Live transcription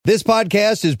This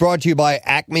podcast is brought to you by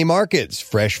Acme Markets,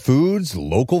 fresh foods,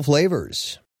 local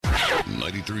flavors.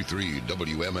 93.3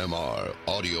 WMMR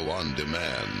Audio on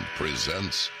Demand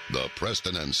presents the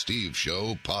Preston and Steve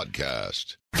Show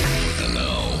podcast. And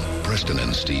now, Preston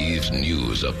and Steve's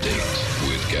news update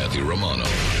with Kathy Romano.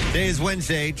 Today is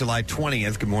Wednesday, July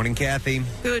 20th. Good morning, Kathy.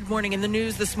 Good morning. In the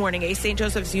news this morning, a St.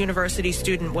 Joseph's University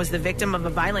student was the victim of a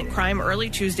violent crime early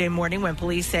Tuesday morning when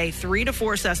police say 3 to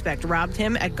 4 suspects robbed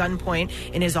him at gunpoint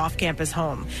in his off-campus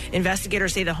home.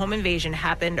 Investigators say the home invasion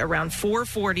happened around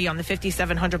 4:40 on the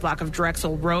 5700 block of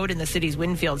Drexel Road in the city's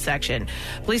Winfield section.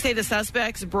 Police say the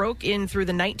suspects broke in through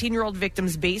the 19-year-old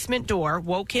victim's basement door,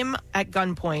 woke him at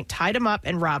gunpoint, tied him up,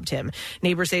 and robbed him.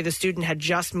 Neighbors say the student had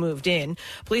just moved in.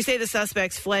 Police say the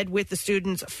suspects fled with the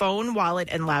student's phone, wallet,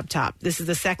 and laptop. This is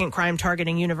the second crime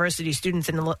targeting university students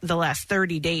in the last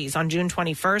 30 days. On June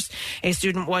 21st, a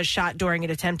student was shot during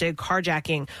an attempted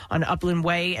carjacking on Upland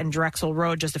Way and Drexel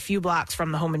Road, just a few blocks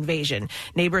from the home invasion.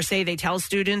 Neighbors say they tell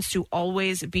students to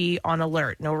always be on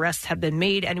alert. No arrests have been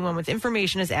made. Anyone with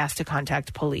information is asked to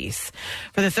contact police.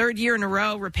 For the third year in a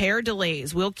row, repair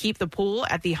delays will keep the pool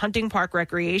at the Hunting Park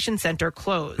Recreation Center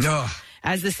closed.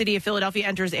 As the city of Philadelphia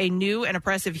enters a new and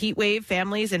oppressive heat wave,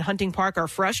 families in Hunting Park are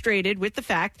frustrated with the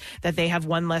fact that they have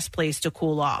one less place to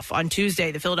cool off. On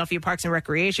Tuesday, the Philadelphia Parks and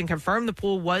Recreation confirmed the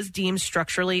pool was deemed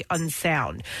structurally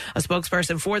unsound. A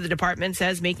spokesperson for the department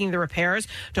says making the repairs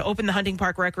to open the Hunting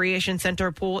Park Recreation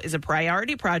Center pool is a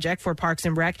priority project for Parks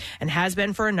and Rec and has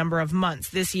been for a number of months.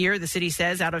 This year, the city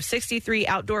says out of 63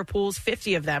 outdoor pools,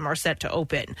 50 of them are set to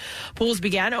open. Pools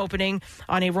began opening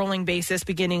on a rolling basis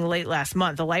beginning late last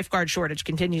month. The lifeguard shortage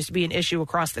continues to be an issue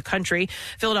across the country.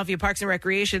 Philadelphia Parks and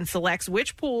Recreation selects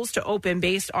which pools to open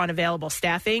based on available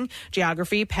staffing,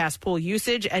 geography, past pool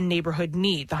usage, and neighborhood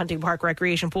need. The Hunting Park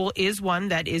Recreation Pool is one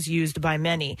that is used by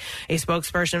many. A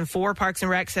spokesperson for Parks and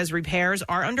Rec says repairs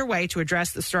are underway to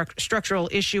address the structural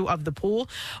issue of the pool.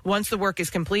 Once the work is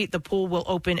complete, the pool will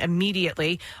open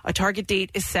immediately. A target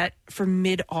date is set for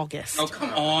mid-August. Oh,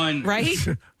 come on. Right?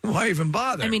 Why even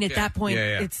bother? I mean, at that point,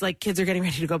 it's like kids are getting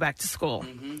ready to go back to school.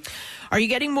 Are you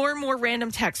getting more and more random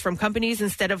texts from companies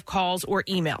instead of calls or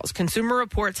emails? Consumer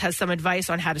Reports has some advice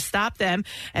on how to stop them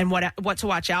and what to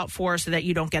watch out for so that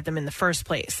you don't get them in the first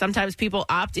place. Sometimes people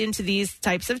opt into these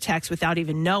types of texts without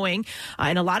even knowing,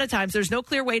 and a lot of times there's no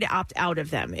clear way to opt out of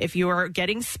them. If you are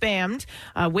getting spammed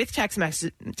with text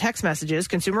messages,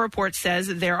 Consumer Reports says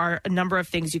there are a number of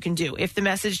things you can do. If the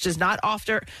message does not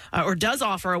offer or does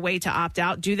offer a way to opt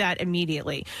out, do that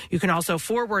immediately. You can also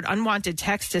forward unwanted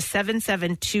text to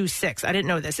 7726. I didn't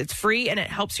know this. It's free and it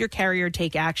helps your carrier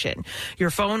take action. Your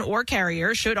phone or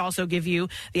carrier should also give you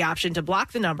the option to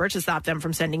block the number to stop them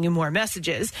from sending you more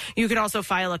messages. You can also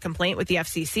file a complaint with the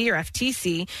FCC or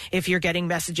FTC if you're getting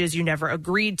messages you never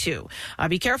agreed to.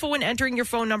 Be careful when entering your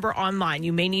phone number online.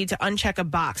 You may need to uncheck a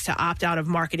box to opt out of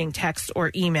marketing texts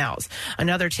or emails.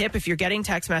 Another tip, if you're getting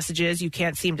text messages you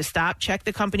can't seem to stop, check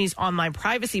the company's online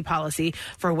privacy policy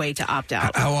for a way to opt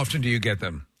out. How often do you get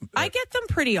them? I get them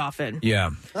pretty often. Yeah.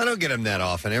 I don't get them that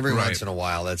often. Every once in a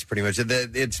while, that's pretty much it.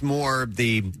 It's more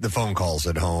the phone calls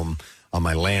at home on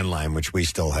my landline, which we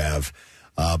still have.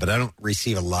 But I don't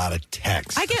receive a lot of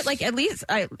texts. I get like at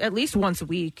least once a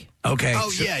week. Okay.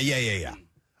 Oh, yeah.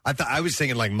 I was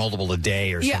thinking like multiple a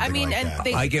day or something like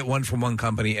that. I get one from one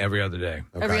company every other day.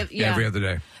 Okay. Every other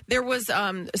day. There was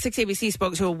 6ABC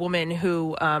spoke to a woman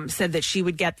who said that she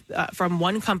would get from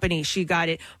one company, she got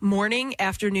it morning,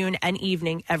 afternoon, and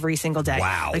evening every single day.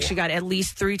 Wow. Like she got at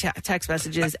least 3 text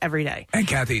messages every day. And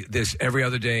Kathy, this every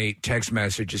other day text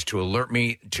message is to alert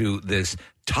me to this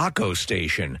taco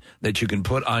station that you can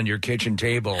put on your kitchen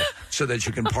table so that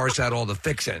you can parse out all the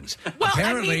fixins. Well,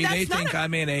 apparently, they think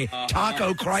I'm in a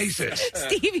taco crisis.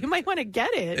 Steve, you might want to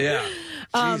get it.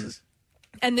 Yeah. Jesus.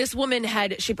 And this woman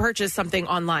she purchased something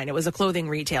online. It was a clothing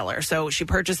retailer. So she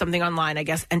purchased something online, I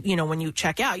guess. And, when you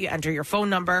check out, you enter your phone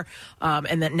number.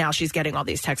 And then now she's getting all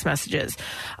these text messages.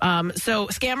 So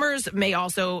scammers may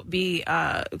also be,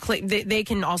 they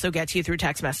can also get to you through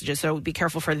text messages. So be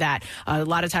careful for that. A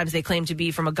lot of times they claim to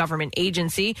be from a government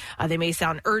agency. They may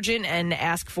sound urgent and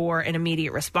ask for an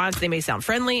immediate response. They may sound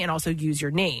friendly and also use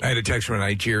your name. I had a text from a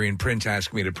Nigerian prince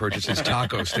asking me to purchase his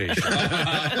taco station.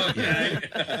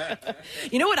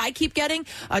 You know what I keep getting?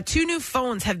 2 new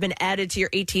phones have been added to your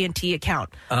AT&T account.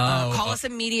 Call us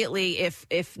immediately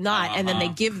if not, and then they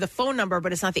give the phone number,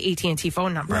 but it's not the AT&T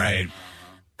phone number. Right.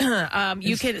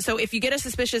 So if you get a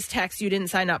suspicious text you didn't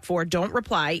sign up for, don't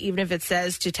reply, even if it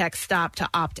says to text stop to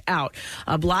opt out.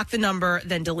 Block the number,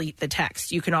 then delete the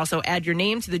text. You can also add your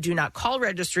name to the do not call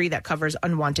registry that covers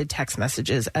unwanted text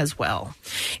messages as well.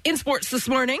 In sports this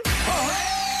morning.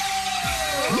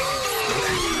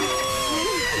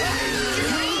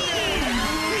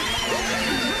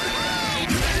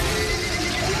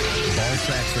 Ball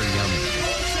sacks are yummy.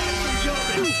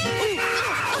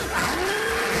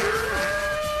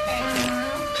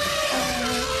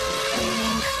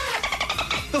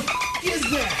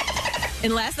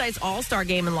 In last night's All-Star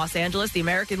game in Los Angeles, the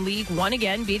American League won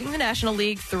again, beating the National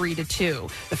League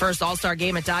 3-2. The first All-Star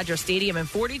game at Dodger Stadium in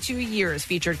 42 years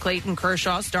featured Clayton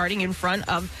Kershaw starting in front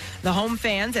of the home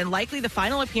fans, and likely the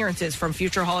final appearances from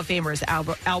future Hall of Famers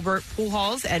Albert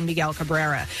Pujols and Miguel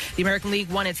Cabrera. The American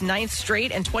League won its 9th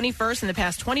straight and 21st in the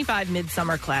past 25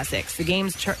 Midsummer Classics. The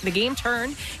game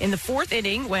turned in the 4th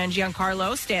inning when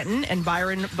Giancarlo Stanton and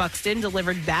Byron Buxton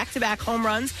delivered back-to-back home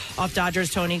runs off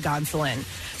Dodgers' Tony Gonsolin.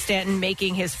 Stanton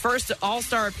making his first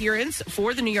All-Star appearance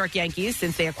for the New York Yankees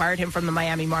since they acquired him from the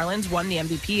Miami Marlins, won the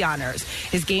MVP honors.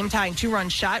 His game-tying 2-run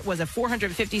shot was a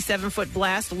 457-foot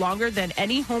blast, longer than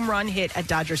any home run hit at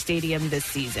Dodger Stadium this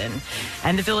season.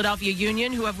 And the Philadelphia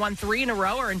Union, who have won 3 in a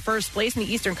row, are in first place in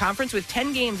the Eastern Conference with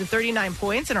 10 games and 39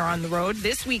 points and are on the road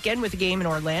this weekend with a game in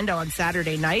Orlando on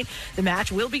Saturday night. The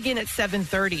match will begin at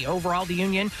 7:30. Overall, the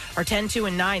Union are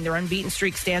 10-2-9. Their unbeaten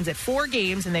streak stands at 4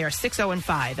 games, and they are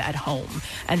 6-0-5 at home.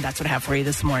 And that's what I have for you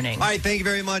this morning. All right, thank you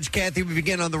very much, Kathy. We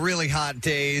begin on the really hot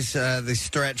days. The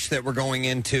stretch that we're going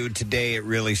into today, it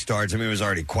really starts. I mean, it was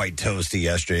already quite toasty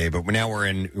yesterday, but now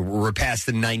we're past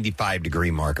the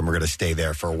 95-degree mark, and we're going to stay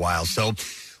there for a while. So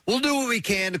we'll do what we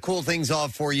can to cool things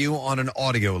off for you on an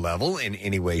audio level in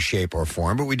any way, shape, or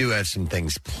form. But we do have some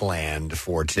things planned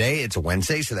for today. It's a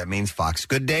Wednesday, so that means Fox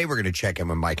Good Day. We're going to check in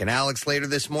with Mike and Alex later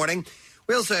this morning.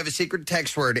 We also have a secret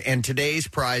text word, and today's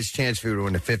prize chance for you to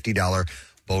win a $50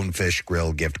 Bonefish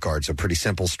Grill gift card. So pretty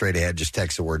simple, straight ahead. Just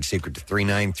text the word secret to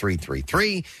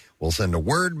 39333. We'll send a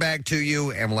word back to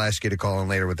you, and we'll ask you to call in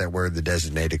later with that word. The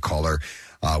designated caller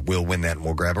will win that, and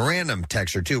we'll grab a random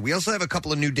text or two. We also have a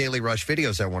couple of new Daily Rush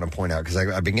videos I want to point out, because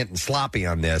I've been getting sloppy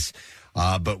on this.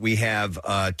 But we have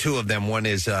 2 of them. One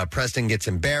is Preston Gets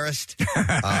Embarrassed.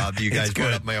 You guys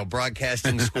brought up my old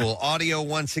broadcasting school audio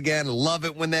once again. Love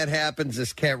it when that happens.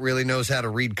 This cat really knows how to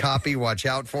read copy. Watch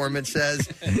out for him, it says.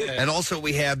 And also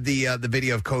we have the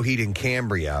video of Coheed and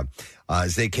Cambria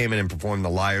as they came in and performed the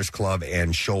Liars Club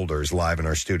and Shoulders live in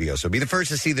our studio. So be the first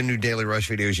to see the new Daily Rush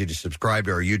videos. You just subscribe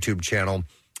to our YouTube channel.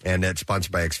 And that's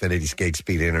sponsored by Xfinity Skate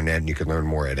Speed Internet, and you can learn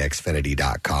more at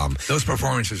Xfinity.com. Those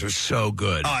performances are so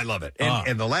good. Oh, I love it.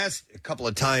 And the last couple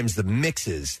of times, the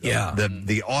mixes,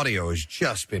 the audio has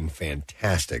just been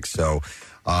fantastic. So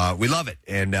we love it,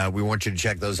 and we want you to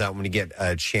check those out when you get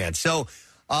a chance. So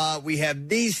we have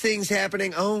these things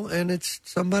happening. Oh, and it's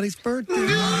somebody's birthday.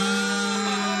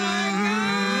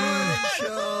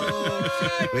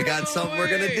 We got something we're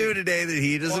going to do today that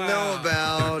he doesn't know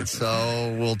about,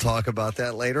 so we'll talk about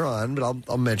that later on, but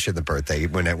I'll mention the birthday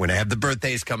when I have the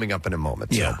birthdays coming up in a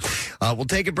moment. So we'll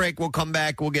take a break. We'll come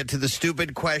back. We'll get to the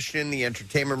stupid question, the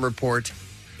entertainment report,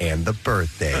 and the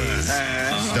birthdays.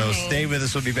 So stay with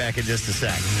us. We'll be back in just a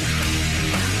sec.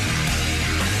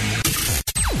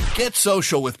 Get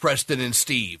social with Preston and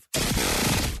Steve.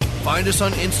 Find us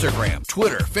on Instagram,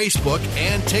 Twitter, Facebook,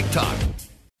 and TikTok.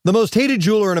 The most hated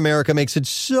jeweler in America makes it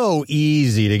so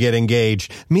easy to get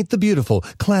engaged. Meet the beautiful,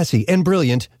 classy, and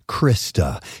brilliant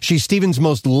Krista. She's Steven's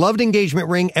most loved engagement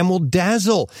ring and will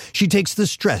dazzle. She takes the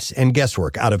stress and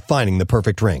guesswork out of finding the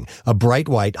perfect ring. A bright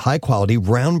white, high-quality,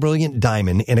 round brilliant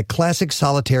diamond in a classic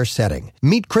solitaire setting.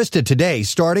 Meet Krista today,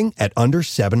 starting at under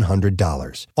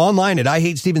 $700. Online at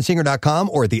IHateStevenSinger.com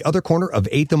or at the other corner of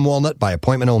 8th and Walnut by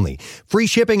appointment only. Free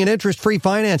shipping and interest-free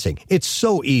financing. It's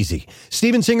so easy.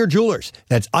 Steven Singer Jewelers.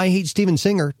 That's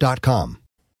IHateStevenSinger.com.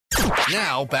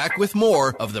 Now, back with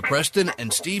more of the Preston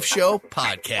and Steve Show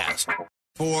podcast.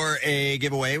 For a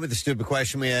giveaway with the stupid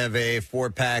question, we have a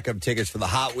 4-pack of tickets for the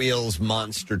Hot Wheels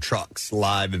Monster Trucks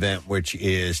live event, which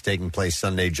is taking place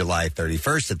Sunday, July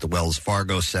 31st at the Wells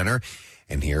Fargo Center.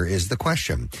 And here is the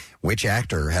question. Which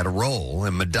actor had a role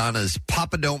in Madonna's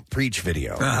Papa Don't Preach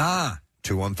video?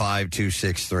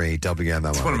 215-263-WMMR.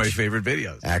 It's one of my favorite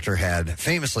videos. Actor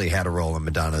famously had a role in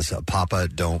Madonna's Papa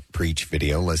Don't Preach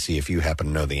video. Let's see if you happen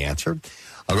to know the answer.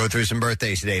 I'll go through some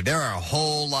birthdays today. There are a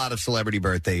whole lot of celebrity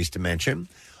birthdays to mention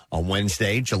on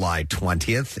Wednesday, July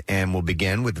 20th. And we'll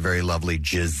begin with the very lovely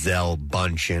Gisele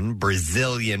Bündchen,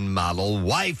 Brazilian model,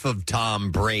 wife of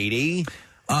Tom Brady.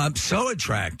 So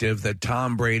attractive that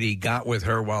Tom Brady got with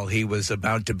her while he was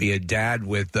about to be a dad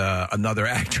with another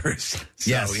actress.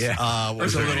 So, yes. Yeah. It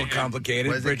was a little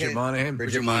complicated. Bridget Moynahan.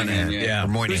 Bridget Moynahan. Yeah.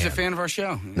 Who's a fan of our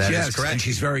show. That is correct. And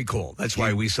she's very cool. That's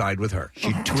why we side with her. She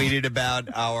tweeted about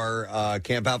our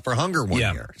Camp Out for Hunger one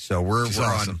year. So we're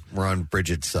awesome. on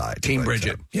Bridget's side. Team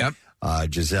Bridget. Yep.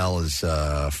 Giselle is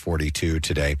 42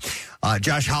 today.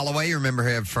 Josh Holloway, you remember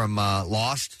him from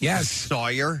Lost? Yes.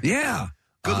 Sawyer. Yeah.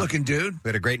 Good-looking dude. We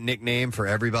had a great nickname for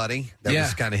everybody. That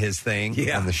was kind of his thing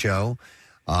on the show.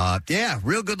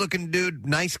 Real good-looking dude,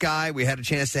 nice guy. We had a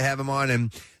chance to have him on,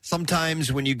 and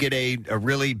sometimes when you get a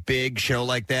really big show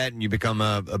like that and you become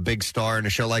a big star in a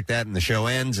show like that and the show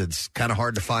ends, it's kind of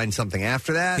hard to find something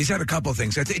after that. He's had a couple of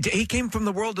things. He came from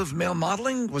the world of male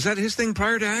modeling. Was that his thing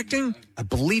prior to acting? I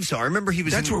believe so. I remember he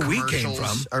was That's in where we commercials. came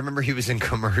from. I remember he was in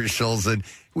commercials, and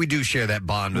we do share that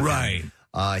bond with him.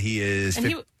 He is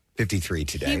 53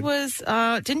 today. He was,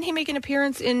 didn't he make an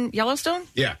appearance in Yellowstone?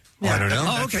 Yeah. I don't know.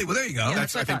 Oh, okay. Well, there you go. Yeah, I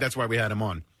think that's why we had him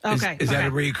on. Okay. Is that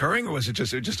a reoccurring, or was it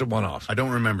just a one-off? I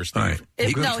don't remember, Steve. Right.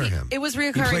 It was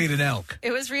reoccurring. He played an elk. It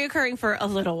was reoccurring for a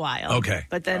little while. Okay.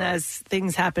 But then as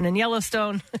things happen in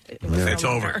Yellowstone, it's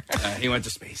over. He went to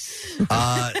space.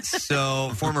 So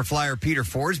former flyer Peter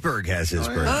Forsberg has his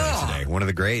birthday today. One of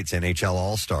the greats, NHL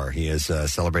All-Star. He is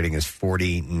celebrating his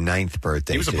 49th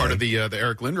birthday. He was a today. part of the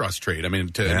Eric Lindros trade. I mean,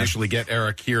 to initially get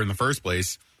Eric here in the first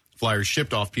place, Flyers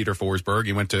shipped off Peter Forsberg.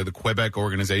 He went to the Quebec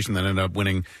organization, then ended up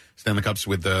winning Stanley Cups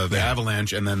with the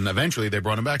Avalanche, and then eventually they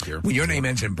brought him back here. When your name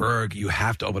ends in Berg, you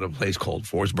have to open a place called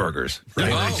Forsbergers. Right?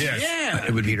 Oh, Yes. yeah.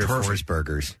 It would be Peter perfect.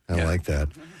 Forsbergers. I like that.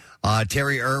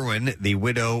 Terry Irwin, the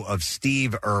widow of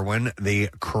Steve Irwin, the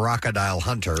crocodile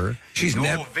hunter. She's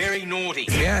Very naughty.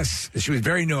 Yes, she was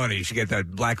very naughty. She got that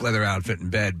black leather outfit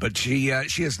in bed, but she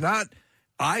is not.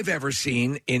 I've ever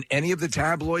seen in any of the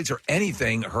tabloids or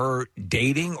anything her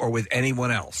dating or with anyone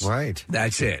else. Right.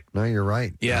 That's it. No, you're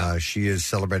right. Yeah. She is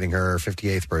celebrating her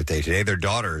 58th birthday today. Their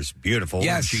daughter's beautiful.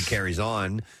 Yes. She carries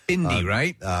on. Bindi,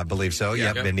 right? I believe so.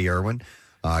 Yeah. Yep, Bindi Irwin.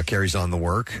 Carries on the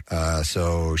work.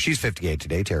 So she's 58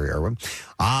 today, Terry Irwin.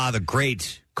 The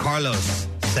great Carlos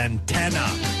Santana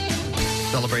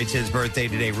celebrates his birthday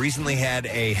today. Recently had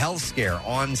a health scare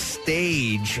on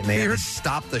stage, and they had to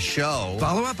stop the show.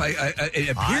 Follow up. It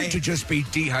appeared to just be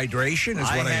dehydration, is what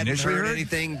I hadn't initially heard heard.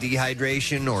 anything,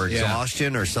 dehydration or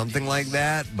exhaustion or something like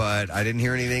that, but I didn't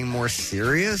hear anything more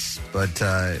serious. But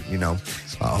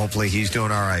hopefully he's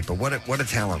doing all right. But what a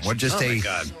talent! What just my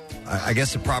God. I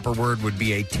guess the proper word would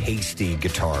be a tasty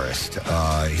guitarist.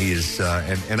 He is,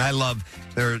 and I love.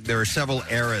 There are several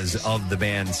eras of the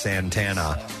band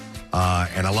Santana.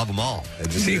 And I love them all.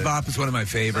 Steve Bop is one of my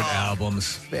favorite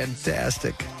albums.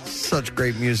 Fantastic. Such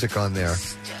great music on there.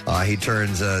 He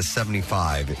turns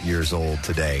 75 years old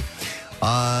today.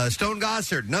 Stone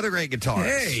Gossard, another great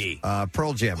guitarist. Hey.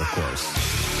 Pearl Jam, of course.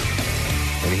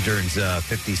 And he turns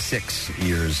 56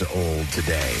 years old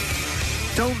today.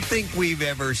 Don't think we've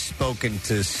ever spoken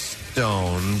to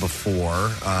Stone before.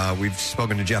 We've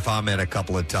spoken to Jeff Ahmed a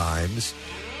couple of times.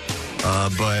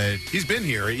 But he's been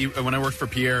here. When I worked for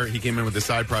Pierre, he came in with a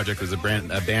side project. It was a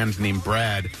band named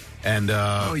Brad. And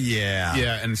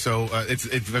and so it's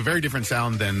a very different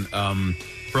sound than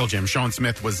Pearl Jam. Sean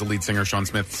Smith was the lead singer. Sean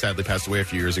Smith sadly passed away a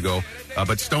few years ago.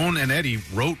 But Stone and Eddie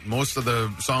wrote most of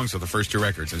the songs of the first two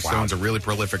records. And Stone's a really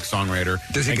prolific songwriter.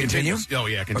 Does he continue?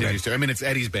 Continues to. I mean, it's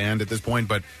Eddie's band at this point,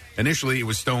 but initially it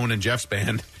was Stone and Jeff's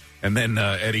band, and then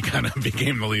Eddie kind of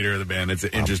became the leader of the band. It's an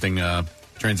interesting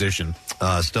transition.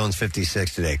 Stone's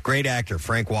 56 today. Great actor,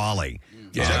 Frank Wally.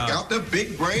 Check out the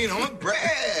big brain on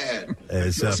Brad.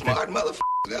 Smart motherfucker.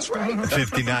 That's right.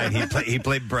 59. He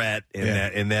played Brett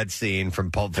in that scene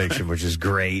from Pulp Fiction, which is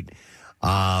great.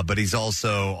 But he's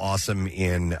also awesome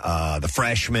in The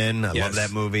Freshman. I love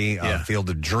that movie. Field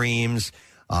of Dreams.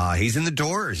 He's in The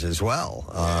Doors as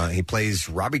well. He plays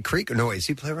Robbie Krieger. No, is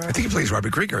he play Robbie? I think he plays Robbie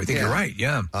Krieger. I think you're right.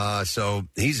 Yeah. So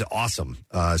he's awesome.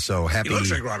 So happy. He looks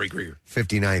like Robbie Krieger.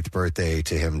 59th birthday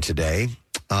to him today.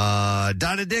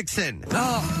 Donna Dixon.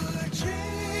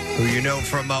 Who you know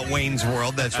from Wayne's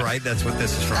World. That's right. That's what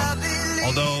this is from.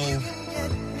 Although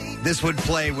this would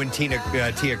play when Tia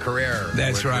Carrere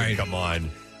would come on.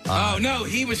 Oh, no,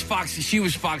 he was Foxy. She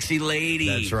was Foxy Lady.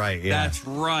 That's right, yeah. That's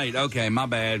right. Okay, my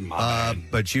bad.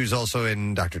 But she was also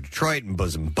in Dr. Detroit and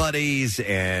Bosom Buddies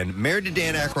and married to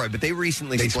Dan Aykroyd, but they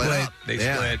recently split up. They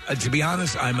split. To be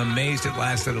honest, I'm amazed it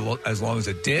lasted as long as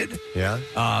it did. Yeah.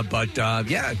 A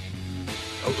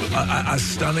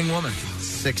stunning woman.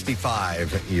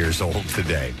 65 years old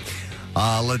today.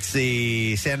 Let's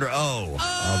see. Sandra Oh.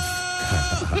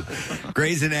 Of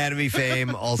Grey's Anatomy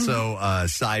fame, also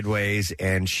Sideways,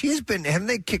 and she's been. Haven't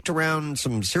they kicked around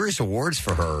some serious awards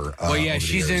for her? Well, yeah,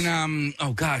 she's years? in.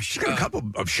 She's got a couple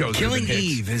of shows. Killing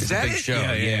Eve is that a big it?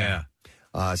 show. Yeah.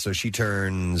 So she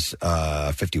turns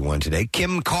 51 today.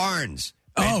 Kim Carnes.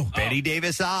 Betty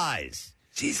Davis Eyes.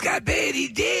 She's got Betty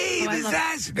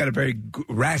Davis. Got a very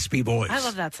raspy voice. I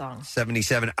love that song.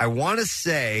 77. I want to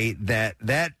say that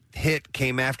hit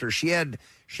came after she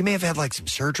may have had like some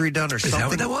surgery done or something.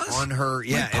 Is that what that was? On her,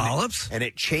 yeah, like polyps, and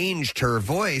it changed her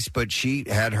voice. But she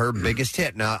had her biggest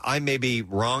hit. Now I may be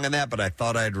wrong on that, but I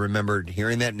thought I'd remembered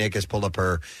hearing that. Nick has pulled up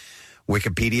her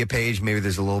Wikipedia page. Maybe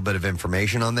there's a little bit of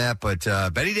information on that. But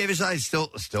Betty Davis is still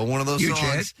one of those huge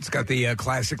songs. Hit. It's got the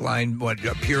classic line,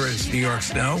 pure as New York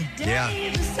snow. Yeah.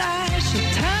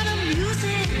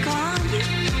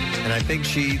 And I think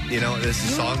she, this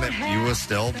is a song that you will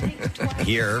still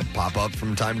hear pop up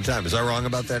from time to time. Is I wrong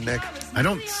about that, Nick? I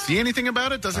don't see anything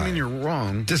about it. Doesn't mean you're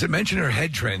wrong. Does it mention her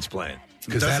head transplant?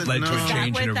 Because that led to a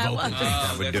change in her vocal.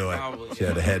 That would do it. She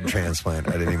had a head transplant.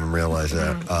 I didn't even realize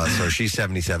that. So she's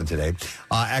 77 today.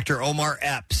 Actor Omar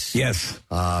Epps. Yes.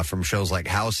 From shows like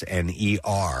House and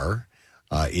ER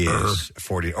is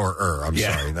 40. I'm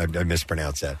sorry. I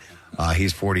mispronounced that.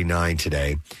 He's 49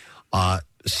 today.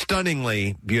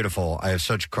 Stunningly beautiful. I have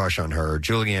such a crush on her.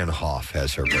 Julianne Hough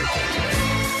has her birthday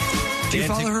today. Do you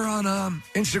follow her on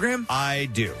Instagram? I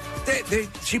do.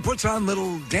 She puts on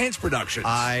little dance productions.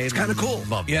 It's kind of cool.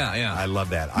 Love that. Yeah. I love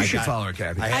that. You should follow her,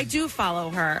 Kathy. I do follow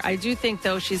her. I do think,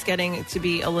 though, she's getting to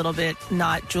be a little bit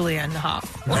not Julianne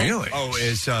Hough. Really? Oh,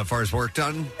 as far as work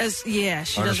done? She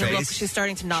doesn't look. She's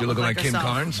starting to not look like Kim herself.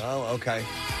 Carnes? Oh, okay.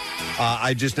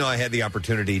 I just know I had the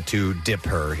opportunity to dip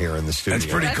her here in the studio.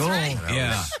 That's pretty cool. Right. I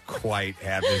was quite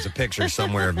happy. There's a picture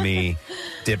somewhere of me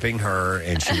dipping her,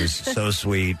 and she was so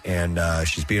sweet, and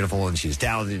she's beautiful, and she's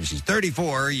talented, and she's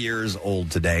 34 years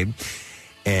old today.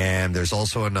 And there's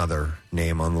also another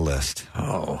name on the list.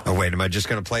 Oh, wait, am I just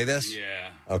going to play this? Yeah.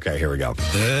 Okay, here we go.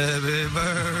 Happy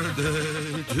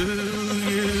birthday to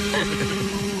you.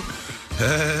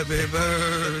 Happy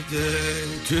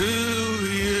birthday to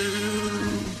you.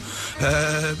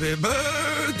 Happy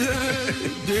birthday,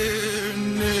 dear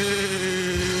Nick.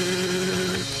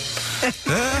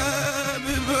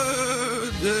 Happy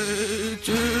birthday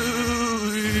to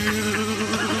you.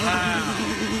 Wow.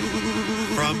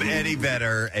 From Eddie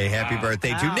Vedder, a happy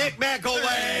birthday to Nick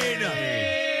McElwain.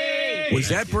 Was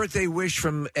that birthday wish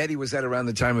from Eddie, was that around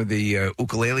the time of the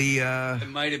ukulele? It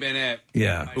might have been it.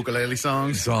 Yeah. Ukulele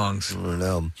songs. I don't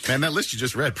know. Man, that list you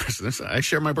just read, Preston, I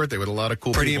share my birthday with a lot of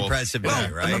cool Pretty people. impressive,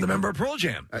 Well, right? another member of Pearl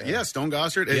Jam. Yeah, Stone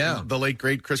Gossard. Yeah. The late,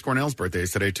 great Chris Cornell's birthday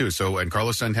is today, too. So, and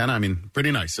Carlos Santana,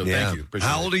 pretty nice. So thank you. Appreciate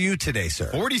How old are you today,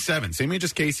 sir? 47. Same age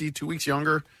as Casey, 2 weeks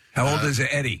younger. How old is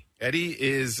Eddie? Eddie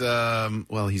is, he's I don't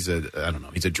know, he's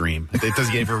a dream. It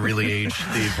doesn't give for really age,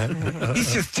 Steve.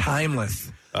 He's just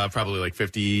timeless. Probably like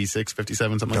 56,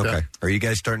 57, something like that. Are you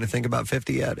guys starting to think about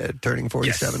 50 yet? Turning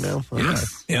 47 now? Okay.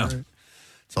 Yes. Yeah. Right.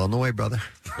 It's on the way, brother.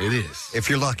 It is. If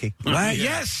you're lucky. Right?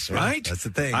 Yes, right? That's the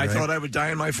thing. I right? thought I would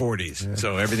die in my 40s,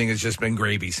 so everything has just been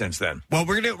gravy since then. Well,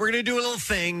 we're gonna do a little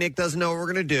thing. Nick doesn't know what we're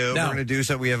gonna do. No. We're gonna do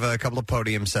so. We have a couple of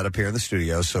podiums set up here in the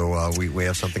studio, so we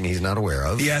have something he's not aware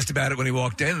of. He asked about it when he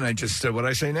walked in, and I just what did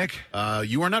I say, Nick?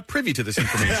 You are not privy to this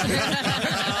information.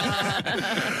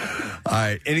 All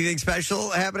right. Anything special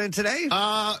happening today?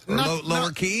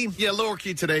 Lower key? Yeah, lower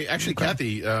key today. Actually, Okay.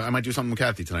 Kathy, I might do something with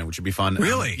Kathy tonight, which would be fun.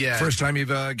 Really? Yeah. First time you've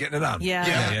getting it on?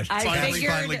 Yeah. I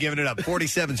Finally giving it up.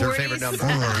 47's her favorite number. All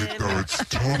right, though, it's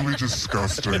totally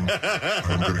disgusting.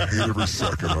 I'm going to hate every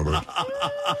second of it.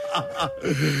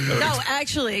 No,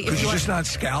 actually, Could you just not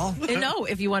scowl? No,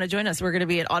 if you want to join us, we're going to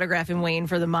be at Autograph in Wayne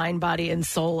for the Mind, Body, and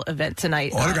Soul event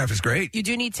tonight. Autograph is great. You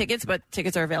do need tickets, but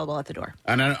tickets are available at the door.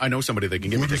 And I know somebody that can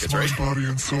give me tickets, right? Body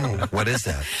and soul. What is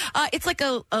that? It's like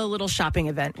a little shopping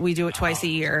event. We do it twice a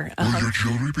year. Will your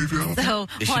jewelry be available? So,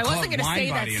 I wasn't going to say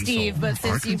that, Steve, but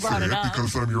since you brought it up.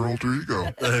 Because I'm your alter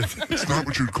ego. It's not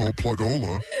what you'd call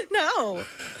plugola. No.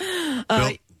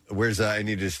 Bill, where's I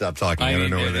need to stop talking. I don't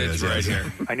know where that is. Right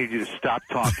here. I need you to stop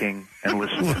talking and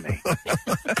listen to me.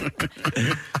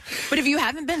 But if you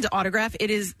haven't been to Autograph, it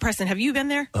is, Preston, have you been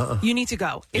there? You need to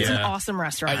go. It's an awesome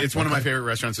restaurant. It's one of my favorite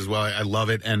restaurants as well. I love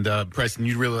it. And Preston,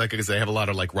 you'd really like it because they have a lot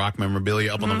of like rock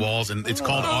memorabilia up on the walls, and it's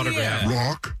called Autograph.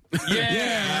 Rock?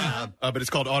 Yeah. But it's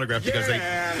called Autograph because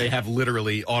they have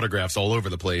literally autographs all over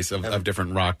the place of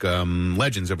different rock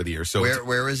legends over the years. So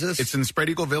where is this? It's in Spread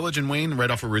Eagle Village in Wayne,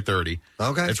 right off of Route 30.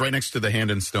 Okay. It's right next to the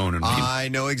Hand and Stone. And I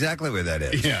know exactly where that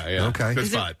is. Yeah. Okay. Good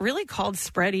is spot. it really called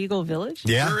Spread Eagle Village?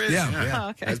 Yeah. Sure is. Oh,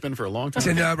 okay. It's been for a long time. It's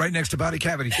in, right next to Body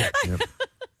Cavity Check.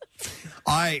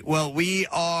 All right. Well, we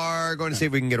are going to see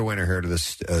if we can get a winner here to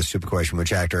this super question.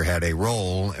 Which actor had a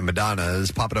role in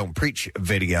Madonna's Papa Don't Preach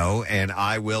video? And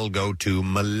I will go to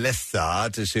Melissa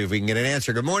to see if we can get an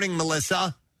answer. Good morning,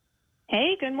 Melissa.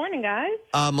 Hey, good morning,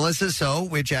 guys. Melissa, so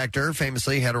which actor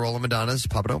famously had a role in Madonna's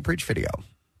Papa Don't Preach video?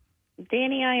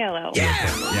 Danny Aiello.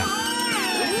 Yeah.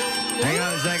 Hang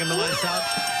on a second, Melissa.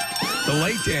 The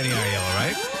late Danny Aiello,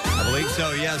 right? I believe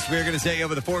so, yes. We're going to take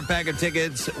over the 4-pack of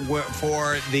tickets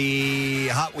for the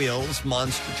Hot Wheels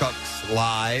Monster Trucks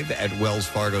Live at Wells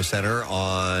Fargo Center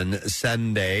on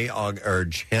Sunday,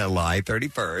 July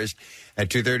 31st at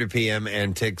 2:30 p.m.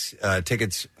 And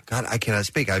tickets... God, I cannot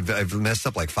speak. I've messed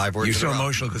up like 5 words. You're so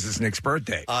emotional because it's Nick's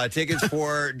birthday. Tickets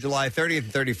for July 30th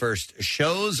and 31st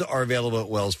shows are available at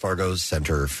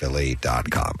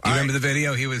wellsfargocenterphilly.com. You remember the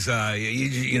video? He was,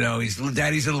 he's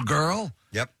daddy's little girl.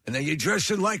 Yep. And then you're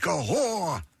dressing like a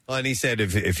whore. Well, and he said,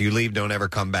 if you leave, don't ever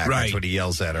come back. Right. That's what he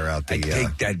yells at her out the...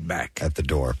 take that back. At the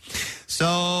door.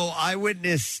 So,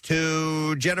 eyewitness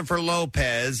to Jennifer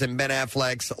Lopez and Ben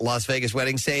Affleck's Las Vegas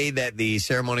wedding say that the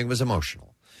ceremony was emotional.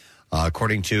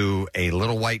 According to a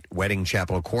Little White Wedding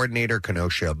Chapel coordinator,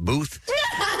 Kenosha Booth,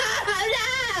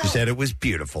 she said it was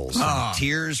beautiful. Some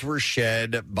tears were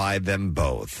shed by them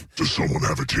both. Does someone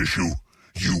have a tissue?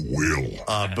 You will.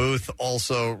 Booth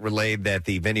also relayed that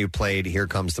the venue played Here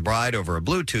Comes the Bride over a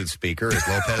Bluetooth speaker as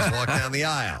Lopez walked down the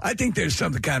aisle. I think there's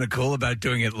something kind of cool about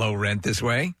doing it low rent this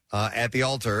way. At the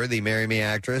altar, the Marry Me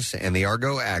actress and the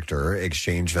Argo actor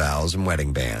exchanged vows and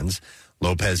wedding bands.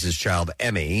 Lopez's child,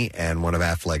 Emmy, and one of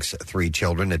Affleck's 3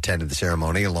 children attended the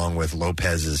ceremony, along with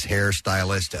Lopez's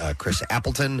hairstylist, Chris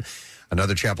Appleton.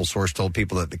 Another chapel source told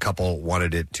people that the couple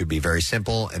wanted it to be very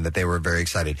simple and that they were very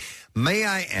excited. May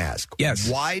I ask,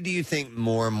 why do you think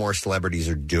more and more celebrities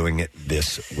are doing it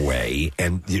this way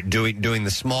and doing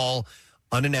the small,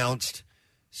 unannounced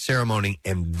ceremony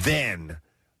and then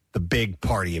the big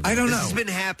party event? I don't know. This has been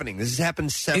happening. This has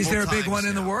happened several times. Is there a big one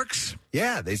in the works?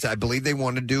 Yeah, I believe they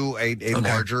want to do a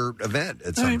larger event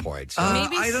at some point. So.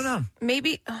 Maybe, I don't know.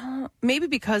 Maybe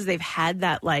because they've had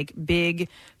that like big,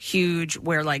 huge,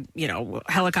 where like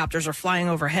helicopters are flying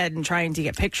overhead and trying to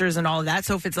get pictures and all of that.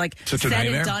 So if it's like Such a said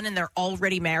nightmare. and done and they're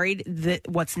already married,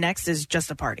 what's next is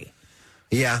just a party.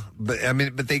 Yeah, but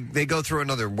they go through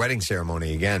another wedding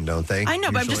ceremony again, don't they? I know,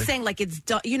 usually? but I'm just saying, like, it's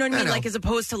done. You know what I mean? Like, as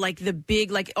opposed to like the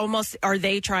big, like, almost, are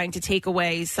they trying to take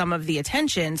away some of the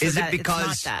attention? So Is that it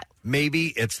because it's not that? maybe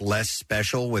it's less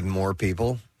special with more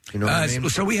people? You know what I mean?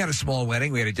 So we had a small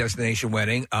wedding. We had a destination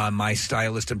wedding. My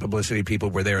stylist and publicity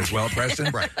people were there as well,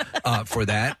 Preston, right. For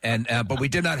that. And but we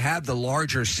did not have the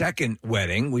larger second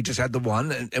wedding. We just had the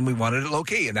one, and we wanted it low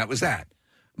key, and that was that.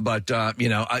 But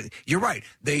you're right.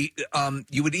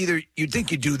 You'd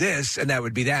think you'd do this, and that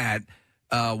would be that.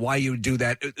 Why you would do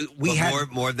that?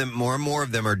 More and more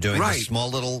of them are doing a small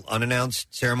little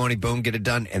unannounced ceremony. Boom, get it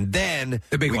done, and then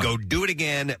the big we one. go do it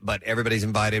again. But everybody's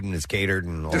invited and it's catered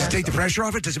and all. Does it that take the stuff. pressure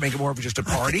off it? Does it make it more of just a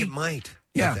party? I think it might.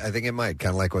 Yeah, I think it might.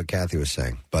 Kind of like what Kathy was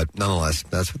saying. But nonetheless,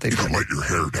 that's what they do. Let your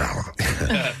hair down.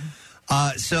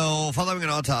 So, following an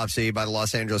autopsy by the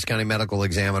Los Angeles County Medical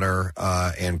Examiner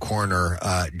and coroner,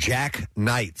 Jack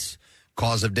Knight's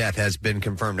cause of death has been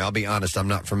confirmed. Now, I'll be honest, I'm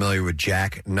not familiar with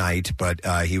Jack Knight, but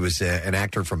he was an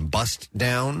actor from Bust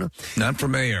Down. Not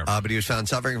familiar. But he was found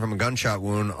suffering from a gunshot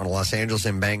wound on a Los Angeles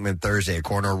embankment Thursday. A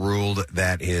coroner ruled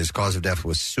that his cause of death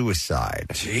was suicide.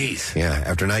 Jeez. Yeah.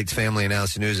 After Knight's family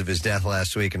announced the news of his death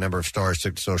last week, a number of stars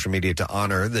took to social media to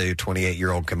honor the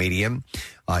 28-year-old comedian.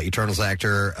 Eternals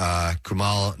actor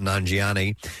Kumail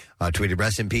Nanjiani tweeted,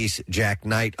 "Rest in peace, Jack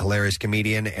Knight, hilarious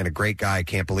comedian and a great guy.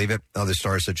 Can't believe it." Other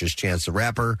stars such as Chance the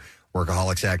Rapper,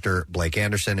 Workaholics actor Blake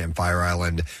Anderson, and Fire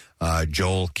Island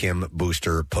Joel Kim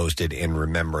Booster posted in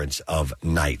remembrance of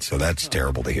Knight. So that's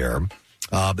terrible to hear.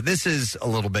 But this is a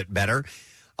little bit better.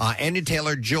 Anya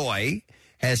Taylor-Joy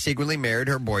has secretly married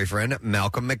her boyfriend,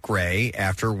 Malcolm McRae,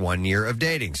 after 1 year of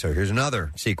dating. So here's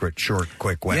another secret, short,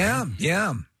 quick wedding.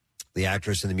 Yeah. The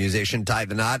actress and the musician tied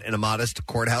the knot in a modest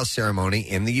courthouse ceremony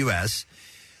in the U.S.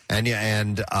 Anya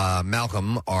and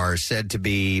Malcolm are said to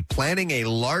be planning a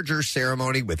larger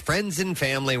ceremony with friends and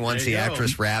family once the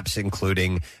actress wraps,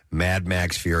 including Mad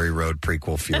Max Fury Road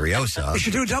prequel Furiosa. They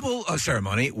should do a double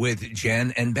ceremony with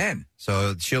Jen and Ben.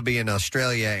 So she'll be in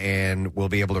Australia and will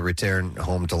be able to return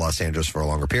home to Los Angeles for a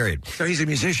longer period. So he's a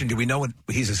musician. Do we know what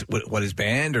his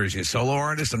band, or is he a solo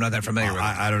artist? I'm not that familiar with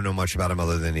him. I don't know much about him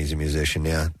other than he's a musician,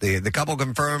 yeah. The couple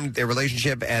confirmed their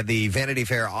relationship at the Vanity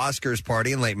Fair Oscars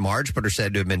party in late March, but are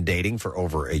said to have been dating for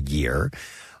over a year.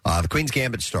 The Queen's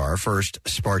Gambit star first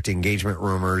sparked engagement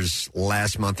rumors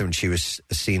last month when she was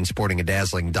seen sporting a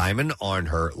dazzling diamond on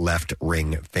her left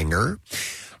ring finger.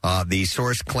 The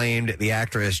source claimed the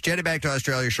actress jetted back to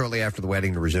Australia shortly after the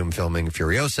wedding to resume filming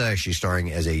Furiosa. She's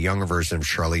starring as a younger version of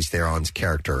Charlize Theron's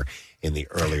character in the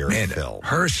earlier film.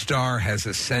 Her star has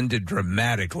ascended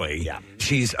dramatically. Yeah.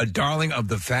 She's a darling of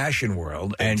the fashion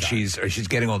world, and she's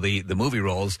getting all the movie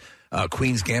roles.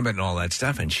 Queen's Gambit and all that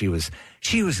stuff, and she was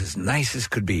as nice as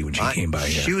could be when she came by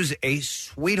here. She was a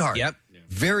sweetheart. Yep.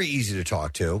 Very easy to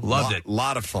talk to. Loved it.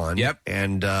 Lot of fun. Yep.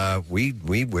 And we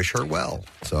wish her well.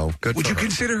 So good Would for you her.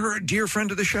 consider her a dear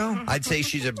friend of the show? I'd say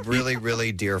she's a really,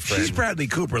 really dear friend. She's Bradley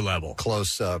Cooper level.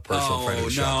 Close personal friend of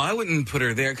the show. No, I wouldn't put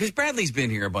her there because Bradley's been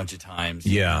here a bunch of times.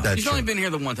 Yeah. That's She's only been here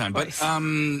the one time, but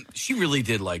she really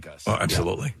did like us. Oh,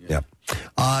 absolutely. Yep.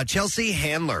 Chelsea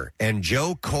Handler and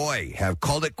Joe Coy have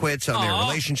called it quits on their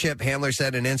relationship. Handler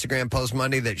said in an Instagram post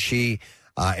Monday that she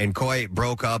and Coy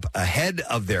broke up ahead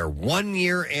of their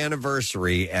 1-year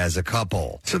anniversary as a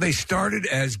couple. So they started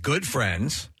as good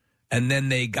friends, and then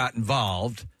they got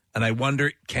involved. And I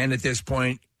wonder, can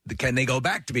they go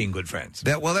back to being good friends?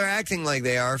 Well, they're acting like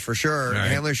they are, for sure. Right.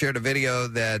 Handler shared a video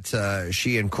that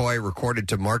she and Coy recorded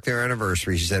to mark their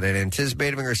anniversary. She said, in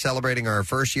anticipating or celebrating our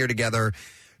first year together,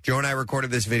 Joe and I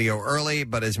recorded this video early,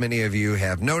 but as many of you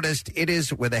have noticed, it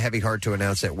is with a heavy heart to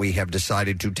announce that we have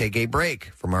decided to take a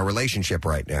break from our relationship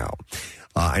right now.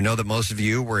 I know that most of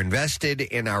you were invested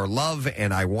in our love,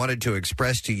 and I wanted to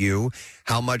express to you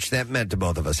how much that meant to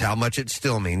both of us, how much it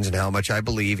still means, and how much I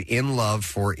believe in love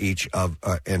for each of,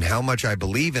 and how much I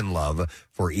believe in love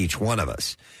for each one of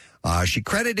us. She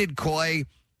credited Coy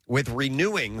with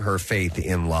renewing her faith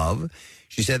in love.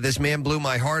 She said, this man blew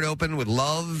my heart open with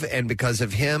love, and because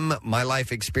of him, my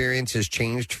life experience has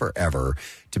changed forever.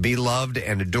 To be loved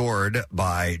and adored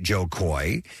by Joe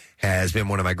Coy has been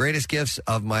one of my greatest gifts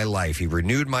of my life. He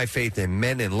renewed my faith in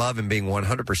men, in love, and being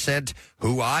 100%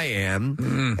 who I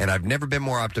am, and I've never been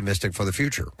more optimistic for the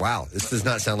future. Wow, this does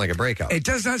not sound like a breakup. It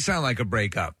does not sound like a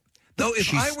breakup. Though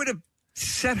if I would have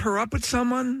set her up with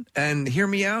someone, and hear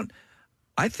me out,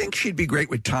 I think she'd be great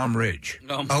with Tom Ridge.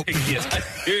 Oh, my God,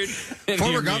 dude.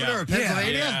 Former governor of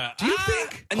Pennsylvania? Yeah. Do you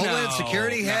think? Homeland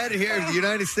Security head here in the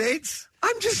United States?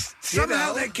 I'm just,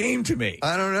 somehow that came to me.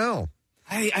 I don't know.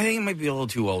 I think it might be a little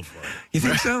too old for it. You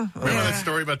think so? Remember that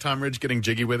story about Tom Ridge getting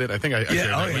jiggy with it? I think I shared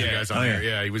that with you guys on here.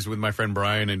 Yeah, he was with my friend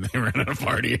Brian, and they were at a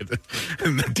party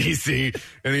in the D.C.,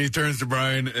 and he turns to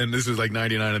Brian, and this was like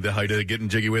 99 at the height of getting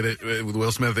jiggy with it with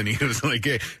Will Smith, and he was like,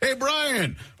 hey,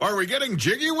 Brian, are we getting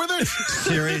jiggy with it?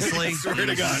 Seriously? I swear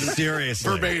to God.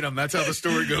 Seriously. Verbatim. That's how the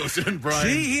story goes. And Brian...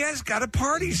 See, he has got a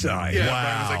party side. Yeah, Wow.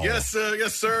 Brian was like,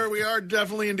 yes, sir, we are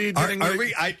definitely indeed getting... Are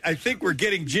we? I think we're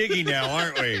getting jiggy now,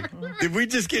 aren't we? Did we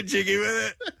just get jiggy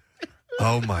with it?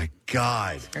 Oh, my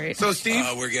God. Great. So, Steve...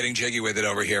 We're getting jiggy with it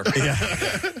over here.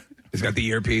 He's got the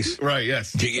earpiece. Right,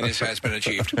 yes. Jigginess has been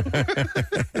achieved.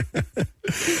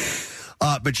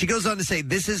 But she goes on to say,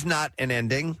 this is not an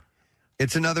ending.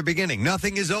 It's another beginning.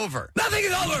 Nothing is over. Nothing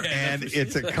is over. And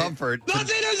it's a comfort.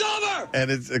 Nothing is over.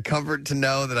 And it's a comfort to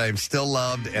know that I am still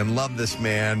loved and love this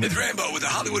man. It's Rambo with the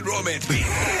Hollywood romance beat.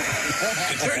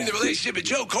 Concerning the relationship of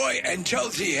Joe Coy and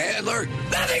Chelsea Handler,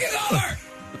 nothing is over.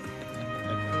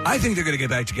 I think they're going to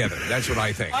get back together. That's what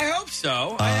I think. I hope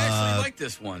so. I actually like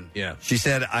this one. Yeah. She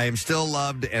said, I am still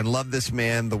loved and love this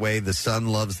man the way the sun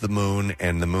loves the moon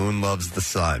and the moon loves the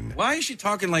sun. Why is she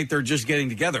talking like they're just getting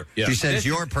together? She says,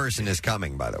 your person is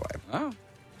coming, by the way. Oh.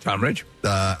 Tom Ridge?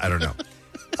 I don't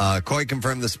know. Coy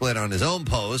confirmed the split on his own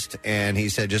post, and he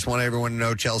said, just want everyone to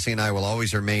know Chelsea and I will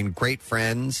always remain great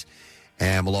friends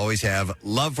and we'll always have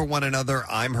love for one another.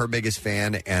 I'm her biggest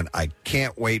fan, and I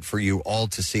can't wait for you all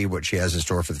to see what she has in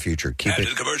store for the future. After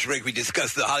the commercial break, we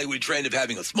discussed the Hollywood trend of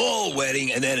having a small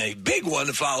wedding and then a big one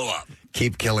to follow up.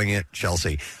 Keep killing it,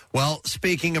 Chelsea. Well,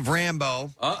 speaking of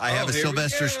Rambo, I have a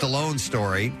Sylvester Stallone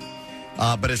story,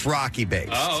 but it's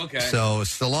Rocky-based. Oh, okay. So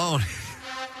Stallone...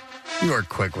 You are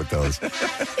quick with those.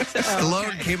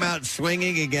 Stallone came out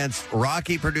swinging against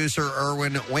Rocky producer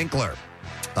Irwin Winkler.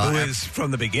 Who is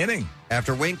from the beginning.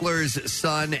 After Winkler's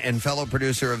son and fellow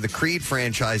producer of the Creed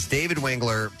franchise, David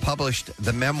Winkler, published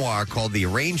the memoir called The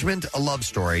Arrangement, A Love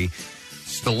Story,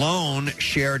 Stallone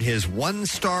shared his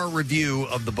 1-star review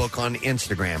of the book on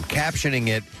Instagram, captioning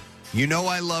it, "You know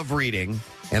I love reading,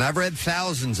 and I've read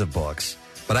thousands of books,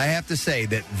 but I have to say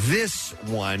that this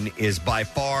one is by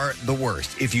far the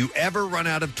worst. If you ever run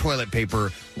out of toilet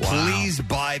paper, please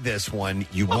buy this one.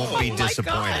 You won't be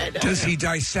disappointed." Does he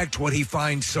dissect what he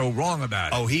finds so wrong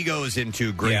about it? Oh, he goes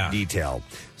into great detail.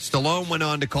 Stallone went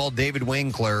on to call David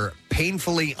Winkler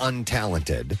painfully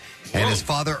untalented, and his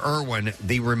father Irwin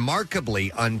the remarkably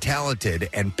untalented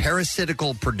and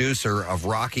parasitical producer of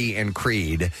Rocky and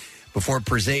Creed, before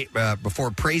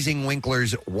praising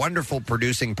Winkler's wonderful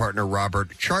producing partner, Robert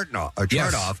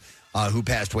Chartoff, who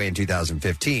passed away in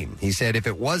 2015. He said, if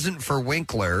it wasn't for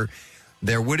Winkler,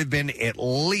 there would have been at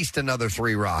least another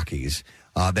 3 Rockies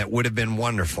that would have been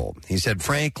wonderful. He said,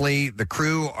 frankly, the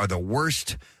crew are the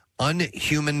worst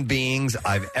unhuman beings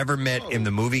I've ever met in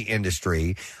the movie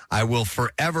industry. I will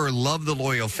forever love the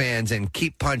loyal fans and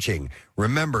keep punching.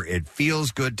 Remember, it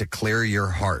feels good to clear your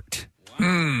heart.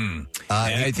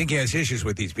 I think he has issues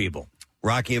with these people.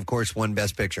 Rocky, of course, won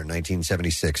Best Picture in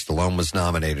 1976. Stallone was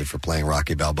nominated for playing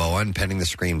Rocky Balboa and penning the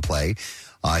screenplay.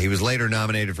 He was later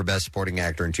nominated for Best Supporting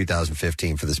Actor in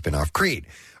 2015 for the spin-off Creed.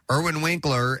 Irwin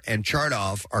Winkler and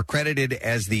Chardoff are credited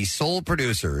as the sole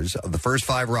producers of the first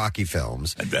 5 Rocky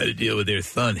films. I'd rather deal with their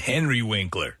son, Henry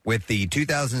Winkler. With the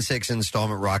 2006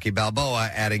 installment Rocky Balboa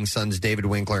adding sons David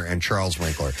Winkler and Charles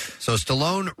Winkler. So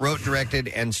Stallone wrote, directed,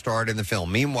 and starred in the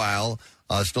film. Meanwhile,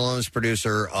 Stallone's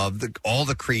producer of all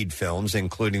the Creed films,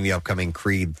 including the upcoming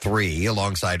Creed 3,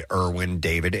 alongside Irwin,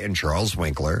 David, and Charles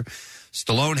Winkler.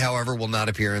 Stallone, however, will not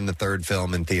appear in the third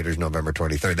film in theaters November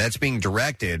 23rd. That's being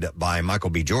directed by Michael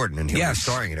B. Jordan, and he'll be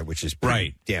starring in it, which is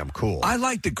pretty damn cool. I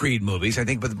like the Creed movies. I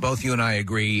think both you and I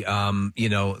agree,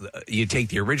 you take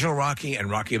the original Rocky and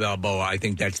Rocky Balboa, I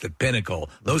think that's the pinnacle.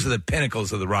 Those are the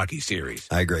pinnacles of the Rocky series.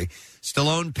 I agree.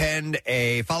 Stallone penned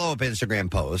a follow-up Instagram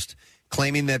post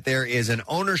claiming that there is an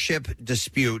ownership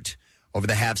dispute over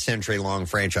the half-century-long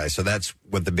franchise. So that's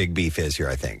what the big beef is here,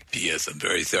 I think. Yes, I'm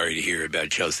very sorry to hear about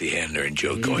Chelsea Handler and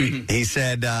Joe Coy. He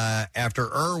said, after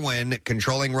Irwin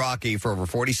controlling Rocky for over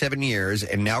 47 years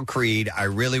and now Creed, I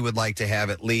really would like to have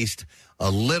at least a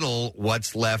little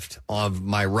what's left of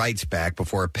my rights back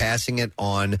before passing it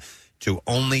on to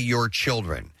only your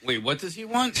children. Wait, what does he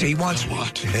want? He wants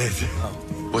what?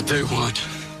 What they want?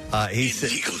 He In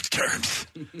legal terms.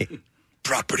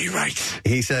 Property rights.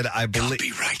 He said, I believe...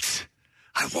 Copyrights.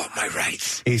 I want my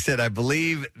rights. He said, I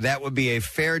believe that would be a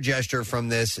fair gesture from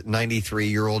this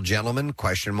 93-year-old gentleman, ?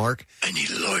 I need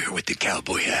a lawyer with the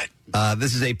cowboy hat.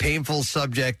 This is a painful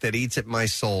subject that eats at my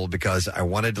soul because I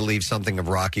wanted to leave something of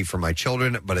Rocky for my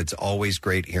children, but it's always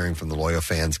great hearing from the loyal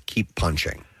fans. Keep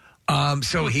punching.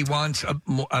 So he wants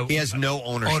he has no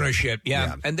ownership.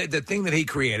 Yeah. And the thing that he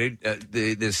created,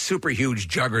 this super huge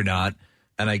juggernaut,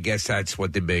 and I guess that's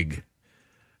what the big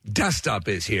dust up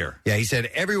is here. Yeah, he said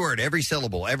every word, every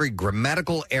syllable, every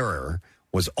grammatical error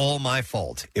was all my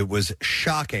fault. It was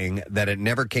shocking that it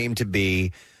never came to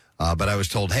be, but I was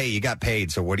told, hey, you got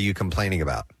paid, so what are you complaining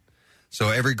about? So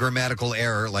every grammatical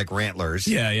error, like rantlers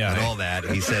and all that,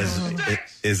 he says it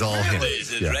is all him.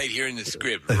 Rantlers is right here in the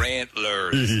script.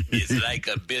 Rantlers is like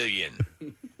a billion.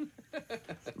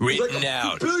 Written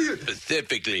out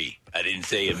specifically. I didn't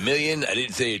say a million. I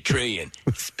didn't say a trillion.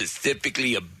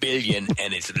 Specifically a billion,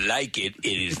 and it's like it.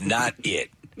 It is not it.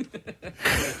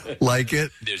 Like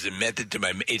it? There's a method to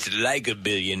my... It's like a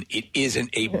billion. It isn't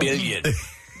a billion.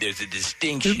 There's a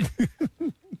distinction.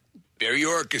 Very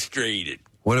orchestrated.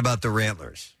 What about the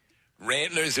rantlers?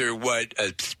 Rantlers are what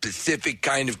a specific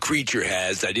kind of creature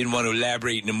has. I didn't want to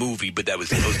elaborate in the movie, but that was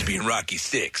supposed to be in Rocky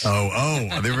 6. They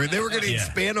were going to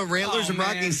expand on rantlers in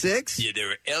Rocky 6? Yeah,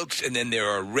 there are elks, and then there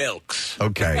are relks.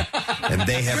 Okay, and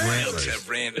they have Elks rantlers. have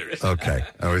rantlers. Okay,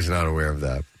 I was not aware of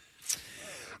that.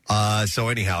 So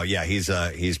anyhow, yeah,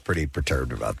 he's pretty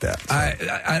perturbed about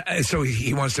that. So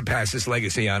he wants to pass this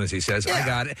legacy on, as he says. I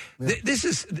got it.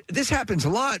 This happens a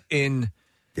lot in.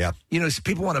 Yeah,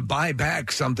 people want to buy back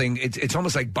something. It's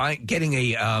almost like getting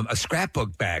a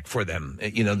scrapbook back for them.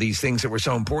 These things that were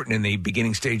so important in the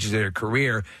beginning stages of their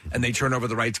career, and they turn over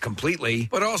the rights completely.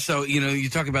 But also, you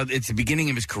talk about it's the beginning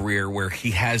of his career where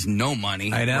he has no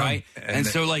money. I know, right? And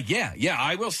so,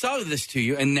 I will sell this to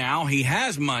you. And now he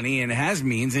has money and has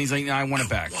means, and he's like, no, I want it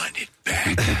back. I want it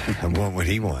back. I want what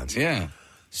he wants. Yeah.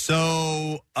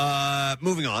 So,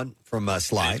 moving on from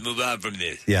Sly. Let's move on from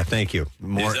this. Yeah, thank you.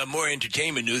 There's more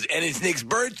entertainment news, and it's Nick's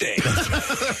birthday.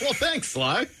 Well, thanks,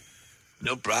 Sly.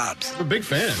 No props. I'm a big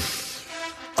fan.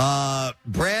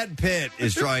 Brad Pitt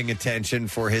is drawing attention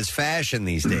for his fashion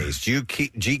these days.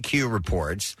 GQ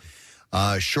reports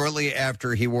shortly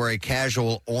after he wore a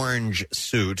casual orange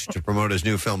suit to promote his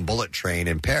new film Bullet Train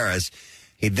in Paris,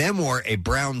 he then wore a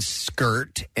brown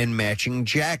skirt and matching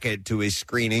jacket to a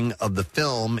screening of the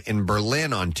film in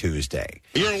Berlin on Tuesday.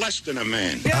 You're less than a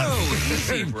man.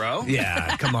 Easy, bro.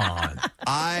 Yeah, come on.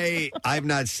 I've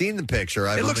not seen the picture.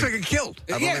 It looks like a kilt.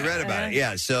 I've only read about it.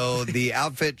 Yeah, so the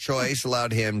outfit choice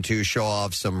allowed him to show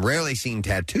off some rarely seen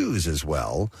tattoos as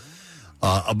well.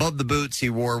 Above the boots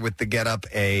he wore with the getup,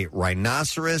 a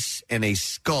rhinoceros and a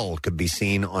skull could be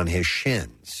seen on his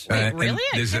shins. Wait, really?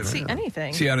 I can't see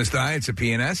anything. See on his thigh, it's a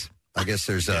PNS? I guess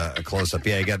there's a close-up.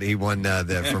 Yeah, he won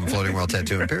from Floating World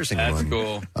Tattoo and Piercing. That's won,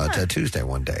 cool. Tattoo Tuesday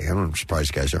one day. I'm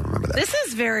surprised you guys don't remember that. This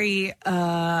is very,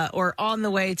 or on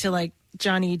the way to like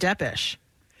Johnny Deppish.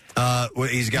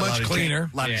 He's got Much a lot cleaner.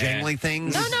 of jangly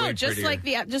things. No, just prettier. like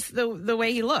the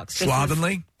way he looks.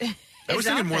 Slovenly? I was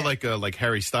thinking more like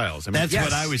Harry Styles. I mean, That's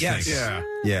what I was thinking.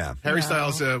 Yeah. Harry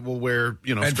Styles will wear,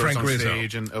 And skirts Frank on Rizzo.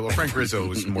 stage, and Frank Rizzo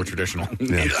was more traditional.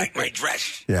 Yeah. You like my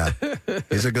dress? Yeah.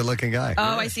 He's a good-looking guy.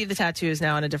 Oh, I see the tattoos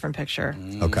now in a different picture.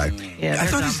 Okay. Yeah, I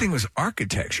thought there's, his thing was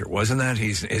architecture, wasn't that?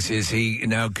 Is he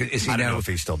now if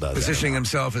he still does that positioning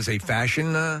himself as a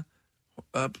fashion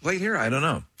plate here? I don't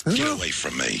know. Get away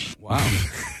from me. Wow.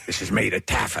 This is made of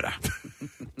taffeta.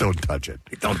 Don't touch it.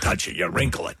 Don't touch it. You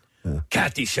wrinkle it.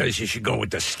 Kathy says you should go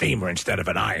with the steamer instead of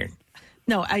an iron.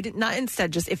 No, I did not.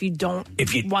 Instead, just if you don't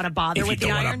want to bother with the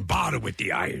iron. If you don't want to bother with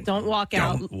the iron. Don't walk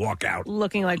out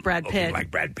looking like Brad Pitt.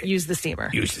 Use the steamer.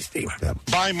 Use the steamer.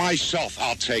 By myself,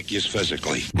 I'll take you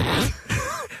physically.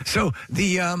 So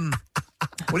the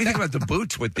what do you think about the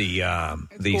boots with the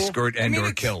Cool. skirt and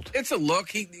or kilt? It's a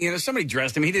look. Somebody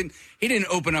dressed him. He didn't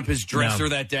open up his dresser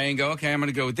that day and go, okay, I'm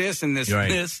going to go with this and this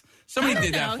and this. Somebody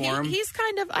did that for him. He's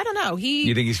kind of, I don't know.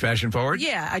 You think he's fashion forward?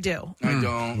 Yeah, I do. I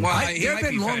don't. Well, there have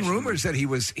been long rumors that he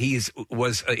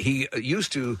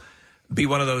used to be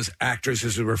one of those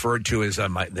actresses who referred to as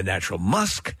the natural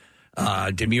musk,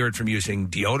 demurred from using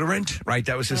deodorant. Right,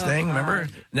 that was his thing. Remember?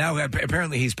 Now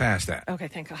apparently he's past that. Okay,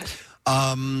 thank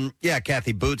God. Yeah,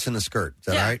 Kathy, boots and the skirt. Is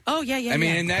that all right? Oh, yeah. I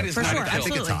mean, and that is For not sure, a kilt. I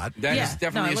think it's hot. That is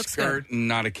definitely a skirt and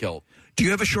not a kilt. Do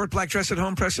you have a short black dress at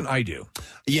home, Preston? I do.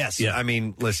 Yes. Yeah. I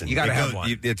mean, listen. You gotta have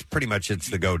one. It's pretty much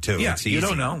the go-to. Yeah, it's easy. you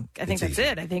don't know. I think that's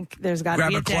it. I think there's got to Grab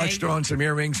be a a clutch, day throw on some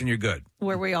earrings, and you're good.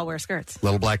 where we all wear skirts.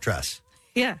 Little black dress.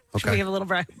 Yeah. Should Okay. we have a little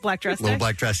black dress day? Little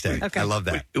black dress day. Okay. I love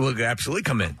that. We'll absolutely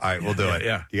come in. All right, we'll do it.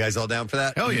 Yeah. You guys all down for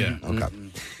that? Hell yeah. Okay.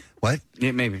 What?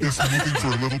 Yeah, maybe. Yes, I'm looking for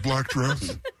a little black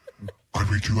dress. I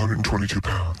weigh 222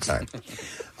 pounds. All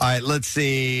right, let's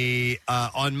see.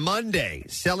 On Monday,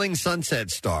 Selling Sunset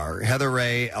star Heather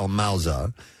Ray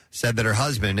Almauza said that her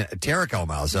husband, Tarek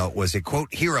Almauza, was a,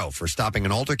 quote, hero for stopping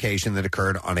an altercation that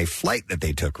occurred on a flight that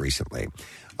they took recently.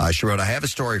 She wrote, I have a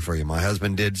story for you. My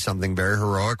husband did something very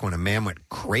heroic when a man went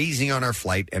crazy on our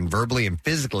flight and verbally and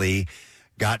physically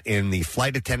got in the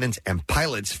flight attendants' and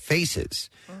pilots' faces.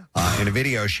 In a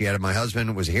video she had of my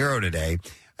husband was a hero today,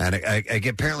 and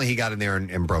apparently he got in there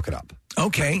and broke it up.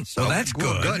 Okay, so that's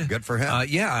good. Good for him.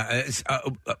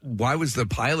 Why was the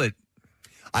pilot?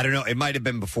 I don't know. It might have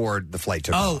been before the flight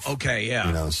took off. Oh, okay, yeah.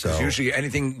 You know, so 'cause usually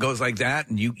anything goes like that,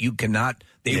 and you cannot.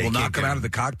 They will not come out of the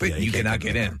cockpit. And you cannot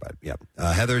get in. Yep.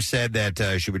 Heather said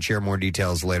that she would share more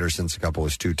details later since the couple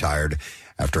was too tired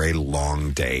after a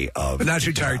long day of. But not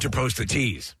too tired to post the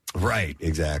teas. Right,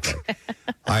 exactly. All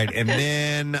right, and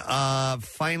then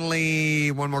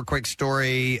finally, one more quick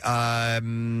story.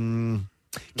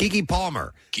 Keke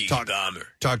Palmer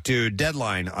talked to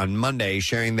Deadline on Monday,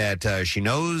 sharing that she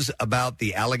knows about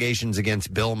the allegations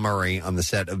against Bill Murray on the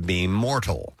set of Being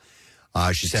Mortal.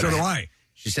 She said, So do I.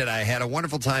 She said, I had a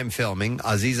wonderful time filming.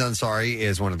 Aziz Ansari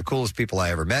is one of the coolest people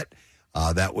I ever met.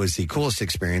 That was the coolest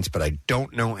experience, but I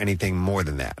don't know anything more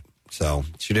than that. So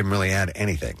she didn't really add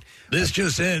anything. This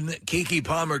just in, Keke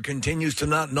Palmer continues to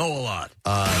not know a lot.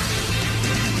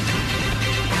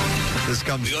 This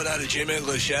comes. We go down to Jim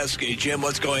Englishevsky. Jim,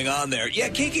 what's going on there? Yeah,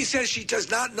 Keke says she does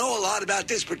not know a lot about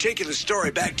this particular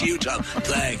story. Back to you, Tom.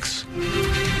 Thanks.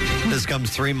 This comes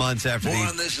 3 months after More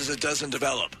on this as it doesn't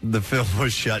develop. the film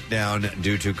was shut down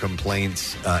due to a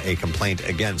complaint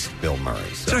against Bill Murray.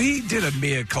 So he did a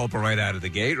mea culpa right out of the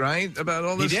gate, right? About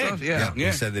all this stuff? Yeah. He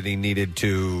said that he needed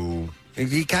to.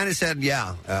 He kind of said,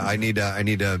 I need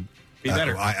to be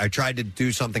better. I tried to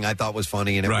do something I thought was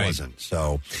funny and it wasn't.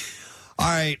 So, all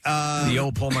right. The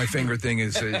old pull my finger thing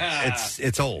is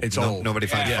it's old. It's old. Nobody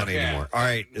finds it funny anymore. All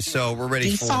right. So we're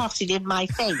ready for. Farted in my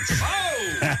face.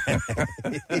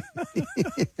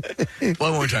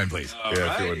 One more time, please.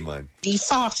 If you wouldn't mind. He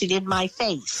farted in my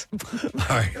face.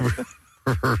 All right.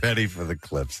 We're ready for the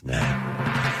clips now.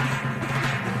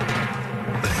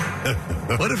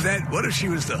 What if she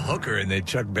was the hooker in the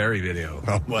Chuck Berry video?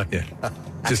 Oh, what? Yeah.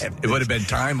 Just it would have been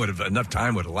enough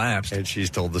time would have lapsed. And she's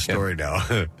told the story now.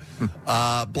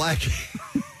 Black.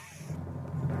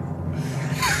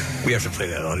 We have to play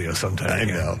that audio sometime. I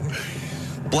know.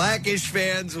 Blackish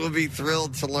fans will be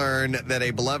thrilled to learn that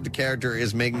a beloved character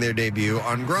is making their debut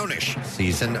on Grownish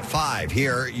Season 5.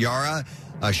 Here, Yara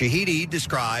Shahidi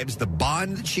describes the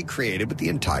bond that she created with the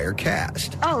entire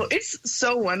cast. Oh, it's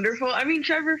so wonderful. I mean,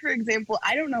 Trevor, for example,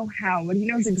 I don't know how, but he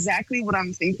knows exactly what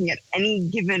I'm thinking at any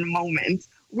given moment.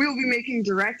 We'll be making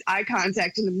direct eye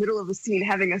contact in the middle of a scene,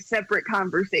 having a separate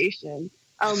conversation.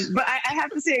 But I have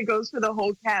to say it goes for the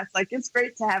whole cast. Like, it's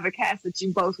great to have a cast that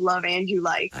you both love and you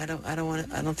like. I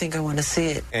don't think I want to see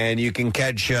it. And you can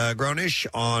catch Grownish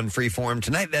on Freeform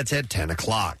tonight. That's at 10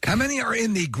 o'clock. How many are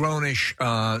in the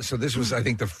Grownish? So this was, I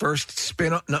think, the first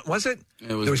spin-off. No, was it?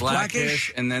 It was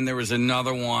Blackish, and then there was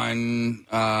another one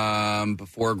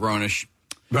before Grownish.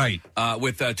 Right.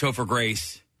 With Topher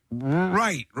Grace.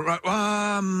 Right.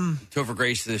 Topher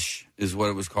Grace is what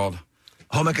it was called.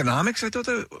 Home Economics? I thought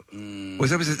that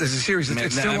was a series.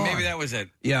 It's still on. Maybe that was it.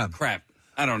 Yeah. Crap.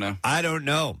 I don't know. I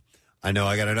know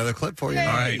I got another clip for you. All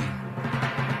right.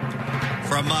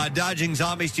 From dodging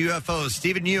zombies to UFOs,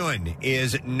 Stephen Ewan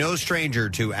is no stranger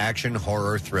to action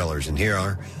horror thrillers. And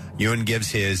here Ewan gives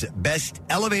his best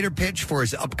elevator pitch for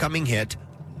his upcoming hit,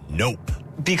 Nope.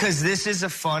 Because this is a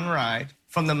fun ride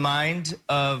from the mind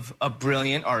of a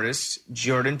brilliant artist,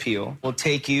 Jordan Peele. Will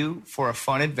take you for a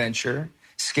fun adventure,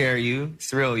 scare you,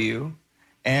 thrill you,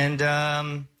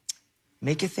 and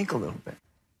make you think a little bit.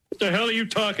 What the hell are you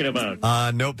talking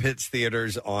about? Nope hits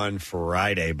theaters on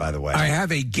Friday, by the way. I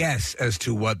have a guess as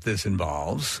to what this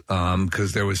involves,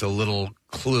 because there was a little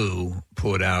clue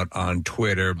put out on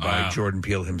Twitter by Jordan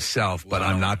Peele himself, but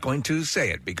I'm not going to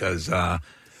say it because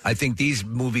I think these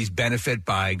movies benefit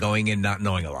by going in not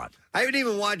knowing a lot. I haven't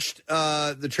even watched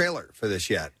the trailer for this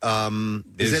yet.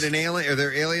 Is it an alien? Are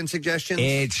there alien suggestions?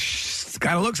 It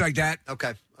kind of looks like that.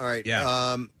 Okay. All right.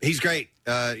 Yeah. He's great.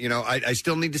 I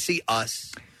still need to see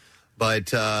Us,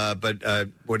 but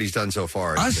what he's done so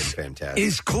far has been fantastic.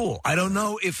 Is cool. I don't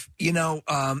know if,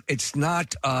 it's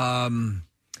not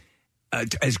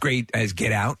as great as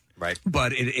Get Out. Right.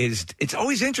 But it's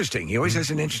always interesting. He always has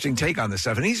an interesting take on this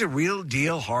stuff, and he's a real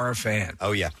deal horror fan.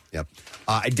 Oh, yeah. Yep.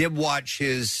 I did watch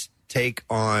his take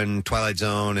on Twilight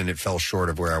Zone, and it fell short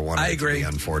of where I wanted it to be,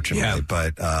 unfortunately. Yeah.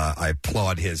 But I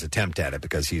applaud his attempt at it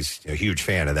because he's a huge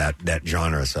fan of that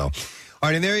genre. So, all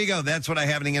right, and there you go. That's what I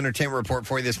have in the entertainment report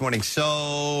for you this morning.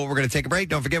 So we're going to take a break.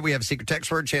 Don't forget, we have a secret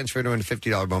text word, chance for you to win a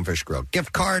 $50 Bonefish Grill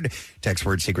gift card. Text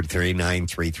word secret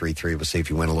 39333. We'll see if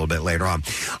you win a little bit later on.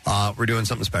 We're doing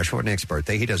something special for Nick's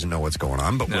birthday. He doesn't know what's going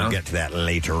on, but we'll get to that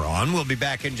later on. We'll be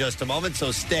back in just a moment,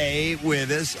 so stay with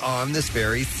us on this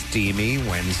very steamy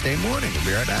Wednesday morning. We'll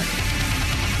be right back.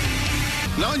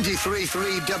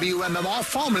 93.3 WMMR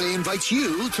formally invites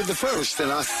you to the first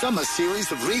in our summer series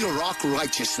of Real Rock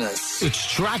Righteousness.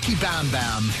 It's Tracky Bam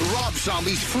Bam, Rob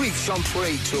Zombie's Freaks on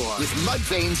Parade Tour with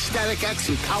Mudvayne, Static X,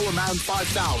 and Power Man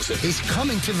 5000. Is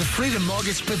coming to the Freedom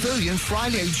Mortgage Pavilion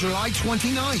Friday, July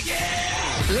 29th.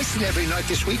 Yeah! Listen every night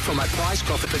this week for my prize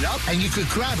coming up, and you could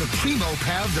grab a primo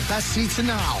pair of the best seats in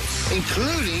the house,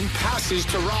 including passes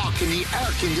to rock in the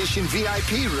air-conditioned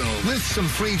VIP room with some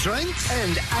free drinks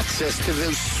and access to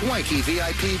those swanky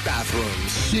VIP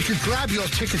bathrooms. You can grab your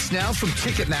tickets now from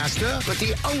Ticketmaster, but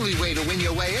the only way to win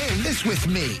your way in is with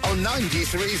me on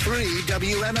 93.3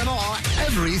 WMMR,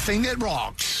 everything that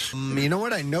rocks. You know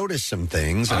what? I noticed some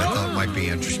things that I thought might be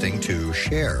interesting to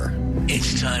share.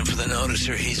 It's time for the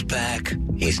noticer. He's back.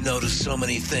 He's noticed so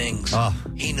many things.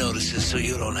 He notices so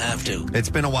you don't have to. It's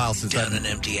been a while since Down an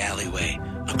empty alleyway,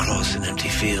 across an empty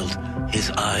field,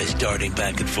 his eyes darting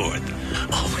back and forth.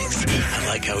 Always. I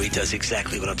like how he does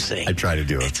exactly what I'm saying. I try to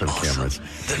do it It's for the awesome. cameras.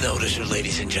 The noticer,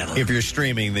 ladies and gentlemen. If you're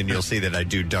streaming, then you'll see that I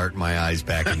do dart my eyes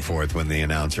back and forth when the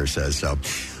announcer says so.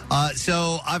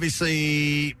 So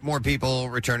obviously, more people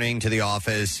returning to the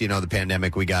office. You know, the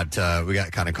pandemic, we got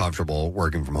kind of comfortable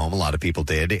working from home. A lot of people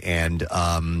did, and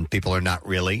people are not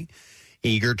really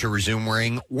eager to resume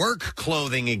wearing work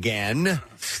clothing again.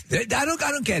 I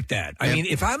don't get that. I mean,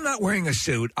 if I'm not wearing a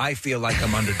suit, I feel like I'm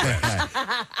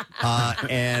underdressed.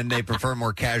 And they prefer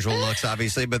more casual looks,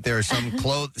 obviously, but there are some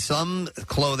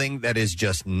clothing that is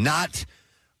just not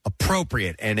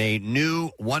appropriate. And a new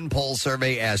one poll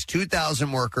survey asked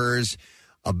 2,000 workers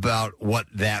about what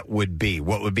that would be.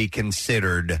 What would be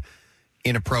considered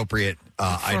inappropriate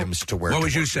items to wear? What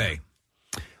would you say?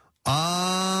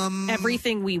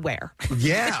 Everything we wear.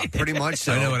 Yeah, pretty much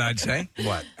so. I know what I'd say.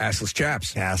 What? Assless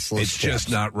chaps. Assless It's chaps.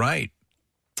 just not right.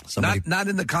 Not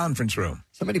in the conference room.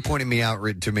 Somebody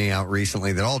pointed to me out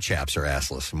recently that all chaps are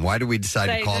assless. And why do we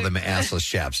decide to call them assless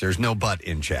chaps? There's no butt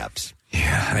in chaps.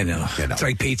 Yeah, I know. It's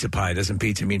like pizza pie. Doesn't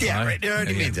pizza mean pie? Yeah, right.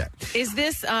 It means that. Is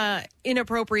this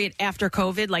inappropriate after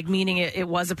COVID, like meaning it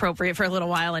was appropriate for a little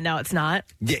while and now it's not?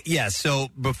 Yeah. So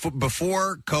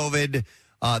before COVID,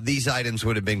 these items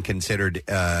would have been considered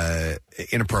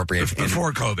inappropriate.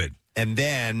 Before COVID. And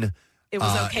then it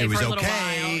was okay for a little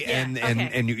while.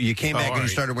 And you came back and you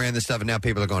started wearing this stuff, and now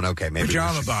people are going, okay, maybe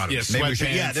pajama bottoms.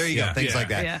 Yeah, there you go, things like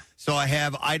that. Yeah. So I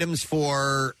have items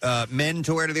for men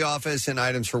to wear to the office and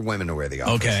items for women to wear to the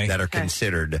office that are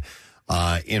considered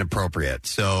inappropriate.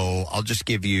 So I'll just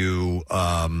give you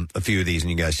a few of these,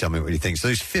 and you guys tell me what you think. So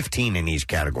there's 15 in each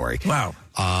category. Wow.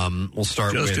 We'll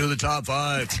start with... Just do the top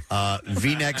 5.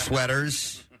 V-neck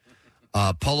sweaters,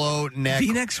 polo neck...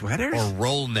 V-neck sweaters? Or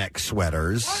roll neck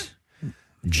sweaters,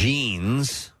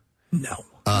 jeans... No.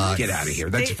 Get out of here.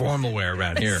 That's formal wear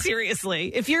around here.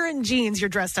 Seriously. If you're in jeans, you're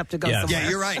dressed up to go somewhere. Yeah,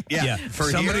 you're right. Yeah. For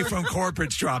somebody from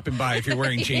corporate's dropping by if you're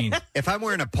wearing jeans. If I'm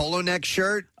wearing a polo neck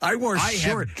shirt, I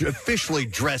have officially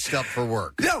dressed up for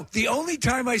work. No, the only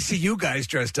time I see you guys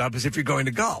dressed up is if you're going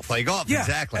to golf. Play golf,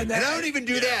 exactly. And I don't even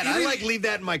do that. I leave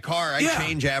that in my car. I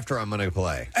change after I'm going to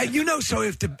play. So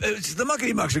if the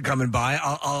muckety mucks are coming by,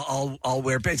 I'll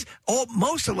wear pants.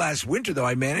 Most of last winter, though,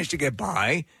 I managed to get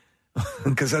by.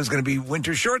 Because I was going to be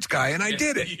winter shorts guy, and I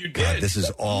did it. You did. God, this is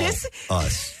all us. All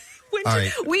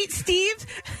right. Steve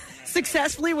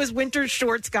successfully was winter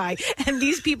shorts guy, and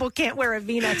these people can't wear a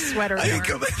V-neck sweater.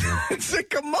 It's like,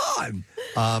 come on.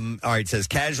 All right, it says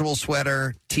casual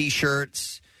sweater,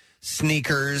 T-shirts,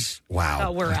 sneakers. Wow.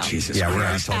 Oh, we're out. Jesus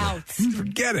Christ. we're out.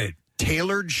 Forget it.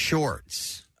 Tailored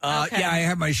shorts. Okay. Yeah, I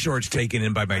have my shorts taken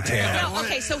in by my tailor. Well,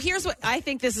 okay, so here's what I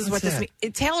think this is what this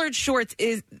means. Tailored shorts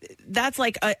that's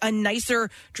like a nicer,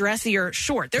 dressier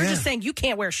short. They're just saying you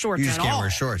can't wear shorts You just at can't all.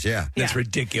 wear shorts, yeah. That's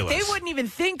ridiculous. They wouldn't even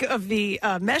think of the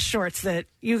mesh shorts that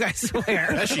you guys wear.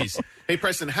 Meshies. Hey,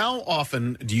 Preston, how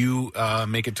often do you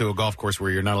make it to a golf course where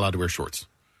you're not allowed to wear shorts?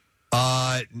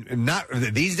 Not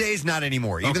these days, not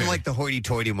anymore. Even like the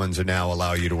hoity-toity ones are now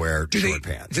allow you to wear short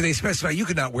pants. Do they specify you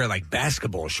could not wear like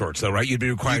basketball shorts though, right? You'd be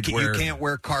required to wear. You can't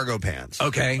wear cargo pants.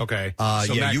 Okay.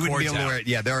 So you wouldn't be able to wear.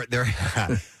 Yeah,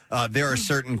 there are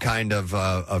certain kind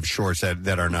of shorts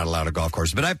that are not allowed at golf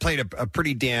courses. But I played a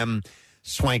pretty damn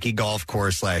swanky golf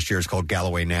course last year. It's called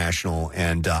Galloway National,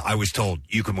 and I was told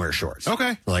you can wear shorts.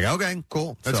 Okay. Like, okay,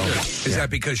 cool. That's good. Is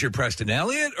that because you're Preston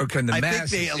Elliott, or can the I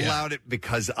masses? think they allowed it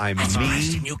because I'm That's me.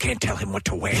 Preston, you can't tell him what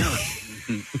to wear.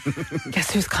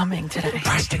 Guess who's coming today?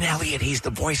 Preston Elliott. He's the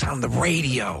voice on the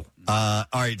radio. All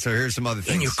right, so here's some other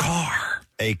things. In your car.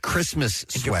 A Christmas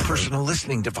and sweater. your personal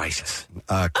listening devices.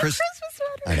 A Christmas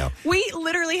sweater? I know. We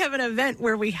literally have an event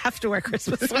where we have to wear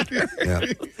Christmas sweater.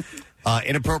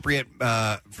 Inappropriate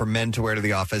for men to wear to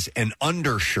the office. An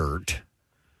undershirt.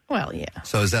 Well, yeah.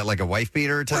 So is that like a wife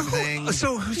beater type of thing?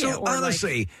 So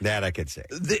honestly, that I could say.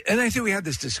 And I think we had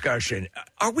this discussion.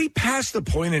 Are we past the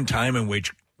point in time in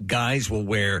which guys will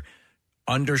wear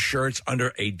undershirts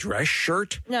under a dress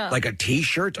shirt? No. Like a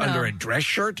T-shirt under a dress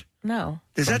shirt? No.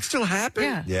 Does that still happen?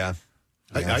 Yeah. Yeah.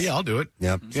 Yeah, I'll do it.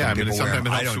 Yep. Yeah, I mean, sometimes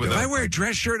it helps with If I wear a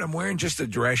dress shirt, I'm wearing just a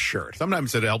dress shirt.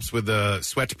 Sometimes it helps with the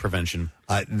sweat prevention.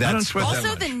 I don't sweat that Also,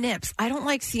 much. the nips. I don't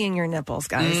like seeing your nipples,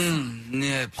 guys.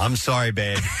 Nips. I'm sorry,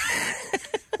 babe.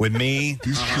 With me,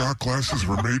 these shot glasses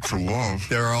were made for love.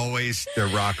 They're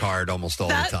rock hard almost all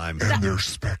the time. And they're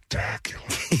spectacular.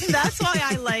 That's why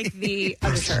I like the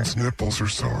undershirt. Preston's nipples are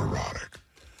so erotic.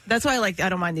 That's why I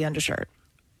don't mind the undershirt.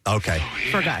 Okay.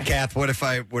 For a guy. Kath, what if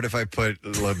I put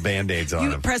little Band-Aids on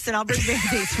them? Preston, I'll bring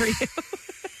Band-Aids for you.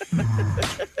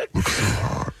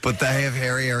 But they have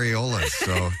hairy areolas,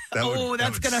 so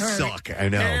that's going to hurt. Suck. I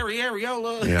know. Hairy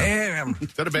areola. Yeah.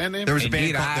 Is that a band name? There was a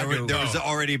band Indeed, called, there was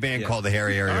already a band called the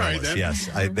Hairy Areolas. right, then. Yes,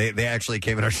 they actually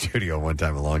came in our studio one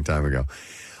time a long time ago.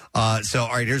 So,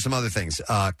 all right, here's some other things.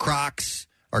 Crocs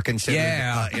are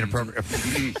considered inappropriate.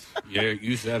 Yeah,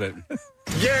 you said it.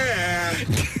 Yeah.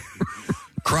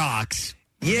 Crocs.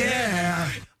 Yeah.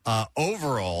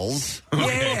 Overalls.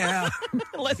 Yeah.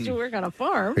 Unless you work on a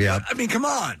farm. Yeah. I mean, come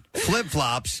on.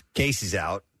 Flip-flops. Casey's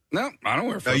out. No, I don't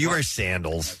wear Oh, flip-flops. you wear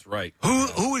sandals. That's right.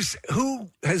 Who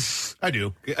has I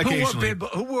do occasionally.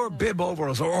 who wore bib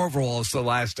overalls or overalls the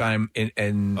last time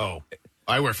in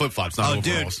I wear flip-flops, not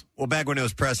overalls. Dude. Well, back when it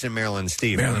was Preston, Marilyn, and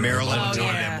Steve. Marilyn was Oh,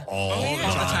 on yeah. them all the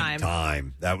the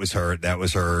time. That was her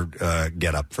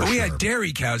get up for we sure. had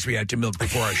dairy cows we had to milk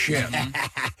before our shift.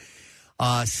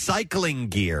 Cycling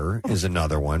gear is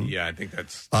another one. Yeah, I think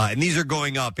that's and these are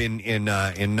going up in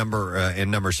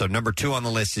number. So number 2 on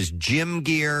the list is gym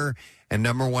gear, and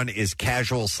number 1 is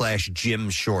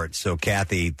casual/gym shorts. So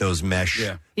Kathy, those mesh,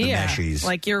 the meshies.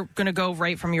 Like you're going to go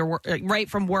right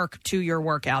from work to your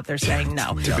workout. They're saying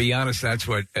no. To be honest, that's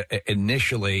what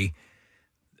initially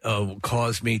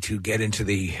caused me to get into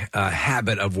the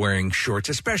habit of wearing shorts,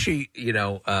 especially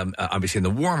obviously in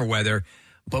the warmer weather.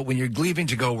 But when you're leaving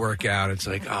to go work out, it's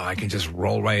like, I can just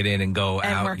roll right in and go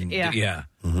out. Work, yeah.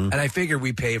 And I figure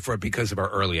we pay for it because of our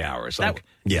early hours. Like,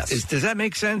 yes. Does that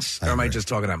make sense? Or am I just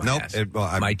talking out my ass?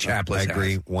 My chapless I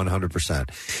agree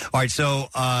 100%. All right, so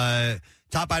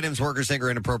top items workers think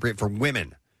are inappropriate for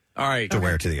women to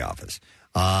wear to the office.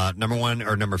 Number 1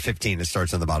 or number 15, it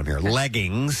starts on the bottom here.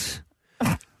 Leggings.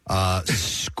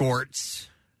 Skirts.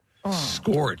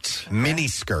 Skirts. Mini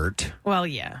skirt. Well,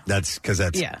 yeah. That's because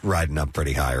that's riding up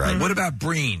pretty high, right? What about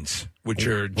breens, which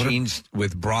are jeans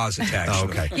with bras attached? Oh,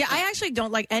 okay. Yeah, I actually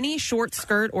don't like any short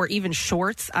skirt or even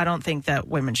shorts. I don't think that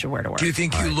women should wear to work. Do you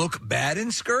think you look bad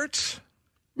in skirts?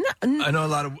 No. I know a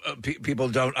lot of people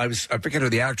don't. I forget who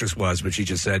the actress was, but she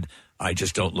just said, I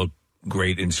just don't look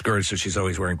great in skirts, so she's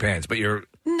always wearing pants. But you're...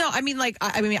 No, I mean,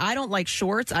 I don't like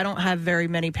shorts. I don't have very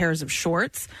many pairs of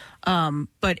shorts.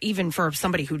 But even for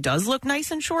somebody who does look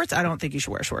nice in shorts, I don't think you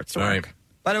should wear shorts to work. Right.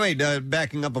 By the way,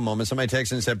 backing up a moment, somebody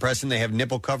texted and said, Preston, they have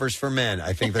nipple covers for men.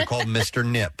 I think they're called Mr.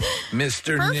 Nip.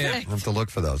 Mr. Nip. I'll have to look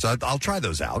for those. I'll try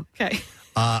those out. Okay.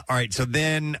 All right, so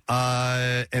then,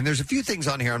 and there's a few things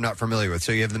on here I'm not familiar with.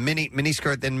 So you have the mini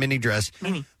skirt, then mini dress,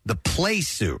 the play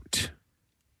suit.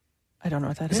 I don't know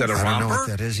what that is. Is that a romper? I don't know what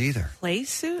that is either. Play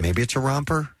suit? Maybe it's a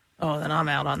romper. Oh, then I'm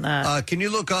out on that. Can you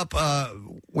look up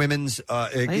women's?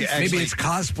 Maybe it's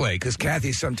cosplay because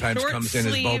Kathy sometimes Short comes in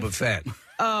as sleeve. Boba Fett.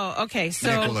 Oh, okay. Nick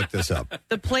So will look this up.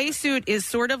 the play suit is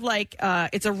sort of like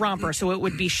it's a romper, so it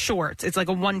would be shorts. It's like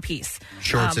a one piece.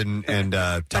 Shorts and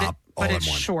top all but in it's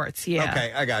one. shorts. Yeah.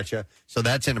 Okay, I gotcha. So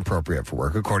that's inappropriate for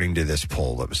work, according to this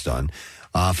poll that was done.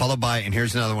 Followed by, and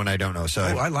here's another one I don't know. So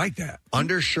I like that.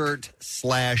 Undershirt /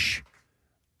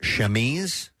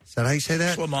 chemise. Is that how you say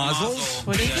that? Schlamazels?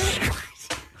 What is it?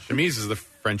 Chemise is the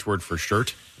French word for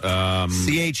shirt.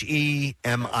 Chemise.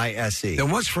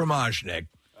 Then what's fromage, Nick?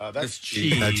 That's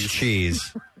cheese. That's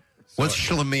cheese. What's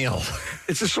schlemiel?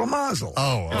 It's a schlamazel.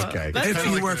 Oh, okay. If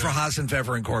you work for Haas and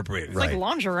Pfeffer Incorporated. It's like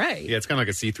lingerie. Yeah, it's kind of like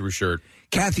a see-through shirt.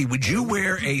 Kathy, would you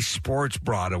wear a sports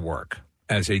bra to work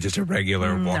as just a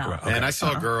regular walk around? And I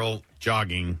saw a girl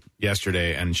jogging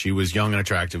yesterday, and she was young and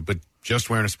attractive, but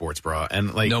just wearing a sports bra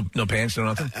and like no pants, no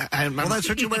nothing. Well, that's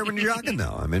what you wear when you're jogging,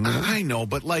 though. I mean, I know,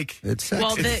 but like it's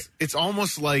sexy. Well, it's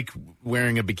almost like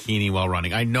wearing a bikini while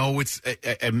running. I know it's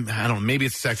I don't know, maybe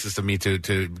it's sexist of me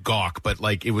to gawk, but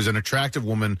like it was an attractive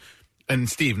woman. And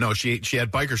Steve, no, she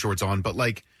had biker shorts on, but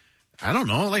like I don't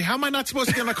know, like how am I not supposed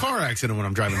to get in a car accident when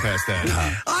I'm driving past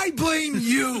that? I blame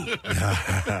you.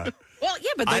 Well,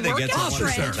 yeah, but the workout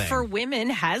trend for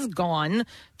women has gone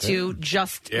to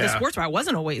just the sports bra. It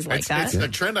wasn't always like that. It's a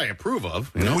trend I approve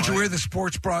of. Would you wear the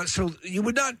sports bra? So you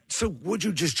would not. So would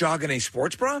you just jog in a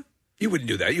sports bra? You wouldn't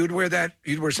do that. You would wear that.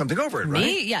 You'd wear something over it, right?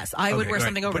 Me, yes, I would wear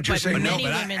something over it. But many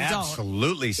women I don't.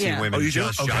 absolutely see Yeah. women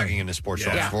just jogging in a sports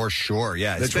bra for sure.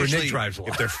 Yeah, That's where especially Nick drives a lot.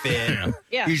 if they're fit.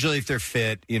 Yeah. Usually, if they're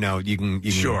fit, you can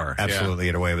Sure. absolutely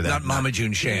get away with that. Not Mama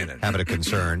June Shannon. Have it a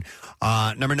concern.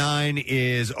 Number 9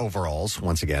 is overalls.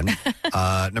 Once again,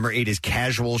 number 8 is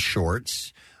casual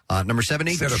shorts. Number 7,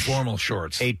 instead of formal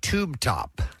shorts, a tube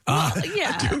top.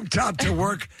 Yeah, a tube top to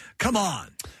work. Come on.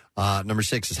 Number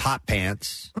 6 is hot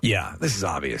pants. Yeah, this is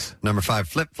obvious. Number 5,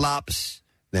 flip flops.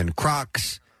 Then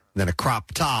Crocs. Then a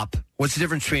crop top. What's the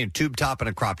difference between a tube top and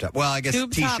a crop top? Well, I guess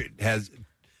Tube t-shirt has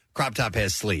crop top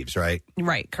has sleeves, right?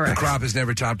 Right, correct. The crop is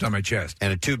never topped on my chest,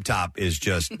 and a tube top is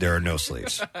just there are no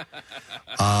sleeves.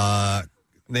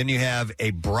 Then you have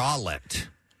a bralette.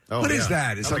 What is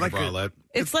that? Is I it like like a bralette.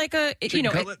 It's like a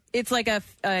it's like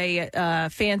a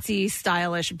fancy,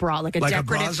 stylish bra, like a Like a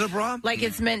decorative Braza bra? Like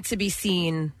it's meant to be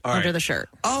seen All under right. the shirt.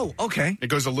 Oh, okay. It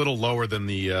goes a little lower than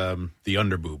the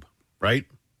underboob, right?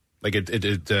 Like it.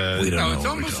 No, it's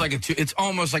almost like it's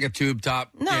almost like a tube top.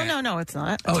 No, it's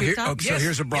not. Oh, Tube top? so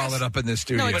here's a bralette up in this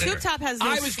studio. No, a tube top has no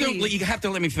I was going. sleeves. You have to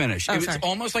let me finish. Oh, It's sorry.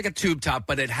 almost like a tube top,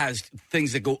 but it has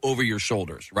things that go over your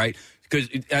shoulders, right? Because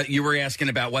you were asking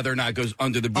about whether or not it goes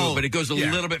under the boob, but it goes a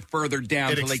little bit further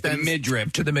down to like the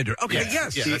midriff. To the midriff. Okay,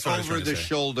 yes. The over the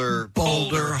shoulder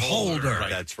boulder holder. Right.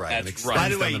 That's right. That's right. By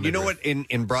the way, you know what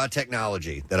in bra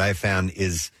technology that I found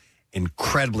is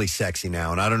incredibly sexy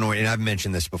now, and I don't know, and I've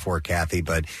mentioned this before, Kathy,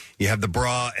 but you have the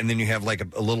bra, and then you have like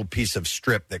a little piece of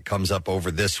strip that comes up over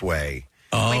this way.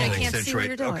 Wait, I can't see what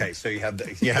you're doing. Okay, so you have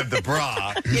the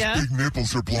bra. Yeah. Big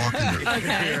nipples are blocking it.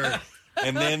 Okay.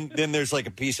 And then there's like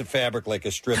a piece of fabric, like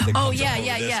a strip that comes up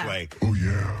over this way. Oh,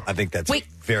 yeah. I think that's Wait,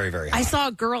 very, very hot. I saw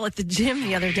a girl at the gym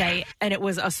the other day, and it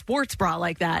was a sports bra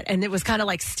like that, and it was kind of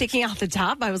like sticking out the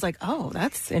top. I was like, oh,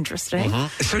 that's interesting.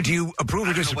 So do you approve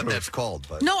or I don't know disapprove? what that's called,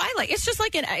 but No, I like it's just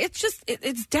like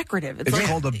it's decorative. It's Is like, it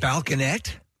called a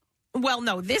balconette? well,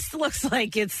 no, this looks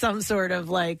like it's some sort of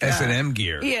like S&M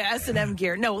gear. Yeah, S&M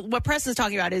gear. No, what Preston's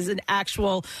talking about is an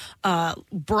actual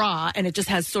bra, and it just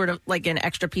has sort of like an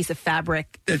extra piece of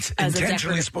fabric. It's as a intentionally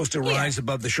decorative- supposed to rise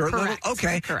above the shirt Correct. level?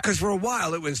 Okay. Correct. Because for a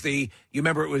while it was the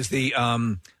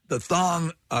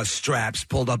thong straps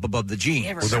pulled up above the jeans.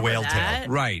 You ever with the remember whale that?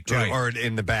 tail. Right. Or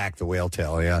in the back, the whale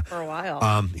tail, yeah. For a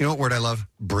while. You know what word I love?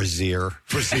 Brassiere.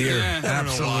 Brassiere. I don't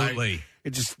know why. Absolutely.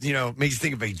 It just, makes you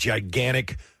think of a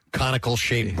gigantic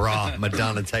conical-shaped bra,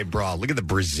 Madonna-type bra. Look at the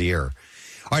brassiere.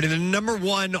 All right, and the number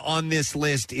one on this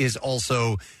list is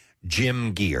also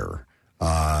gym gear.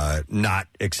 Not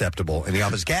acceptable in the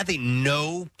office. Kathy,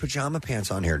 no pajama pants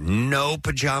on here. No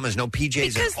pajamas, no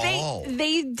PJs because at all.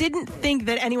 They didn't think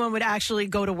that anyone would actually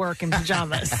go to work in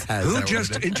pajamas. Who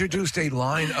just introduced a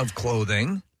line of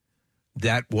clothing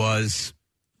that was...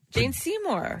 Jane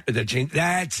Seymour.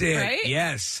 That's it. Right?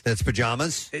 Yes. That's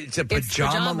pajamas? It's a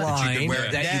pajama line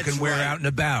that you can wear out and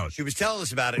about. She was telling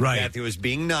us about it. Right. Kathy was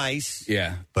being nice.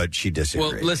 Yeah. But she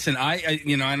disagreed. Well, listen, I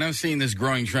I'm seeing this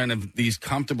growing trend of these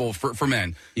comfortable, for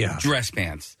men, dress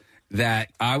pants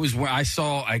that I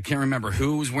saw, I can't remember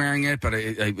who was wearing it, but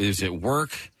it was at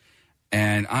work.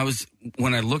 And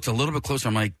when I looked a little bit closer,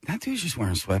 I'm like, that dude's just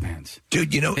wearing sweatpants. Dude,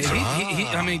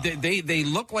 they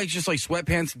look like just like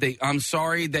sweatpants. I'm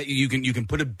sorry that you can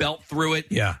put a belt through it.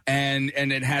 Yeah. And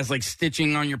it has like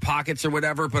stitching on your pockets or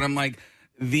whatever. But I'm like,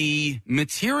 the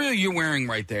material you're wearing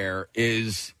right there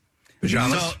is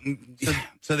pajamas.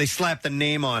 So they slapped the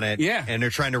name on it. Yeah. And they're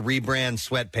trying to rebrand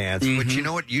sweatpants, which, you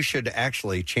know what, you should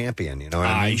actually champion. You know what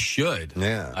I mean? I should.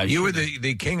 Yeah. You were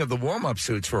the king of the warm-up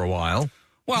suits for a while.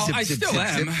 Well, I still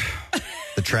am.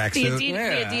 The tracksuit? The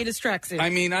Adidas tracksuit. I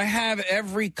mean, I have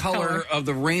every color of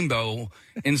the rainbow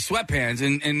in sweatpants,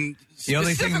 and the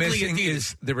only thing missing Adidas.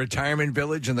 is the retirement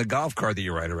village and the golf cart that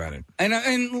you ride around in.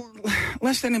 And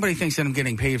lest anybody thinks that I'm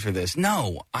getting paid for this,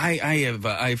 no,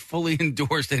 I fully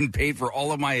endorsed and paid for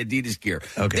all of my Adidas gear.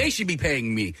 Okay. They should be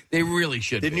paying me. They really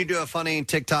should. Didn't you do a funny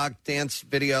TikTok dance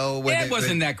video? It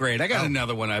wasn't that great. I got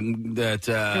another one that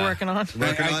you're working on.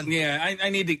 I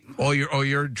need to. All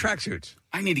your tracksuits.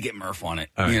 I need to get Murph on it.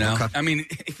 Right. Okay. I mean,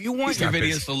 if you want your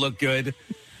videos to look good,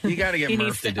 you got to get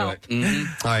Murph to do it.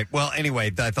 Mm-hmm. All right. Well,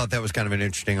 anyway, I thought that was kind of an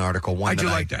interesting article. One I do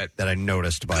that like that. That I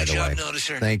noticed, by the way.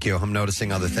 Noticer. Thank you. I'm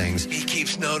noticing other things. He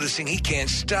keeps noticing. He can't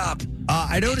stop.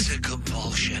 I noticed a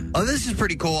compulsion. Oh, this is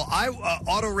pretty cool.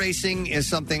 Auto racing is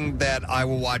something that I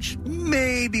will watch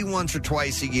maybe once or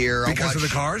twice a year. Because of the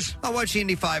cars? I'll watch the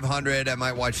Indy 500. I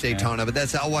might watch Daytona,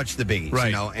 but I'll watch the biggies,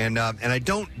 right? And I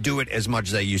don't do it as much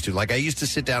as I used to. Like I used to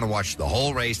sit down and watch the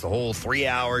whole race, the whole 3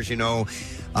 hours, and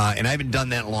I haven't done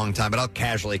that in a long time. But I'll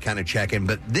casually kind of check in.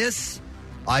 But this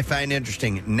I find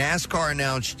interesting. NASCAR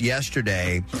announced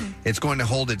yesterday it's going to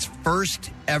hold its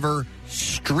first ever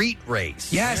street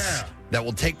race. Yes. That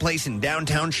will take place in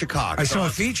downtown Chicago. I saw a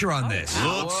feature on this.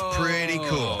 Looks pretty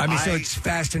cool. I mean, so it's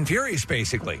Fast and Furious,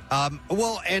 basically.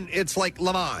 Well, and it's like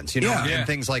Le Mans, and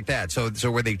things like that. So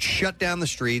where they shut down the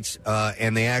streets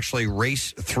and they actually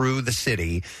race through the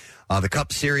city. The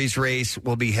Cup Series race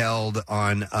will be held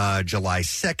on July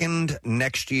 2nd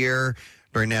next year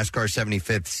during NASCAR's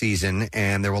 75th season,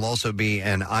 and there will also be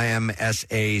an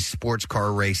IMSA sports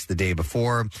car race the day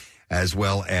before, as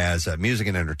well as music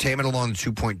and entertainment along the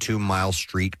 2.2-mile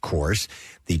street course.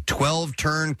 The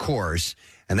 12-turn course,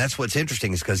 and that's what's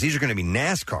interesting, is because these are going to be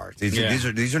NASCAR.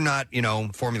 These are not,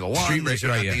 Formula One. Street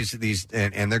race, these,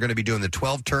 and they're going to be doing the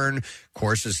 12-turn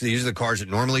courses. These are the cars that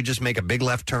normally just make a big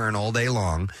left turn all day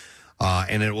long.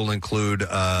 And it will include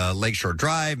Lakeshore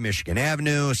Drive, Michigan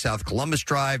Avenue, South Columbus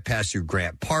Drive, pass through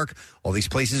Grant Park, all these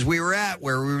places we were at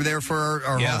where we were there for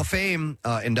our Hall of Fame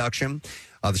induction.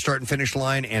 The start and finish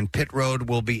line and pit road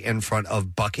will be in front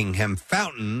of Buckingham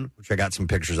Fountain, which I got some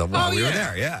pictures of while we were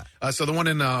there. Yeah. So the one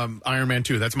in Iron Man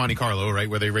 2, that's Monte Carlo, right,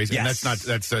 where they race. Yes. And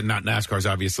that's not NASCAR's,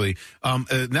 obviously.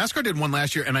 NASCAR did one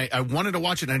last year, and I wanted to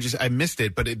watch it, and I missed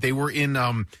it. But they were in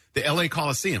the L.A.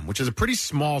 Coliseum, which is a pretty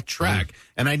small track,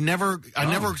 and I never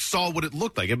saw what it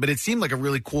looked like. But it seemed like a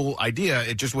really cool idea.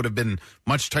 It just would have been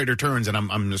much tighter turns, and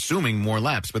I'm assuming more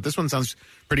laps. But this one sounds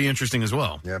pretty interesting as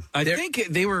well. Yeah. I think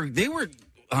they were.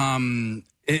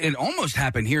 It almost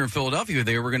happened here in Philadelphia.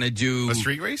 They were going to do a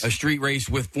street race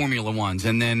with Formula Ones,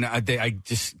 and then I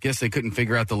just guess they couldn't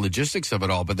figure out the logistics of it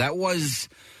all. But that was,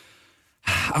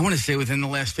 I want to say, within the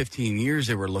last 15 years,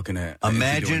 they were looking at.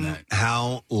 Imagine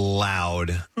how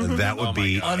loud that would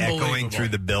be echoing through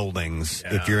the buildings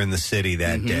if you're in the city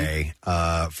that day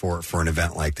for an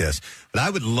event like this. But I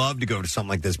would love to go to something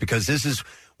like this because this is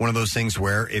one of those things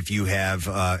where if you have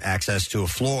access to a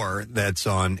floor that's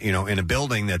on, in a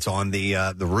building that's on the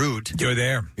route, you're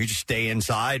there. You just stay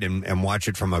inside and watch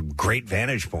it from a great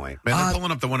vantage point. Man, they're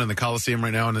pulling up the one in the Coliseum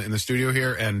right now in the studio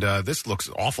here, and this looks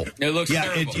awful. It looks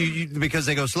terrible. Because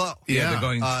they go slow. Yeah, they're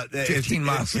going 15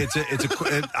 miles.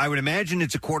 I would imagine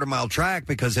it's a quarter-mile track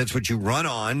because that's what you run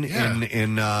on.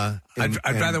 I'd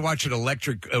rather watch an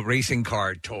electric racing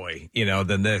car toy,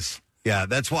 than this. Yeah,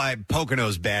 that's why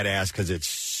Pocono's badass, because it's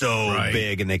so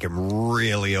big and they can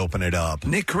really open it up.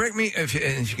 Nick, correct me if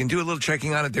you can do a little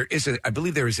checking on it. I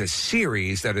believe there is a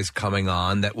series that is coming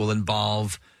on that will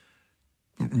involve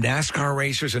NASCAR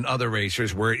racers and other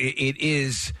racers where it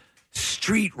is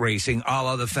street racing a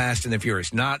la the Fast and the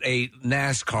Furious, not a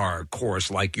NASCAR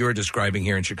course like you're describing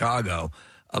here in Chicago.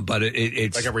 But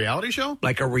it's like a reality show?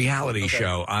 Like a reality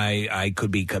show. I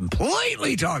could be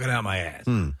completely talking out my ass.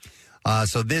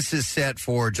 So this is set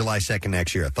for July 2nd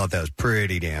next year. I thought that was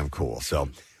pretty damn cool. So,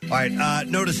 all right,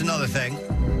 notice another thing.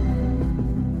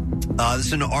 This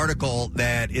is an article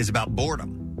that is about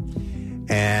boredom.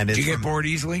 And Do you get bored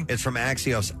easily? It's from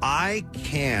Axios. I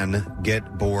can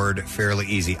get bored fairly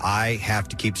easy. I have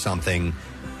to keep something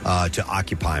to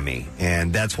occupy me.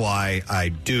 And that's why I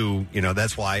do,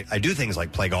 that's why I do things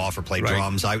like play golf or play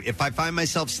drums. If I find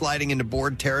myself sliding into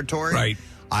bored territory,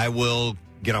 I will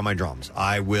get on my drums.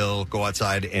 I will go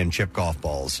outside and chip golf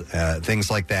balls, things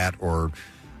like that, or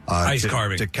ice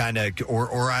carving to kind of,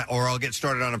 or I'll get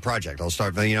started on a project. I'll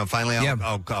start, finally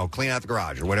I'll clean out the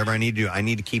garage or whatever I need to do. I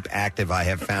need to keep active. I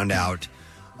have found out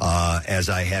as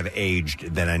I have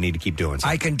aged that I need to keep doing something.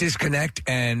 I can disconnect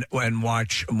and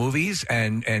watch movies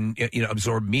and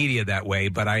absorb media that way,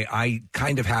 but I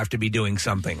kind of have to be doing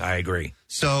something. I agree.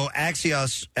 So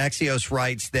Axios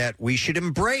writes that we should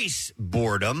embrace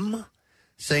boredom,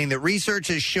 saying that research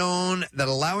has shown that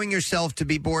allowing yourself to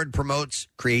be bored promotes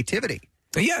creativity.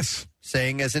 Yes.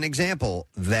 Saying as an example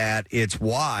that it's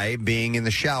why being in the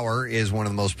shower is one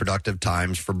of the most productive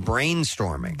times for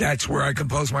brainstorming. That's where I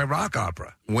compose my rock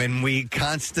opera. When we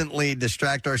constantly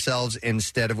distract ourselves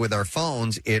instead of with our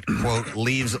phones, it, quote,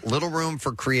 leaves little room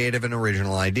for creative and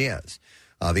original ideas.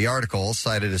 The article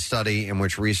cited a study in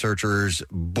which researchers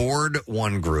bored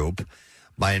one group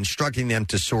by instructing them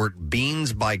to sort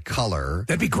beans by color.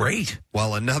 That'd be great.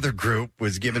 While another group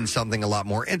was given something a lot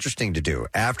more interesting to do.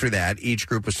 After that, each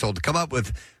group was told to come up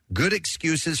with good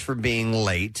excuses for being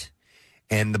late.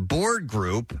 And the bored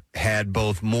group had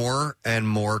both more and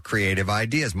more creative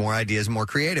ideas. More ideas, more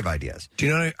creative ideas. Do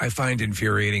you know what I find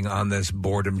infuriating on this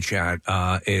boredom chat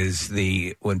is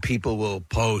when people will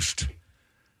post,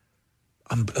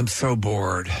 I'm so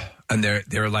bored. And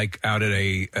they're like out at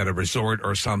a resort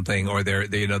or something, or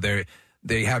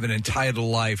they have an entitled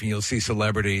life, and you'll see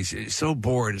celebrities so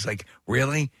bored. It's like,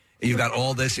 really? You've got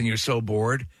all this and you're so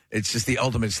bored? It's just the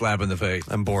ultimate slap in the face.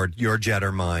 I'm bored. Your jet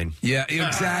or mine. Yeah,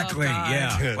 exactly.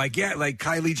 Yeah, like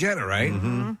Kylie Jenner, right?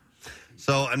 Mm-hmm.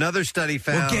 So another study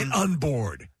found get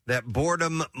unbored. That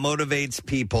boredom motivates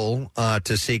people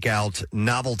to seek out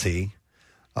novelty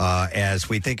as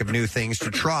we think of new things to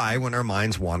try when our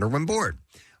minds wander when bored.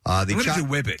 I'm going to do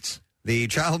whippets. The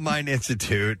Child Mind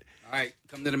Institute. All right,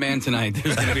 come to the man tonight.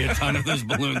 There's going to be a ton of those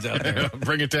balloons out there.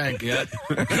 Bring a tank. Yeah.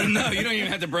 No, you don't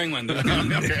even have to bring one.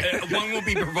 One will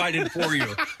be provided for you.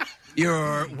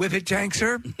 Your whippet tank,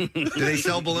 sir? Do they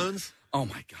sell balloons? Oh,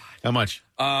 my God. How much?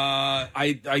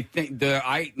 I think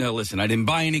no, listen, I didn't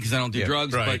buy any because I don't do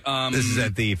drugs. Right. But this is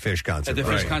at the Fish concert. At the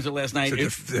Fish concert last night. So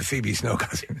the Phoebe Snow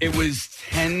concert. It was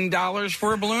 $10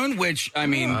 for a balloon, which I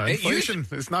mean, inflation.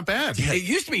 It's not bad. It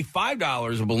used to be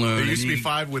 $5 a balloon. It used to be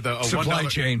 $5 with a supply $1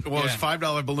 chain. Well, it was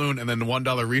 $5 balloon and then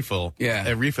 $1 refill. Yeah,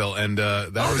 a refill, and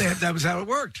that was how it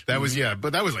worked. That was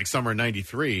but that was like summer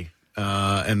 '93.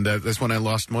 And that's when I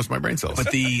lost most of my brain cells. But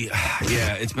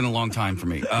it's been a long time for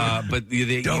me. But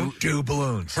don't do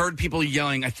balloons. Heard people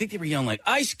yelling. I think they were yelling like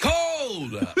ice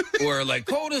cold or like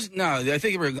cold as I think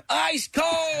they were ice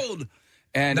cold.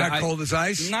 And not cold as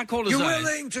ice. Not cold as ice. You're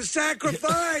willing to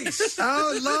sacrifice.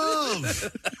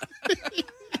 love.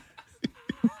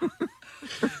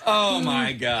 Oh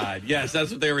my God! Yes,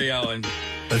 that's what they were yelling.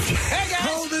 Hey guys,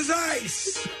 cold as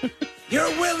ice.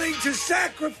 You're willing to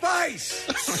sacrifice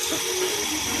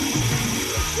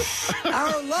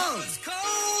our love.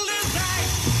 Cold as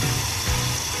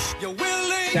ice. You're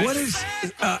willing. What is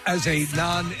as a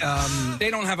non? They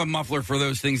don't have a muffler for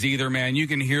those things either, man. You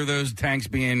can hear those tanks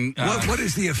being. What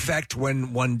is the effect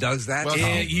when one does that? Well,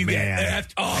 you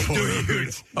get.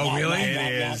 Dude. Oh, really?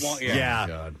 It is.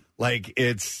 Yeah. Like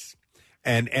it's.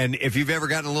 And if you've ever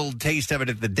gotten a little taste of it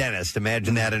at the dentist,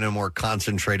 imagine that in a more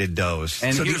concentrated dose.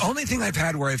 And so the only thing I've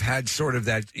had where I've had sort of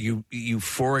that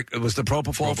euphoric was the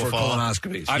propofol for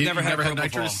colonoscopies. I've never had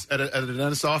nitrous at a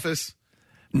dentist's office.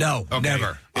 No,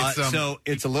 never.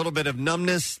 It's a little bit of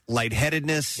numbness,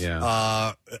 lightheadedness,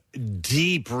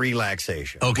 deep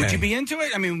relaxation. Okay. Would you be into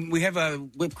it? I mean, we have a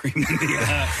whipped cream in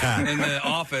the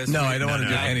office. No, I don't want to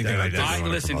do anything like that.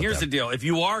 Listen, here's the deal. If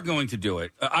you are going to do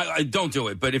it, I don't do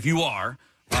it, but if you are,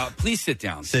 please sit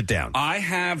down. Sit down. I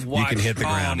have watched. You can hit the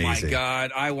ground easy. Oh, my easy.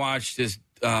 God. I watched this.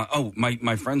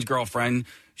 My friend's girlfriend,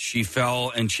 She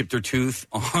fell and chipped her tooth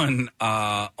on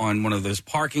one of those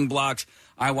parking blocks.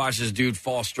 I watched this dude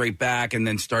fall straight back and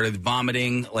then started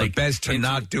vomiting. Like, but best to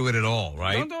not do it at all,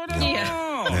 right? Don't do it at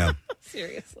all. Yeah.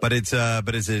 Seriously. But it's a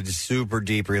super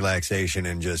deep relaxation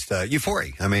and just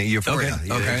euphoria. I mean, euphoria.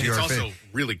 Okay. It's also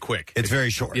really quick. It's very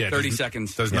short. Yeah, 30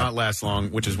 seconds. Does not last long,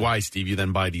 which is why, Steve, you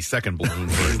then buy the second balloon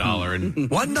for $1. And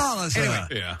 $1, sir.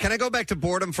 Anyway, can I go back to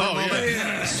boredom for a moment?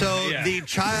 Yeah. So the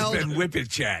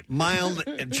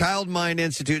Child Mind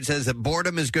Institute says that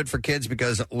boredom is good for kids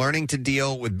because learning to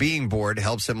deal with being bored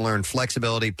helps them learn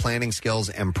flexibility, planning skills,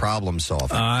 and problem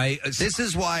solving. This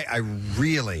is why I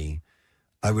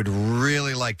would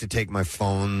really like to take the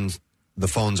phones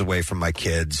away from my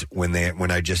kids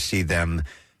when I just see them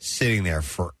sitting there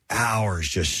for hours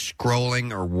just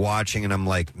scrolling or watching, and I'm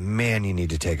like, man, you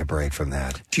need to take a break from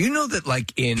that. Do you know that,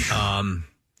 like, in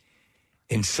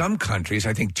some countries,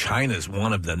 I think China's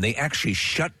one of them, they actually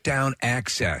shut down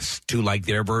access to, like,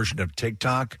 their version of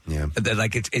TikTok. Yeah. That,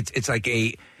 like, it's like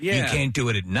you can't do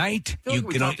it at night. I feel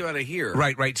like we talked about it here.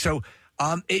 Right. So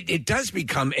it does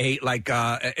become a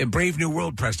Brave New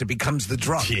World, Preston. It becomes the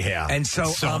drug. Yeah. And so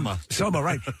Soma,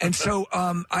 right. And so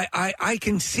I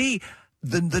can see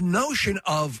the notion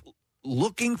of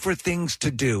looking for things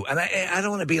to do. And I don't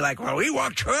want to be like, well, we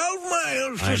walked 12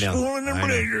 miles to school in the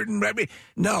blizzard.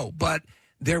 No, but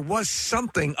there was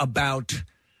something about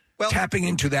tapping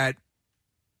into that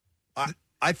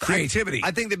creativity.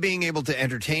 I think that being able to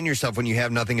entertain yourself when you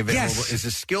have nothing available is a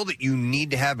skill that you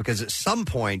need to have, because at some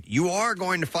point you are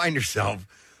going to find yourself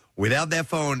without that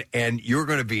phone and you're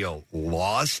going to be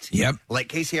lost. Yep. Like,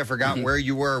 Casey, I forgot where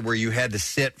you were, where you had to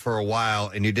sit for a while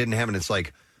and you didn't have it. It's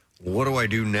like, what do I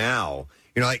do now?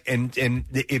 You know, like, and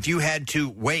if you had to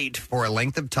wait for a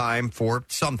length of time for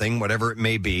something, whatever it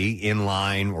may be, in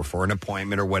line or for an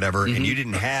appointment or whatever, and you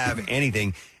didn't have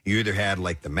anything, you either had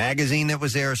like the magazine that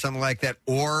was there or something like that,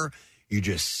 or you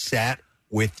just sat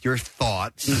with your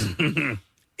thoughts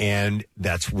and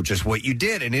that's just what you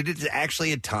did. And it is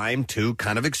actually a time to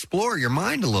kind of explore your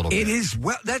mind a little bit. It is.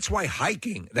 Well, that's why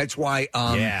hiking, that's why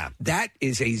that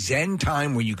is a Zen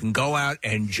time where you can go out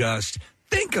and just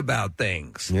think about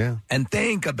things. Yeah. And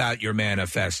think about your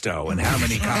manifesto and how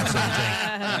many cops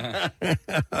it'll take.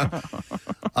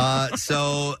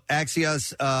 So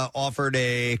Axios offered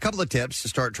a couple of tips to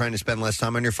start trying to spend less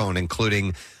time on your phone,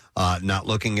 including not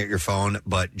looking at your phone,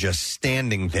 but just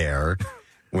standing there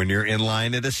when you're in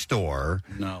line at a store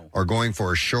or going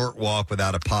for a short walk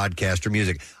without a podcast or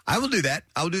music. I will do that.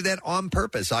 I'll do that on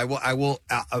purpose. I will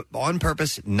on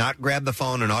purpose not grab the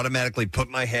phone and automatically put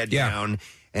my head down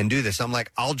and do this. I'm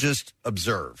like, I'll just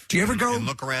observe. Do you ever go and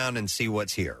look around and see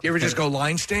what's here? Do you ever just go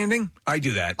line standing? I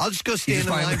do that. I'll just go stand in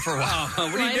line for a while.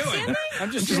 What are you doing?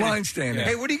 I'm just line standing.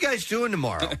 Hey, what are you guys doing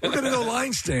tomorrow? We're going to go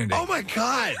line standing. Oh, my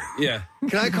God. Yeah.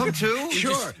 Can I come too?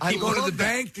 Sure. I go to the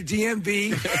bank, the DMV.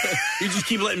 You just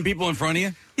keep letting people in front of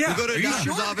you? Yeah. You go to a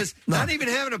doctor's office, not even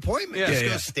have an appointment. Yeah. Just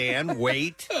go stand,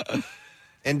 wait,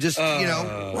 and just,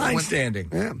 line standing.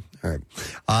 Yeah. All right.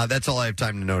 That's all I have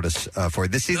time to notice for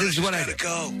this. See, this is what I do.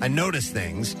 I notice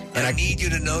things, and I need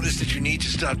you to notice that you need to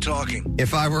stop talking.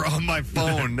 If I were on my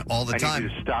phone all the time, I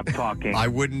need you to stop talking. I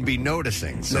wouldn't be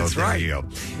noticing. So That's there right. you go.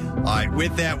 All right.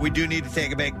 With that, we do need to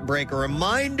take a break. A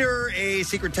reminder: a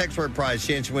secret text word prize,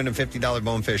 chance to win a $50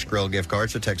 Bonefish Grill gift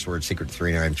card. So text word secret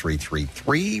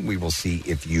 39333. We will see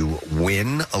if you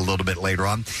win a little bit later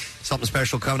on. Something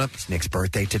special coming up. It's Nick's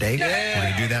birthday today. Yeah. We're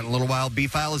going to do that in a little while.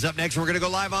 B-File is up next. We're going to go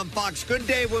live on Fox. Good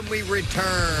day when we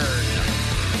return.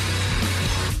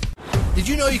 Did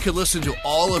you know you could listen to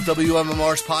all of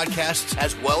WMMR's podcasts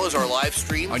as well as our live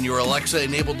stream on your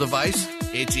Alexa-enabled device?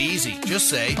 It's easy. Just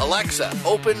say, Alexa,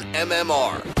 open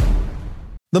MMR.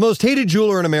 The most hated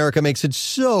jeweler in America makes it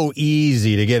so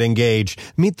easy to get engaged.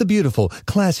 Meet the beautiful,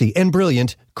 classy, and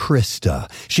brilliant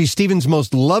Krista. She's Steven's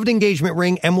most loved engagement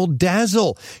ring and will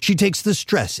dazzle. She takes the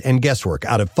stress and guesswork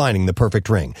out of finding the perfect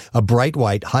ring. A bright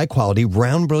white, high-quality,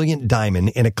 round, brilliant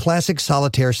diamond in a classic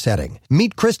solitaire setting.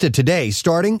 Meet Krista today,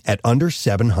 starting at under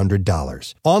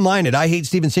 $700. Online at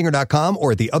IHateStevenSinger.com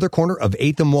or at the other corner of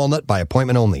 8th and Walnut by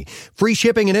appointment only. Free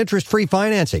shipping and interest-free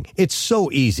financing. It's so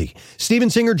easy. Steven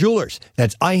Singer Jewelers.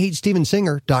 That's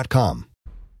IHateStevenSinger.com.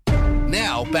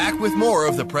 Now, back with more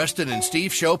of the Preston and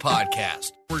Steve Show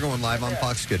podcast. We're going live on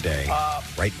Fox Good Day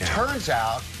right now. Turns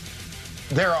out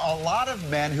there are a lot of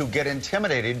men who get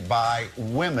intimidated by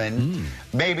women.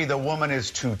 Maybe the woman is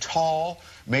too tall.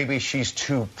 Maybe she's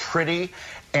too pretty.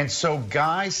 And so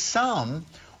guys, some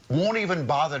won't even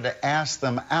bother to ask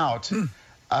them out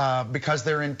because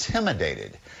they're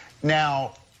intimidated.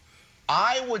 Now,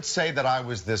 I would say that I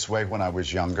was this way when I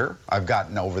was younger. I've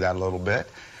gotten over that a little bit.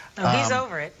 Oh, he's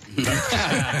over it.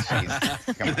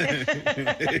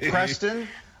 Preston,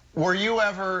 were you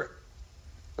ever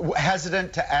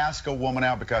hesitant to ask a woman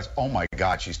out because, oh my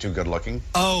God, she's too good looking?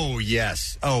 Oh,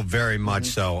 yes. Oh, very much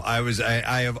so.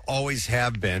 I have always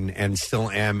have been and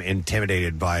still am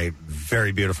intimidated by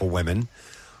very beautiful women.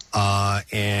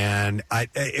 And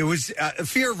it was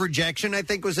fear of rejection, I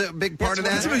think, was a big part of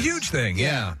that. It's a huge thing,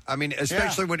 yeah. I mean,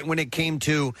 especially when it came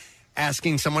to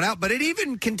asking someone out. But it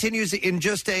even continues in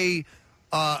just a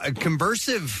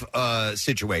conversive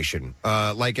situation.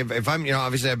 Like if I'm,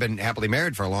 obviously I've been happily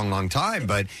married for a long, long time,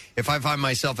 but if I find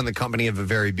myself in the company of a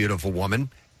very beautiful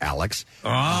woman, Alex,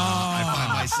 I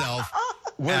find myself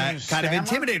kind of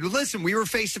intimidated. Listen, we were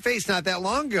face to face not that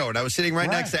long ago, and I was sitting right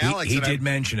next to Alex. He did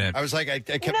mention it. I was like, I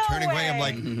kept turning away. I'm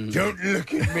like, don't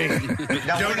look at me.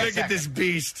 Don't look at this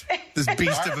beast. This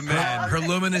beast of a man. Her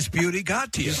luminous beauty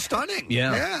got to you. She's stunning.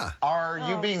 Yeah. Are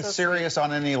you being serious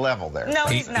on any level there? No,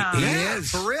 he's not. He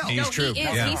is. For real. He's true. He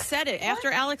is. Yeah. He said it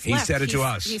after Alex He left. said it to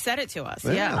us. He said it to us.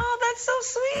 Yeah. Yeah. Oh, that's so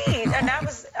sweet. And I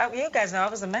was, you guys know, I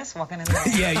was a mess walking in there.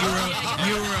 Yeah,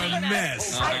 you were a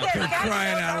mess. You're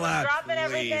crying out loud. Dropping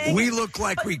everything. We look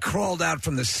like we crawled out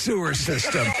from the sewer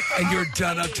system, and you're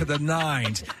done up to the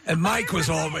nines. And Mike was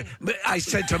all. I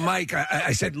said to Mike,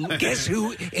 I said, guess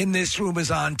who in this room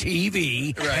is on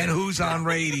TV and who's on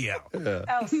radio? Oh,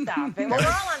 stop it. Well, we're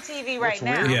all on TV right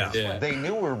now. Yeah. They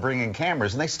knew we were bringing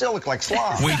cameras, and they still look like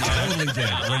slobs. We totally did.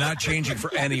 We're not changing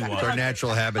for anyone. Our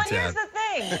natural But habitat. here's the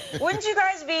thing. Wouldn't you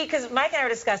guys be, because Mike and I were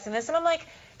discussing this, and I'm like,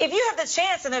 if you have the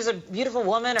chance and there's a beautiful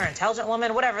woman or intelligent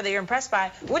woman, whatever, that you're impressed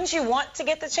by, wouldn't you want to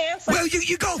get the chance? Well,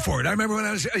 you go for it. I remember when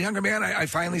I was a younger man, I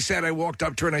finally said, I walked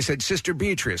up to her and I said, Sister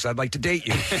Beatrice, I'd like to date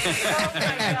you.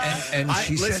 and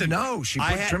she said no. She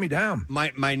turned me down.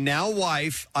 My now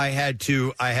wife, I had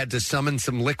to summon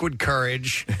some liquid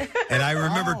courage, and I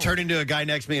remember turning to a guy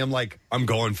next to me. I'm like, I'm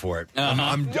going for it.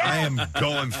 I am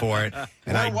going for it, and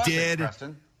Where I was it, did.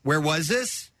 Preston? Where was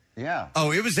this? Yeah.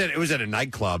 Oh, it was at a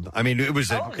nightclub. I mean, it was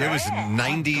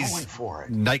 90s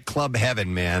nightclub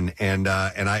heaven, man. And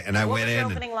I What went was in. your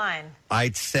opening line?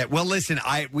 I said, well, listen,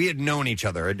 we had known each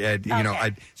other.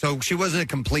 So she wasn't a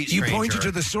complete You stranger. pointed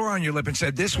to the sore on your lip and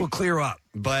said, this will clear up.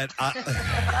 But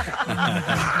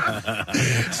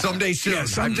someday soon. Yeah,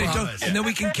 someday, I promise. and then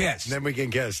we can kiss. Then we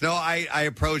can kiss. No, I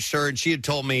approached her, and she had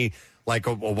told me like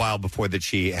a while before that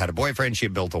she had a boyfriend. She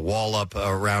had built a wall up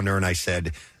around her, and I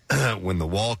said, when the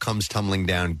wall comes tumbling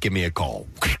down, give me a call.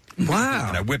 Wow.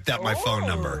 And I whipped out my phone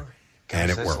number,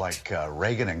 and it This is worked. like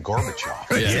Reagan and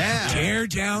Gorbachev. Yeah. Tear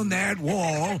down that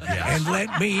wall and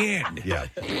let me in. Yeah.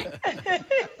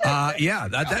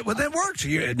 That worked.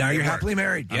 Now you're happily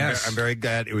married. Yes. I'm very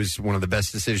glad. It was one of the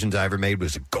best decisions I ever made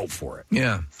was to go for it.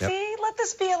 Yeah. See, let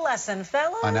this be a lesson,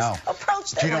 fellas. I know.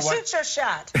 Approach Do you them. know what? Shoot your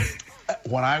shot.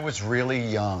 When I was really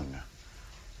young,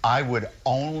 I would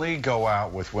only go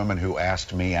out with women who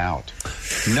asked me out.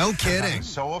 No kidding. I'm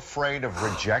so afraid of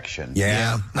rejection.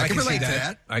 Yeah. I can can see relate to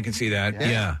that. I can see that.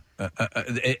 Yeah.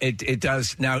 It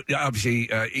does. Now, obviously,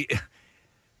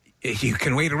 you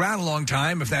can wait around a long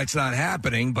time if that's not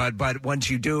happening. But once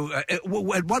you do, at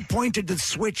what point did the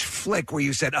switch flick where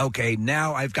you said, okay,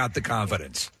 now I've got the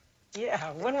confidence?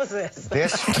 Yeah, when was this?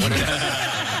 This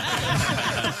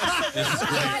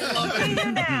I love you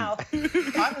now.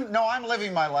 I'm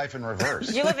living my life in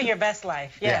reverse. You're living your best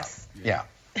life, yes. Yeah.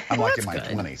 I'm like in my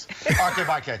 20s. Okay,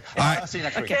 bye, kid. I'll see you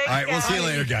next week. All right, we'll see you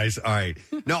later, guys. All right.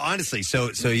 No, honestly, so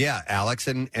yeah, Alex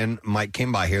and Mike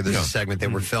came by here. There's a segment they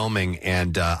were filming,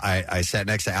 and I sat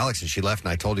next to Alex, and she left,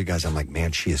 and I told you guys, I'm like,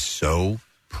 man, she is so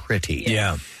pretty.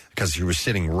 Yeah. Because she was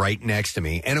sitting right next to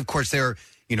me. And, of course, they are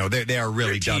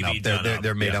really done up.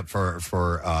 They're made up for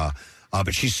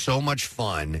but she's so much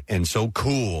fun and so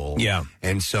cool,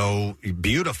 and so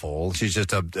beautiful. She's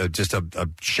just a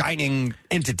shining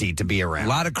entity to be around. A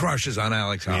lot of crushes on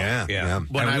Alex Holland. Yeah.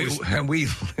 And we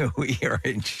are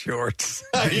in shorts.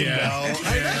 Yeah.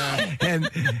 And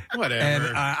whatever.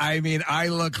 And I mean, I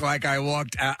look like I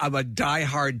walked out. I'm a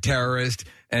diehard terrorist,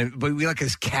 but we look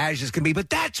as cash as can be. But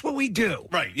that's what we do.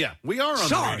 Right, yeah. We are on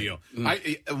the radio.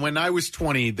 When I was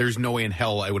 20, there's no way in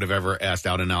hell I would have ever asked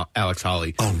out an Alex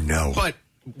Holly. Oh, no. But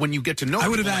when you get to know I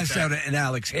would have people asked like out that, an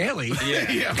Alex Haley.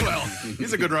 Yeah, well,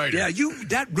 he's a good writer. Yeah,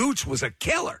 that Roots was a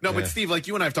killer. No, but Steve, like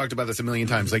you and I have talked about this a million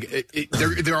times. Like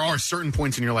there are certain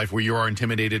points in your life where you are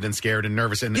intimidated and scared and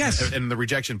nervous and the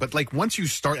rejection. But like once you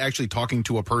start actually talking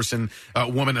to a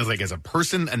woman as a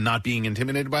person and not being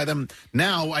intimidated by them,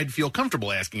 now I'd feel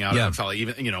comfortable asking out. Alex Holly,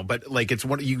 even but like it's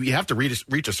what you have to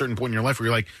reach a certain point in your life where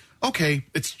you're like, okay,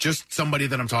 it's just somebody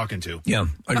that I'm talking to. Yeah,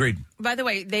 agreed. By the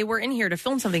way, they were in here to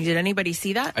film something. Did anybody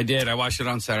see that? I did. I watched it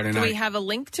on Saturday Do night. we have a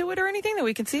link to it or anything that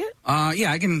we can see it?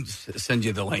 Yeah, I can send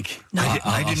you the link.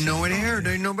 I didn't know it aired.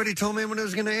 Nobody told me when it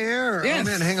was going to air. Yes. Oh,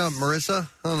 man, hang on, Marissa.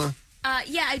 Hold on.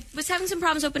 Yeah, I was having some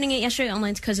problems opening it yesterday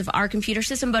online because of our computer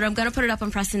system, but I'm going to put it up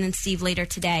on Preston and Steve later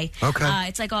today. Okay.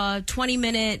 It's like a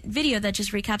 20-minute video that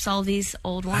just recaps all of these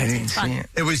old ones. It's fun.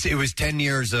 It was 10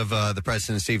 years of the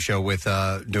Preston and Steve show with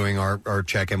doing our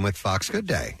check-in with Fox Good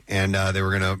Day. And they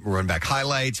were going to run back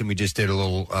highlights, and we just did a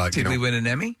little... Did we win an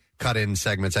Emmy? Cut-in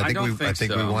segments. I think so.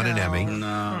 we won an Emmy.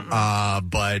 No.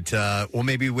 But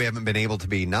maybe we haven't been able to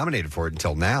be nominated for it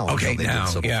until now. Okay, until they now,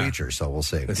 did Civil yeah. Feature, so we'll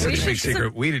see. That's such a big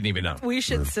secret. We didn't even know. We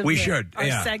should submit We should, our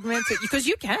yeah. segments because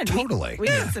you can. Totally. We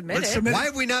can submit it. Why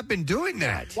have we not been doing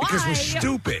that? Because we're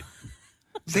stupid.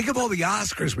 Think of all the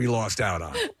Oscars we lost out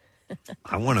on.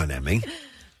 I won an Emmy.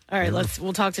 All right,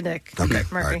 we'll talk to Nick. Okay,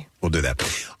 Murphy. all right, we'll do that.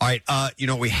 All right,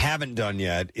 what we haven't done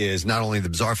yet is not only the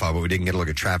bizarre file, but we didn't get a look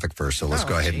at traffic first. So let's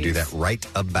go ahead and do that right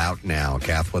about now.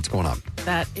 Kath, what's going on?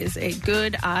 That is a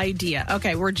good idea.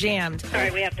 Okay, we're jammed. All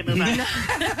right, we have to move on.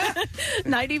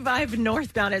 95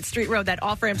 northbound at Street Road. That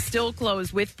off-ramp still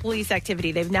closed with police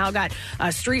activity. They've now got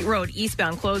Street Road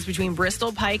eastbound closed between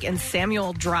Bristol Pike and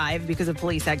Samuel Drive because of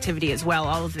police activity as well.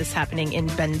 All of this happening in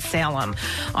Bensalem.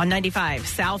 On 95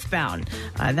 southbound,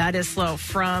 that is slow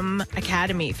from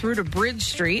Academy through to Bridge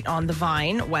Street on the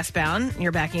Vine. Westbound,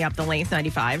 you're backing up the length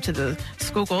 95 to the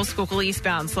Schuylkill. Schuylkill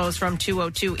eastbound slows from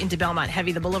 202 into Belmont.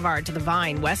 Heavy the Boulevard to the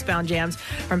Vine. Westbound jams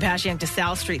from Passyunk to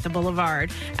South Street, the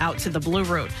Boulevard out to the Blue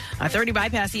Route. 30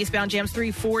 bypass eastbound jams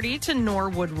 340 to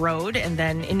Norwood Road. And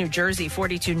then in New Jersey,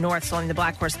 42 north slowing the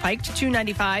Black Horse Pike to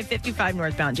 295. 55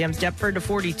 northbound jams Deptford to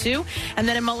 42. And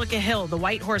then in Mullica Hill, the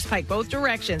White Horse Pike, both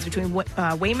directions between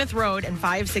Weymouth Road and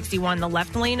 561. The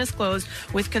left lane is closed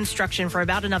with construction for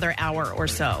about another hour or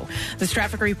so. This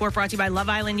traffic report brought to you by Love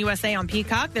Island USA on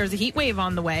Peacock. There's a heat wave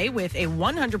on the way with a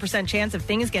 100% chance of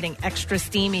things getting extra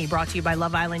steamy. Brought to you by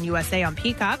Love Island USA on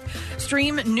Peacock.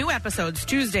 Stream new episodes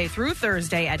Tuesday through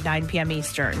Thursday at 9 p.m.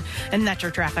 Eastern. And that's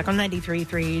your traffic on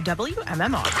 93.3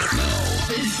 WMMR.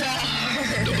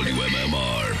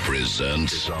 WMMR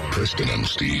presents Preston and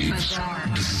Steve's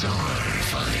Bizarre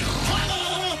File.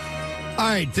 All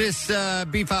right, this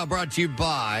B-File brought to you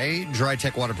by Dry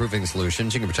Tech Waterproofing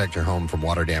Solutions. You can protect your home from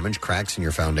water damage, cracks in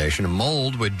your foundation, and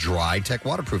mold with Dry Tech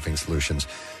Waterproofing Solutions.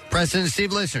 Preston and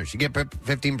Steve listeners, you get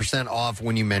 15% off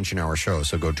when you mention our show,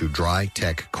 so go to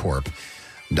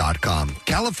drytechcorp.com.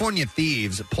 California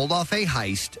thieves pulled off a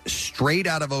heist straight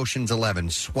out of Ocean's 11,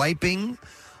 swiping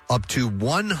up to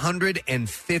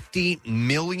 $150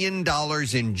 million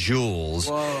in jewels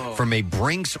from a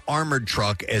Brinks armored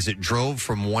truck as it drove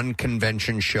from one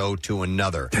convention show to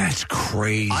another. That's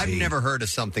crazy. I've never heard of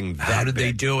something that How did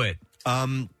they big. do it?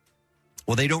 Well,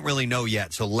 they don't really know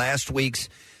yet. So last week's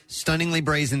stunningly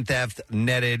brazen theft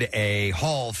netted a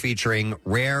haul featuring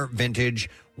rare, vintage,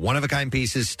 one-of-a-kind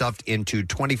pieces stuffed into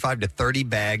 25 to 30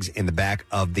 bags in the back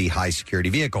of the high-security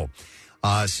vehicle.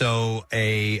 So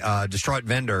a distraught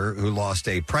vendor who lost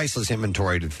a priceless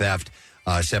inventory to theft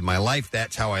said, "My life,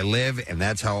 that's how I live, and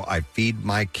that's how I feed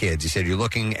my kids." He said, "You're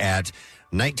looking at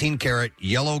 19-karat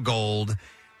yellow gold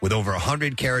with over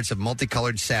 100 carats of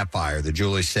multicolored sapphire," the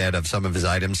jeweler said of some of his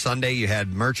items. "Sunday, you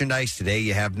had merchandise. Today,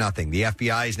 you have nothing." The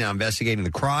FBI is now investigating the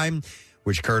crime,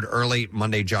 which occurred early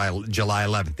Monday, July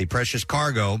 11th. The precious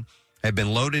cargo had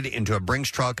been loaded into a Brinks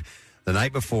truck the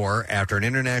night before after an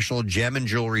international gem and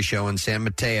jewelry show in San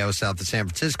Mateo, south of San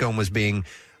Francisco, and was being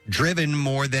driven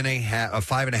more than a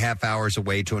 5.5 hours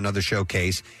away to another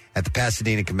showcase at the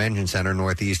Pasadena Convention Center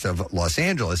northeast of Los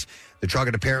Angeles. The truck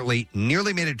had apparently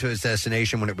nearly made it to its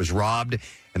destination when it was robbed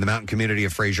in the mountain community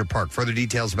of Fraser Park. Further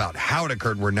details about how it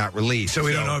occurred were not released. So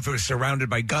we don't know if it was surrounded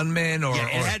by gunmen or... Yeah,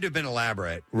 it had to have been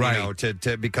elaborate, Right. you know,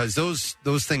 to because those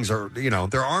things are, you know,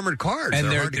 they're armored cars. And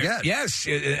they're they're hard to get. Yes,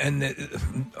 and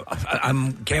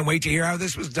I can't wait to hear how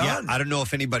this was done. Yeah, I don't know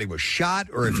if anybody was shot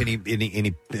or if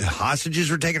any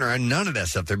hostages were taken or none of that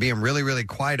stuff. They're being really, really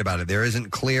quiet about it. There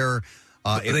isn't clear...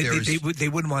 they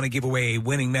wouldn't want to give away a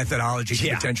winning methodology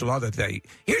to potential other thing.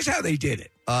 Here's how they did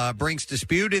it. Brinks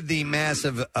disputed the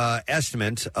massive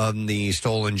estimate of the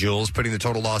stolen jewels, putting the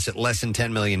total loss at less than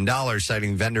 $10 million,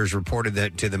 citing vendors reported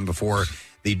that to them before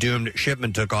the doomed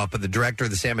shipment took off. But the director of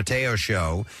the San Mateo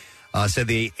show said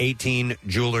the 18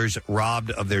 jewelers robbed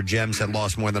of their gems had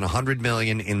lost more than $100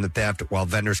 million in the theft, while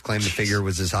vendors claimed the figure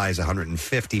was as high as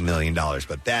 $150 million.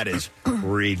 But that is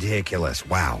ridiculous.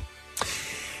 Wow.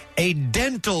 A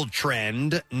dental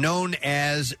trend known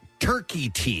as turkey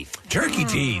teeth. Turkey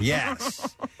teeth.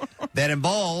 Yes. that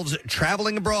involves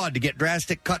traveling abroad to get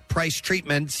drastic cut price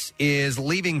treatments is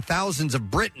leaving thousands of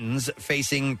Britons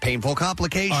facing painful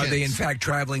complications. Are they in fact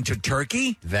traveling to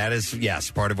Turkey? That is,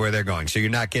 yes, part of where they're going. So you're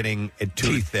not getting a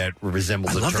tooth that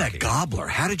resembles I a love turkey. that gobbler.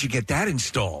 How did you get that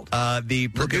installed?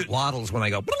 Look at waddles when I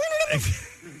go.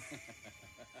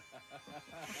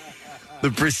 The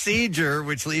procedure,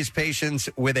 which leaves patients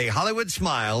with a Hollywood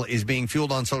smile, is being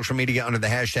fueled on social media under the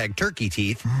hashtag Turkey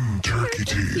Teeth. Turkey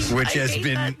teeth. Which has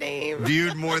been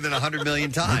viewed more than 100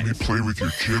 million times. Let me play with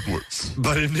your giblets.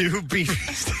 But a new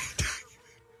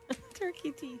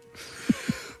Turkey teeth.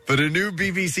 But a new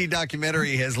BBC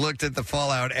documentary has looked at the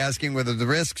fallout, asking whether the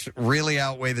risks really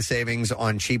outweigh the savings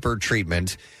on cheaper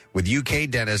treatment, with UK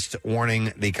dentists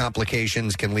warning the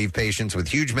complications can leave patients with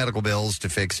huge medical bills to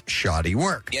fix shoddy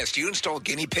work. Yes, do you install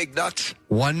guinea pig nuts?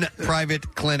 One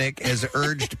private clinic has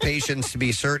urged patients to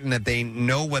be certain that they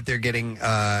know what they're getting,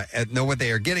 know what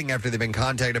they are getting after they've been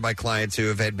contacted by clients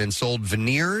who had been sold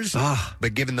veneers,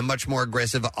 but given the much more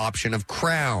aggressive option of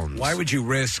crowns. Why would you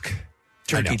risk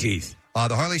turkey teeth?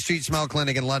 The Harley Street Smile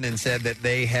Clinic in London said that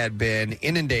they had been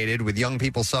inundated with young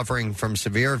people suffering from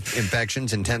severe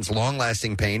infections, intense,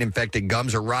 long-lasting pain, infected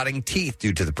gums, or rotting teeth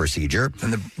due to the procedure.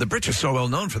 And the Brits are so well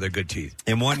known for their good teeth.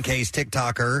 In one case,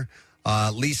 TikToker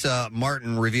Lisa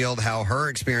Martin revealed how her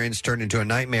experience turned into a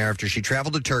nightmare after she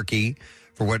traveled to Turkey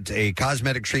for what a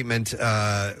cosmetic treatment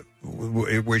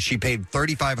where she paid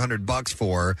 $3,500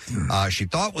 for. She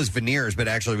thought was veneers, but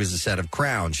actually was a set of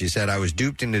crowns. She said, I was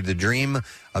duped into the dream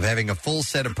of having a full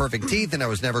set of perfect teeth and I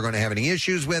was never going to have any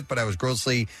issues with, but I was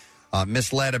grossly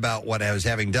misled about what I was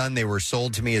having done. They were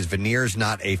sold to me as veneers,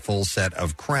 not a full set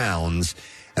of crowns.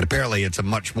 And apparently it's a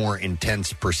much more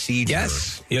intense procedure.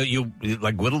 Yes. You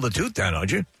like whittle the tooth down,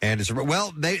 don't you? And it's,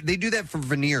 well, they do that for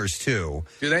veneers, too.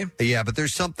 Do they? Yeah, but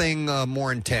there's something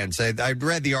more intense. I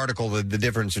read the article, the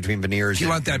difference between veneers You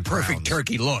and want that and perfect crowns.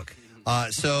 turkey look.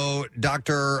 So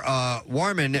Dr.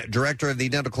 Warman, director of the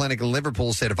dental clinic in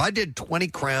Liverpool, said, if I did 20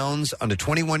 crowns on a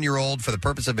 21-year-old for the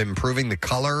purpose of improving the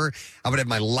color, I would have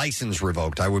my license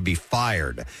revoked. I would be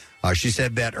fired. She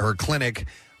said that her clinic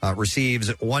receives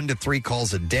 1 to 3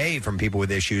 calls a day from people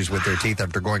with issues with their teeth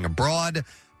after going abroad,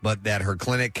 but that her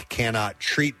clinic cannot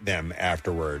treat them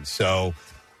afterwards. So,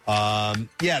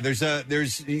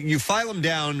 there's you file them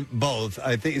down both.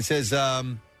 I think it says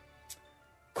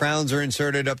crowns are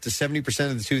inserted up to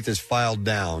 70% of the tooth is filed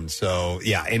down. So,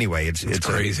 yeah, anyway, it's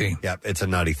crazy. It's a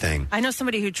nutty thing. I know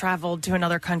somebody who traveled to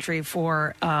another country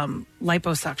for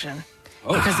liposuction.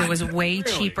 Because it was way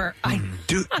cheaper.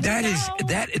 Dude,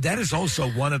 that is also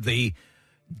one of the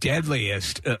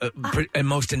deadliest and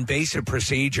most invasive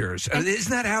procedures.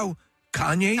 Isn't that how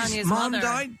Kanye's mom mother.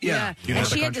 died? Yeah. You know And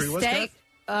what she the had to country was, stay.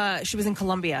 Kath? She was in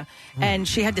Colombia, and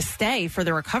she had to stay for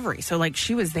the recovery. So,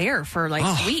 she was there for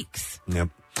weeks. Yep.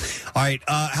 All right.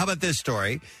 How about this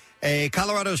story? A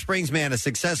Colorado Springs man has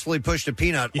successfully pushed a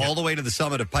peanut all the way to the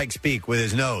summit of Pikes Peak with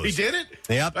his nose. He did it?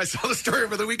 Yep. I saw the story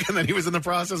over the weekend that he was in the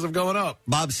process of going up.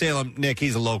 Bob Salem, Nick,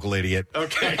 he's a local idiot.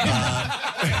 Okay.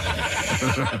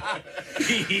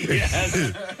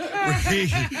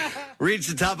 Reached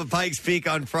the top of Pikes Peak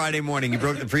on Friday morning. He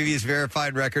broke the previous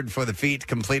verified record for the feat,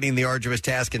 completing the arduous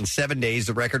task in 7 days.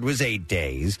 The record was 8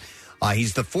 days.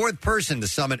 He's the 4th person to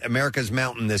summit America's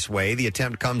mountain this way. The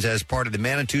attempt comes as part of the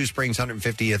Manitou Springs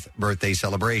 150th birthday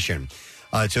celebration.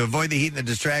 To avoid the heat and the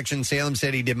distraction, Salem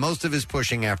said he did most of his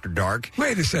pushing after dark.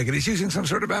 Wait a second. He's using some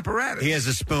sort of apparatus. He has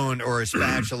a spoon or a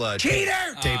spatula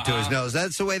taped to his nose.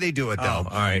 That's the way they do it, though. Oh,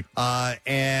 all right.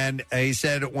 And he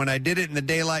said, when I did it in the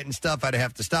daylight and stuff, I'd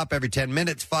have to stop every 10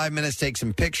 minutes, 5 minutes, take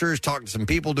some pictures, talk to some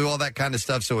people, do all that kind of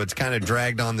stuff. So it's kind of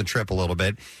dragged on the trip a little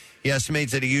bit. He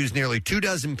estimates that he used nearly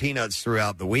 24 peanuts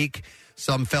throughout the week.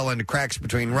 Some fell into cracks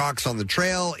between rocks on the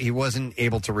trail. He wasn't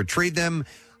able to retrieve them.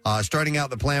 Starting out,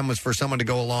 the plan was for someone to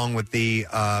go along with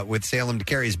with Salem to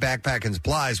carry his backpack and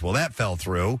supplies. Well, that fell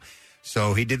through.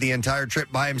 So he did the entire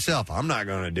trip by himself. I'm not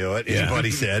going to do it, is what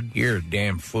he said. You're a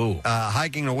damn fool.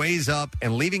 Hiking a ways up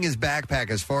and leaving his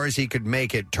backpack as far as he could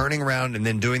make it, turning around and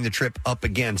then doing the trip up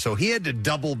again. So he had to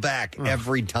double back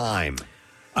every time.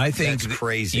 I think that's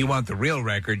crazy. You want the real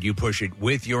record, you push it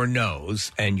with your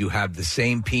nose, and you have the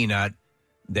same peanut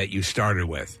that you started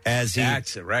with.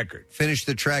 That's a record. Finished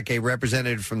the trek, a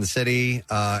representative from the city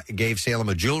gave Salem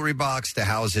a jewelry box to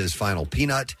house his final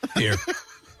peanut. Here.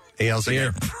 He also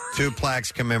got 2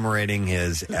 plaques commemorating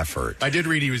his effort. I did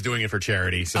read he was doing it for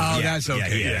charity. So that's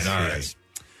okay. Yeah, All right.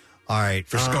 All right.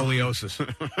 For scoliosis.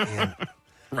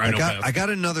 I got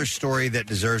another story that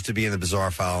deserves to be in the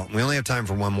bizarre file. We only have time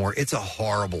for one more. It's a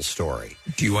horrible story.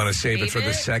 Do you want to save it for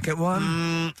the second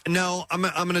one? No, I'm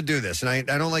going to do this, and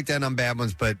I don't like to end on bad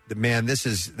ones, but man, this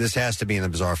has to be in the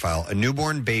bizarre file. A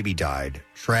newborn baby died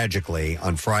tragically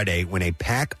on Friday when a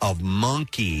pack of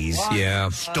monkeys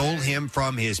stole him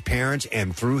from his parents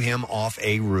and threw him off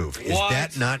a roof. Is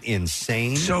that not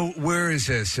insane? So where is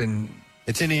this?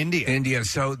 It's in India. India.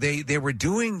 So they were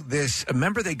doing this.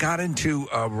 Remember, they got into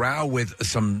a row with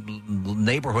some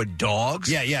neighborhood dogs.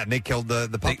 Yeah, and they killed the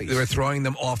puppies. They were throwing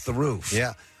them off the roof.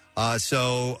 Yeah.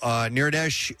 So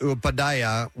Nirdesh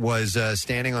Upadhyaya was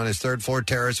standing on his third-floor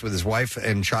terrace with his wife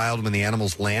and child when the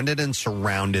animals landed and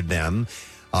surrounded them.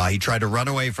 He tried to run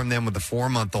away from them with the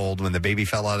 4-month-old. When the baby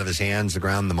fell out of his hands, the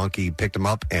ground, the monkey picked him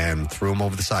up and threw him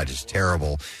over the side. It's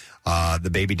terrible. The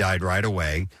baby died right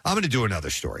away. I'm going to do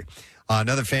another story.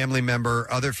 Other family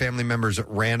members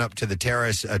ran up to the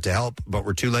terrace to help, but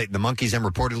were too late. The monkeys then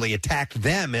reportedly attacked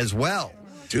them as well.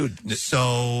 Dude,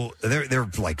 so they're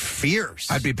like fierce.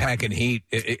 I'd be packing heat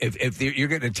if you're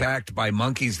getting attacked by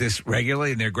monkeys this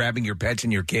regularly, and they're grabbing your pets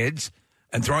and your kids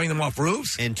and throwing them off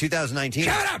roofs. In 2019,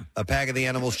 a pack of the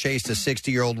animals chased a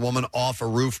 60-year-old woman off a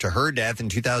roof to her death. In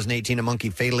 2018, a monkey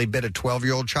fatally bit a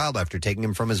 12-year-old child after taking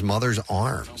him from his mother's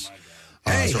arms.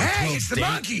 Hey, it's the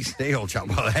monkeys. Day-old child.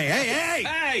 Hey,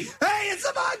 it's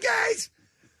the monkeys.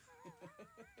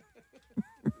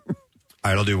 All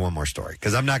right, I'll do one more story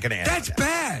because I'm not going to end. That's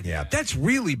bad. Yeah, that's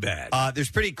really bad. There's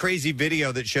pretty crazy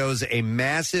video that shows a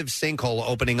massive sinkhole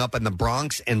opening up in the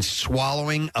Bronx and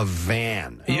swallowing a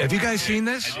van. Have you guys seen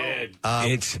this? I did.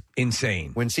 It's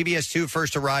insane. When CBS 2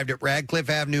 first arrived at Radcliffe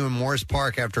Avenue in Morris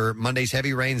Park after Monday's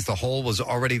heavy rains, the hole was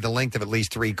already the length of at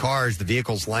least 3 cars. The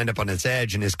vehicles lined up on its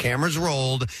edge, and as cameras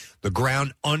rolled, the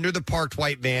ground under the parked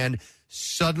white van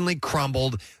suddenly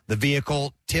crumbled. The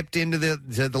vehicle tipped to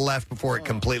the left before it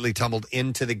completely tumbled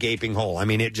into the gaping hole. I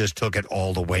mean, it just took it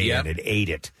all the way in. It ate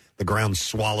it. The ground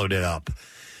swallowed it up.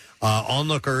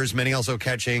 Onlookers, many also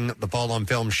catching the fall on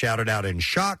film, shouted out in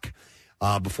shock.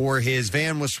 Before his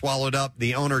van was swallowed up,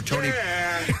 the owner, Tony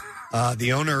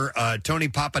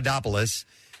Papadopoulos,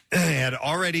 had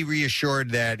already reassured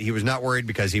that he was not worried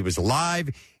because he was alive.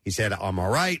 He said, I'm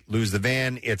all right. Lose the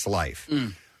van. It's life.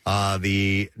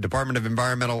 The Department of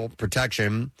Environmental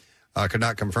Protection could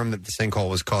not confirm that the sinkhole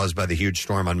was caused by the huge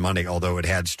storm on Monday, although it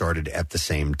had started at the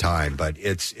same time. But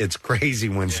it's crazy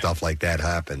when stuff like that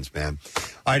happens, man.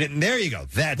 All right, and there you go.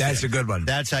 That's a good one.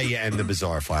 That's how you end the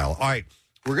bizarre file. All right,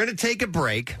 we're going to take a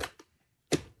break.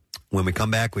 When we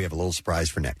come back, we have a little surprise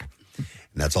for Nick.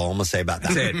 And that's all I'm going to say about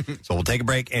that. That's it. So we'll take a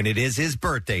break, and it is his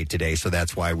birthday today, so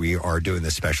that's why we are doing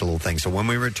this special little thing. So when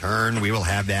we return, we will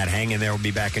have that. Hang in there. We'll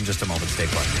be back in just a moment. Stay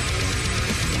put.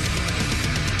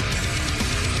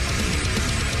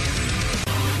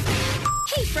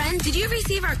 Hey, friend, did you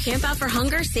receive our Camp Out for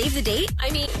Hunger Save the Date?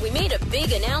 I mean, we made a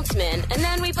big announcement, and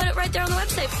then we put it right there on the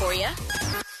website for you.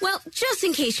 Well, just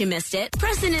in case you missed it,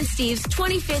 Preston and Steve's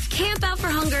 25th Camp Out for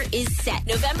Hunger is set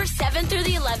November 7th through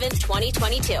the 11th,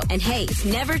 2022. And hey, it's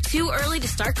never too early to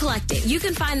start collecting. You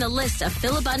can find the list of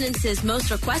Phil Abundance's most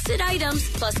requested items,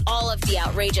 plus all of the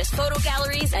outrageous photo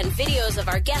galleries and videos of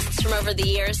our guests from over the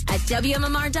years at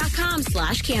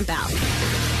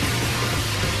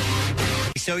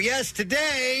WMMR.com/campout. So yes,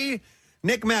 today,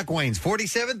 Nick McWayne's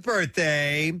 47th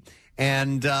birthday.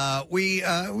 And we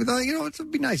thought, it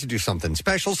would be nice to do something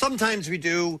special. Sometimes we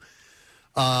do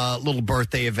little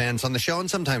birthday events on the show, and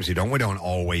sometimes we don't. We don't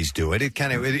always do it.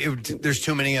 There's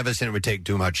too many of us, and it would take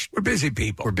too much. We're busy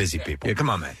people. Yeah, come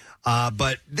on, man.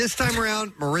 But this time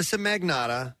around, Marissa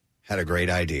Magnotta had a great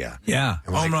idea. Yeah,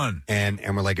 home run. And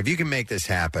we're like, if you can make this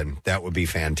happen, that would be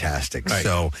fantastic. Right.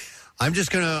 So I'm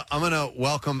gonna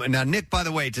welcome now Nick. By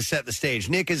the way, to set the stage,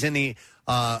 Nick is in the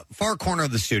far corner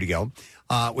of the studio.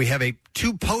 We have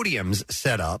 2 podiums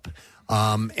set up,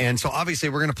 and so obviously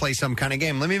we're going to play some kind of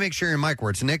game. Let me make sure your mic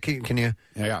works. Nick, can you?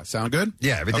 Yeah. Sound good?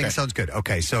 Yeah, everything Okay. sounds good.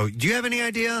 Okay, so do you have any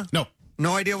idea? No.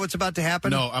 No idea what's about to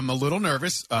happen? No, I'm a little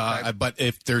nervous, but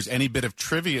if there's any bit of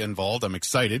trivia involved, I'm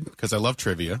excited because I love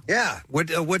trivia. Yeah. What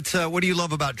do you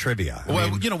love about trivia?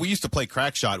 We used to play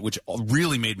Crack Shot, which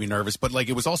really made me nervous, but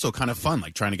it was also kind of fun,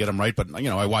 trying to get them right. But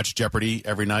I watch Jeopardy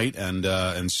every night, and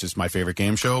it's just my favorite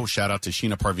game show. Shout out to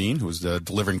Sheena Parveen, who was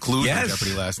delivering clues on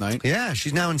Jeopardy last night. Yeah,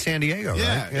 she's now in San Diego.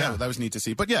 Yeah, right? yeah, that was neat to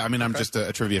see. But yeah, I'm just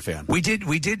a trivia fan. We did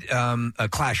a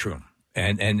Classroom.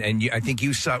 And I think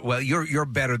you saw. Well, you're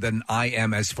better than I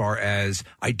am as far as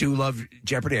I do love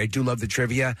Jeopardy. I do love the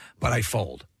trivia, but I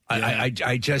fold.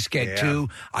 I just get too.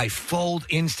 I fold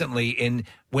instantly in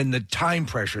when the time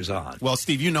pressure's on. Well,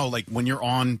 Steve, like when you're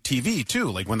on TV too,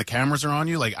 like when the cameras are on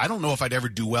you, like I don't know if I'd ever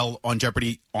do well on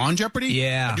Jeopardy.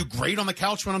 Yeah, I do great on the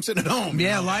couch when I'm sitting at home.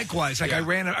 Yeah, likewise. Like I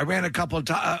ran a couple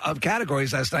of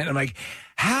categories last night, and I'm like,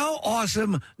 how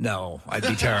awesome? No, I'd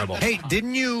be terrible. Hey,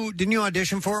 didn't you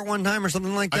audition for it one time or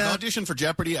something like that? I've auditioned for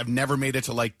Jeopardy. I've never made it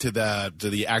to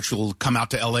the actual come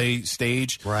out to LA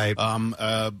stage, right?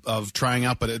 Of trying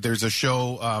out. But there's a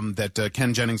show that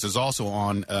Ken Jennings is also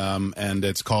on, and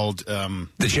it's called The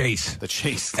Chase. The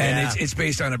Chase, and it's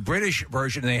based on a British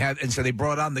version. And so they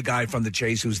brought on the guy from The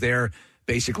Chase, who's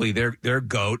basically their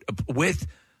goat, with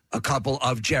a couple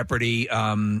of Jeopardy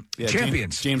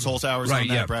champions. James Holzhauer's right, on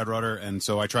that, Brad Rutter, and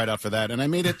so I tried out for that, and I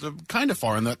made it kind of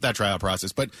far in that tryout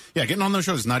process. But yeah, getting on those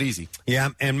shows is not easy. Yeah,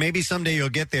 and maybe someday you'll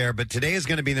get there, but today is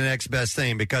going to be the next best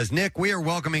thing because, Nick, we are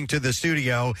welcoming to the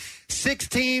studio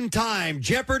 16-time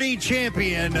Jeopardy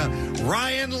champion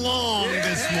Ryan Long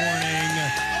this morning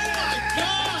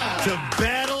to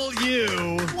battle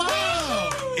you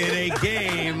in a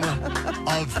game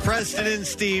of Preston and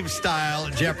Steve style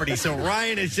Jeopardy. So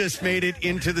Ryan has just made it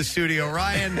into the studio.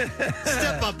 Ryan,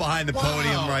 step up behind the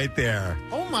podium right there.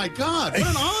 Oh my God, what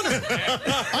an honor.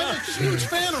 I'm a huge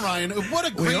fan of Ryan. What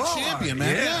a great champion,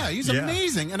 man. Yeah, he's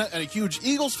amazing. And a huge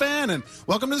Eagles fan. And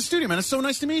welcome to the studio, man. It's so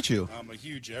nice to meet you. I'm a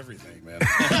huge everything, man.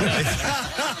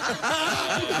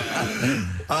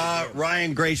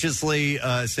 Ryan graciously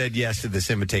said yes to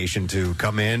this invitation to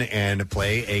come in and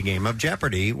play a game of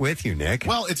Jeopardy with you, Nick.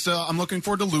 Well, it's I'm looking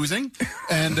forward to losing,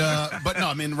 and but no,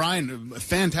 I mean Ryan,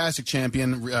 fantastic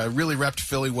champion, really repped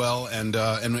Philly well, and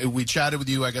we chatted with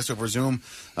you, I guess, over Zoom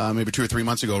maybe 2 or 3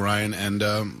 months ago, Ryan, and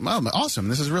well, awesome.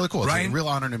 This is really cool. It's a real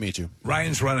honor to meet you.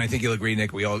 Ryan's run, I think you'll agree,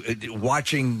 Nick. We all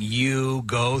watching you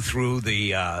go through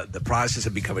the process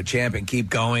of becoming a champion, keep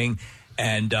going,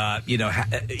 and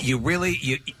you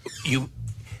really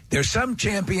there's some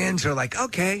champions who are like,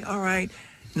 okay, all right.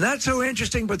 Not so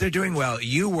interesting, but they're doing well.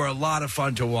 You were a lot of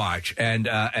fun to watch, and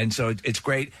so it's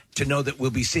great to know that we'll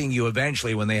be seeing you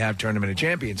eventually when they have Tournament of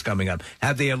Champions coming up.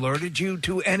 Have they alerted you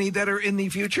to any that are in the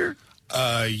future?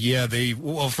 Yeah,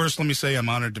 well, first let me say I'm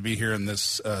honored to be here in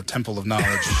this temple of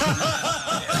knowledge.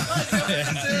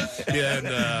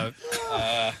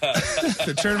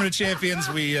 The Tournament of Champions,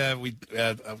 we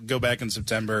go back in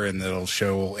September, and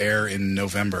it'll air in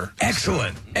November.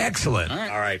 Excellent. All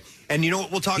right. And you know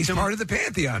what? We'll talk. He's part of the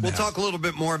Pantheon. We'll talk a little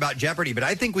bit more about Jeopardy, but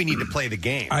I think we need to play the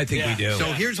game. I think we do. So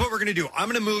here's what we're going to do. I'm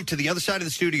going to move to the other side of the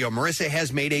studio. Marissa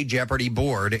has made a Jeopardy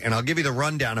board, and I'll give you the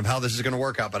rundown of how this is going to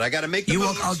work out. But I got to make the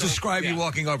move. I'll describe you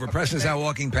walking over. Preston's now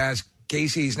walking past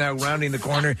Casey's now rounding the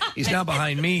corner. He's now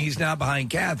behind me. He's now behind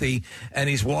Kathy, and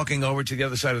he's walking over to the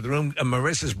other side of the room.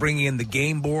 Marissa's bringing in the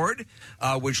game board,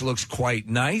 which looks quite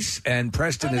nice, and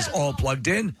Preston is all plugged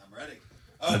in. I'm ready.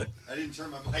 Oh, I didn't turn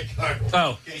my mic on.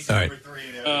 Oh, Casey, all right. number 3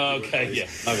 and Okay, yeah.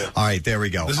 Okay. All right, there we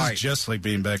go. This All is right. just like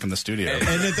being back in the studio.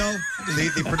 And it, though,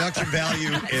 the production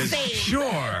value is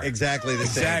sure exactly the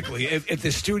same. Exactly. If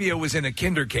the studio was in a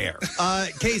kinder care.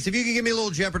 Case, if you can give me a little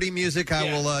Jeopardy music, I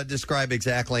will describe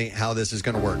exactly how this is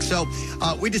going to work. So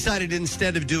we decided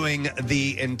instead of doing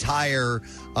the entire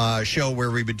show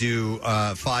where we would do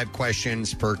 5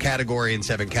 questions per category and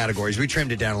 7 categories, we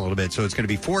trimmed it down a little bit. So it's going to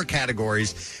be 4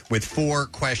 categories with 4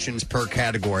 questions per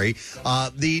category.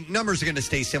 The numbers are going to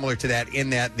stay similar to that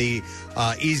in that the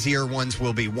easier ones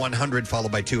will be 100,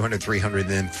 followed by 200, 300, and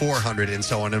then 400, and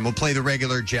so on. And we'll play the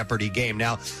regular Jeopardy game.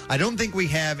 Now, I don't think we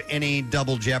have any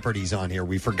double Jeopardies on here.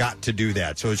 We forgot to do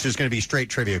that. So it's just going to be straight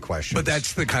trivia questions. But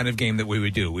that's the kind of game that we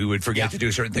would do. We would forget to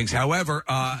do certain things. However,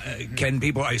 I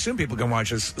assume people can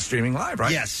watch us streaming live,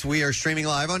 right? Yes, we are streaming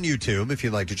live on YouTube if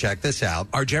you'd like to check this out.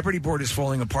 Our Jeopardy board is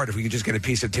falling apart. If we could just get a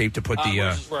piece of tape to put the...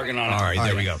 We're just working on it. All right,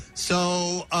 there we go.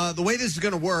 So the way this is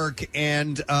going to work,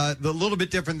 and the little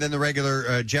bit different than the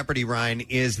regular Jeopardy, Ryan,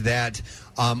 is that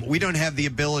we don't have the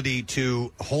ability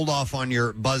to hold off on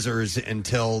your buzzers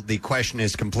until the question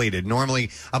is completed.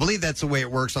 Normally, I believe that's the way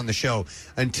it works on the show.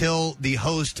 Until the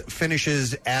host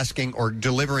finishes asking or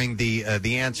delivering the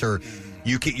answer,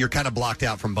 you're kind of blocked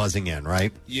out from buzzing in,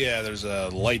 right? Yeah, there's a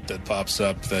light that pops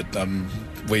up that I'm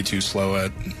way too slow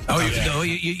at.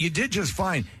 You did just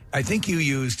fine. I think you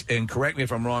used, and correct me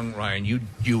if I'm wrong, Ryan,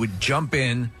 you would jump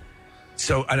in.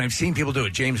 So, and I've seen people do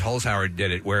it. James Holzhauer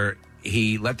did it, where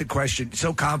he let the question,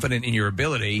 so confident in your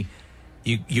ability,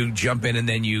 you jump in and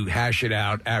then you hash it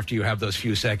out after you have those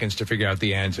few seconds to figure out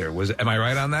the answer. Am I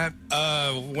right on that?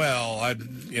 Well,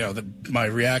 my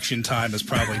reaction time is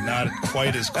probably not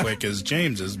quite as quick as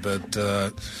James's, but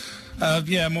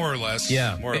Yeah, more or less.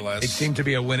 Yeah, more or less. It seemed to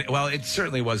be a winning. Well, it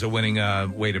certainly was a winning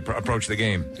way to approach the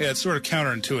game. Yeah, it's sort of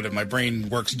counterintuitive. My brain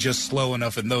works just slow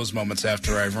enough in those moments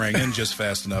after I've rang in, just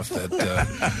fast enough that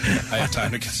I have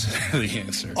time to consider the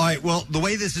answer. All right. Well, the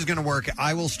way this is going to work,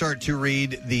 I will start to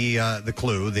read the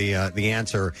clue, the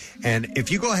answer, and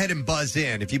if you go ahead and buzz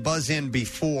in, if you buzz in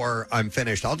before I'm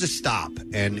finished, I'll just stop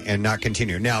and not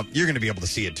continue. Now you're going to be able to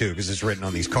see it too because it's written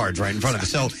on these cards right in front of us.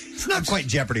 So it's not quite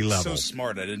Jeopardy level. So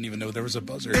smart! I didn't even know there was a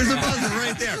buzzer. There's a buzzer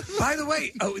right there. By the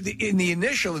way, in the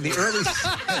early,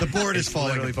 the board is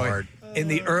falling apart. In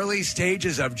the early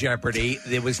stages of Jeopardy,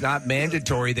 it was not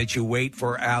mandatory that you wait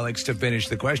for Alex to finish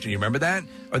the question. You remember that?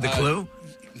 Or the clue?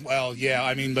 Well, yeah,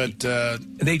 I mean, but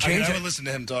they changed I would listen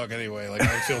to him talk anyway. Like,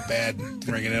 I would feel bad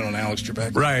bringing in on Alex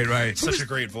Trebek. Right. Such a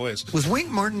great voice. Was Wink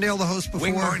Martindale the host before?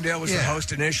 Wink Martindale was the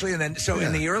host initially, and then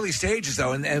in the early stages,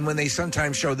 though, and when they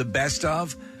sometimes show the best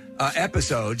of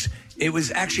episodes, it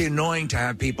was actually annoying to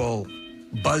have people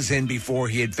buzz in before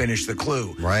he had finished the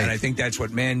clue. Right. And I think that's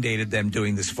what mandated them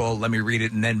doing this full, let me read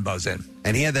it and then buzz in.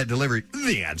 And he had that delivery.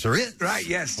 The answer is. Right,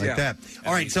 yes. Like that.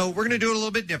 All right, so we're going to do it a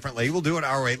little bit differently. We'll do it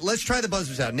our way. Let's try the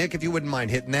buzzers out. Nick, if you wouldn't mind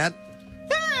hitting that.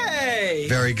 Hey!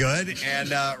 Very good.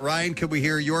 And Ryan, could we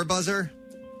hear your buzzer?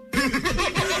 All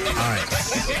right.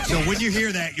 So when you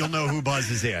hear that, you'll know who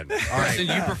buzzes in. All right. Preston,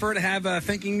 do you prefer to have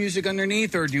thinking music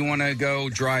underneath, or do you want to go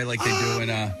dry like they do in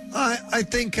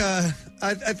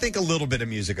I think a little bit of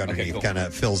music underneath kind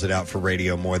of fills it out for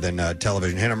radio more than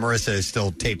television. Hannah Marissa is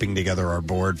still taping together our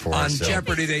board for on us. On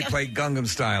Jeopardy, they play Gangnam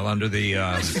Style under the...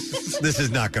 This is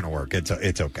not going to work. It's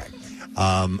okay.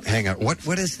 Hang on.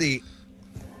 What is the...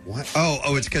 What?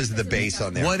 Oh, it's because of the bass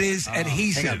on there. What is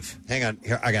adhesive? Hang on.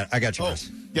 Here, I got you,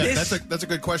 Chris. Yeah, that's a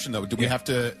good question, though. Do we have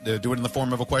to do it in the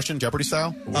form of a question, Jeopardy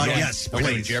style? Yes,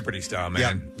 please. Jeopardy style,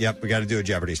 man. Yep, we got to do a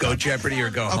Jeopardy style. Go Jeopardy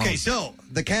or go home. Okay, so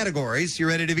the categories, you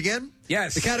ready to begin?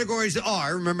 Yes. The categories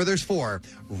are, remember there's 4,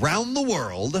 Round the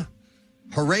World,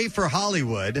 Hooray for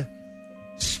Hollywood,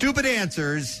 Stupid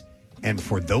Answers, and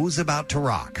For Those About to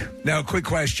Rock. Now, quick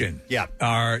question. Yeah.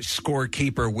 Our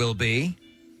scorekeeper will be?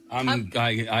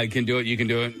 I can do it. You can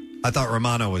do it. I thought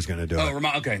Romano was going to do it.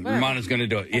 Oh, okay. Romano's going to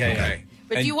do it. Yeah, okay.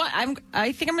 But do you want?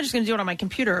 I think I'm just going to do it on my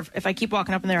computer. If I keep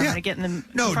walking up in there, I'm going to get in the.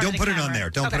 No, don't put it on there.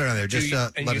 Don't put it on there. Just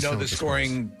and let you us know know the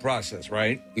scoring process,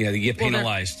 right? Yeah, you get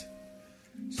penalized.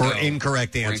 For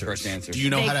incorrect answers. Do you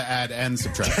know how to add and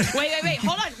subtract? Wait.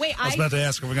 Hold on. Wait. I was about to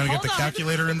ask, are we going to get the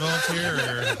calculator involved here?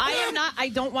 Or? I am not. I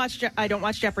don't watch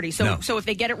Jeopardy. So if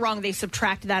they get it wrong, they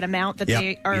subtract that amount that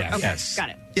they are. Yes. Okay, Yes. got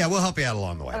it. Yeah, we'll help you out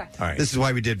along the way. Okay. All right. This is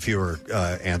why we did fewer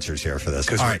answers here for this.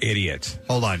 Because All we're right. idiots.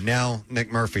 Hold on. Now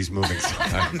Nick Murphy's moving.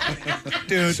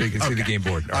 Dude. So you can see the game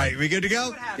board. All right, we good to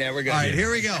go? Yeah, we're good. All right,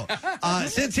 here we go.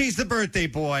 Since he's the birthday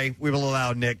boy, we will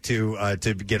allow Nick to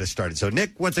get us started. So,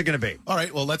 Nick, what's it going to be? All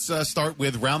right, well, let's start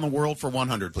with Round the World for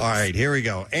 100, please. All right, here we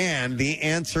go. And the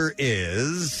answer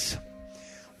is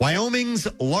Wyoming's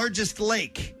largest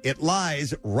lake. It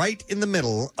lies right in the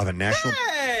middle of a national...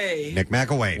 Hey! Nick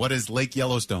McElwain. What is Lake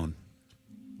Yellowstone?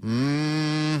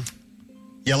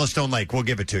 Yellowstone Lake. We'll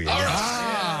give it to you.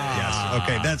 Yes.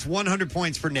 Okay, that's 100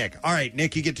 points for Nick. All right,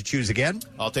 Nick, you get to choose again.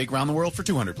 I'll take Round the World for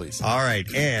 200, please. All right,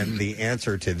 and the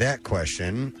answer to that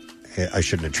question, I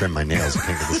shouldn't have trimmed my nails. I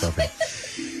can't get this up here.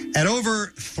 At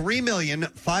over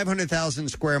 3,500,000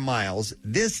 square miles,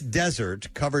 this desert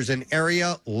covers an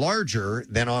area larger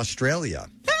than Australia.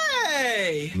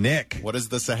 Hey! Nick. What is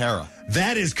the Sahara?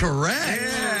 That is correct.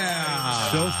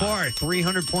 Yeah. So far,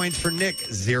 300 points for Nick,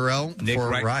 0 Nick for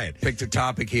Ryan. Picked a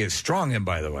topic he is strong in,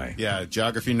 by the way. Yeah,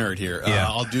 geography nerd here. Yeah.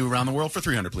 I'll do Round the World for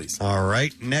 300, please. All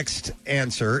right. Next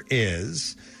answer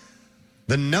is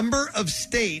the number of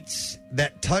states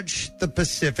that touch the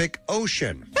Pacific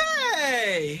Ocean.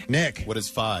 Hey! Nick. What is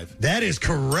 5? That is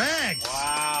correct.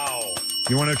 Wow.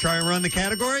 You want to try and run the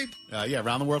category? Yeah,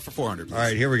 Round the World for 400, please. All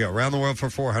right, here we go. Round the world for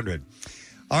 400.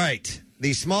 All right.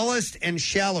 The smallest and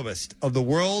shallowest of the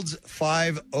world's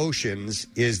 5 oceans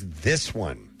is this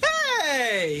one.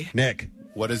 Hey! Nick.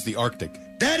 What is the Arctic?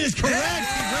 That is correct. You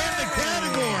ran the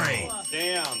category.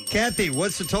 Damn. Kathy,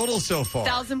 what's the total so far?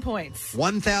 1,000 points.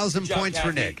 1,000 points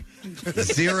for Nick.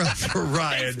 0 for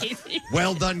Ryan.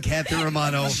 Well done, Kathy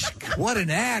Romano. What an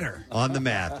adder. On the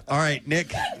math. All right,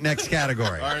 Nick, next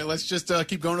category. All right, let's just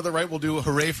keep going to the right. We'll do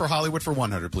Hooray for Hollywood for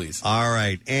 100, please. All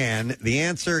right, and the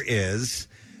answer is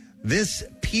this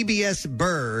PBS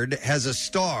bird has a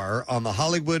star on the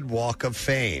Hollywood Walk of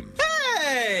Fame.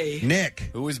 Hey! Nick.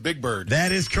 Who is Big Bird?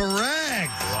 That is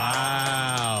correct.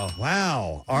 Wow.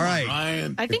 Wow. All right.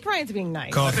 Ryan. I think Ryan's being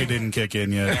nice. Coffee didn't kick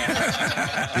in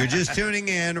yet. You're just tuning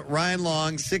in. Ryan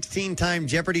Long, 16-time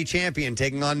Jeopardy champion,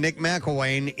 taking on Nick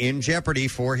McElwain in Jeopardy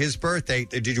for his birthday.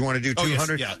 Did you want to do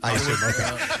 200? Yes, yeah. I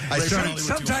assume. Okay.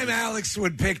 Sometime Alex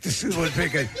would pick a.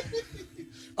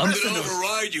 I'm going to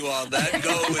override you on that and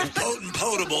go with potent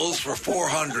potables for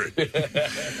 400.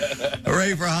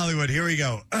 Hooray for Hollywood. Here we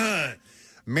go.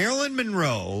 Marilyn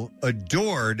Monroe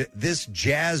adored this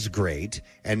jazz great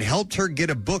and helped her get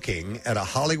a booking at a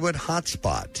Hollywood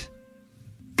hotspot.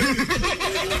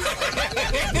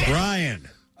 Ryan.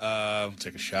 We'll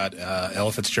take a shot.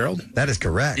 Ella Fitzgerald. That is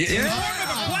correct.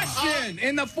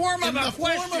 In the form of a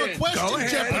question. Go ahead.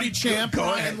 Jeopardy champ,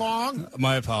 Ryan Long.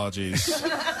 My apologies.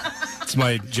 It's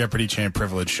my Jeopardy champ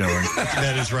privilege showing.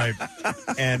 That is right.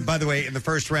 And by the way, in the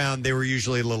first round, they were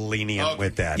usually a little lenient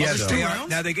with that. Yes, so. they are.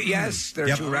 Now there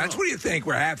are 2 rounds. What do you think?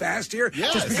 We're half-assed here?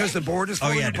 Yes. Just because the board is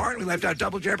falling apart, we left out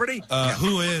double jeopardy?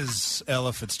 Who is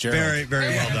Ella Fitzgerald? Very, very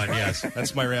well done, yes.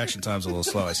 That's my reaction time's a little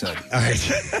slow, I said. All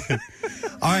right.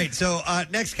 All right, so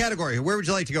next category. Where would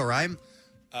you like to go, Ryan?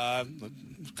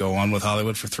 Go on with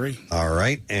Hollywood for 3. All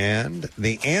right, and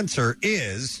the answer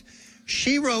is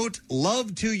she wrote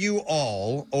Love to You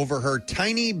All over her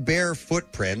tiny bare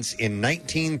footprints in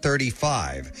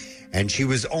 1935, and she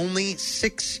was only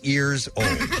 6 years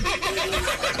old.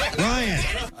 Ryan.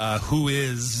 Who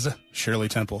is Shirley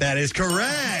Temple? That is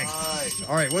correct.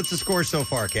 All right, what's the score so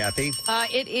far, Kathy?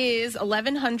 It is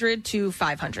 1,100 to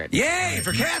 500. Yay,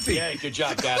 for Kathy. Yay, good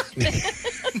job, Kathy.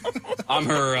 I'm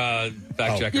her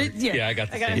fact checker. Yeah, I got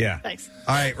this. Yeah. Thanks.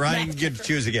 All right, Ryan, you get to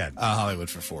choose again. Hollywood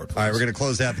for 4, please. All right, we're going to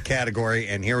close out the category,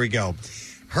 and here we go.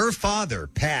 Her father,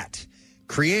 Pat,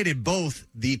 created both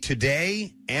the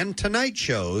Today and Tonight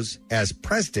shows as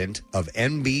president of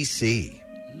NBC.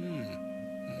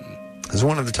 This is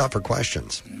one of the tougher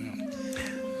questions.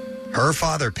 Her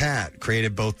father, Pat,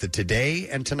 created both the Today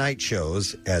and Tonight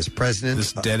shows as president.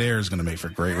 This dead air is going to make for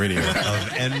great radio. Of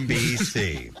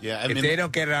NBC. Yeah, if they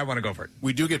don't get it, I want to go for it.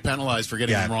 We do get penalized for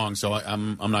getting them wrong, so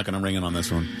I'm not going to ring in on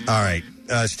this one. All right.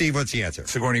 Steve, what's the answer?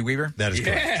 Sigourney Weaver? That is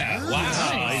correct. Yeah, wow.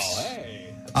 Nice.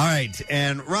 Hey. All right.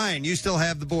 And Ryan, you still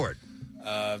have the board.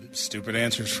 Stupid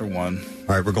answers for 1.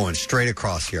 All right, we're going straight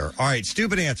across here. All right,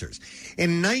 stupid answers.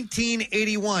 In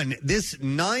 1981, this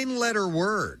 9-letter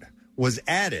word was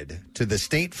added to the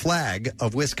state flag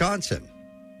of Wisconsin.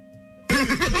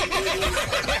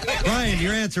 Ryan,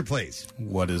 your answer, please.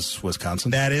 What is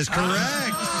Wisconsin? That is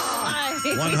correct.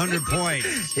 100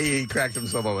 points. He cracked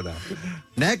himself over that.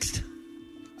 Next.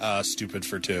 Stupid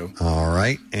for 2. All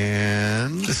right,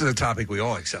 and this is a topic we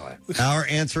all excel at. Our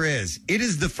answer is, it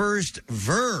is the first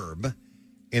verb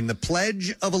in the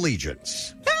Pledge of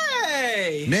Allegiance.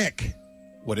 Hey! Nick.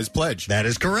 What is pledge? That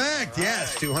is correct.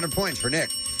 Yes, 200 points for Nick.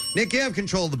 Nick, you have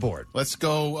control of the board. Let's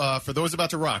go for those about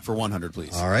to rock for 100,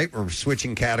 please. All right, we're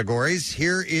switching categories.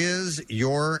 Here is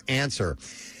your answer.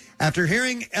 After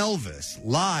hearing Elvis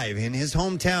live in his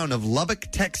hometown of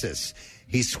Lubbock, Texas,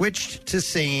 he switched to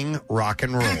singing rock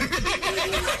and roll.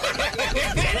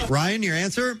 Ryan, your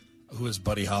answer? Who is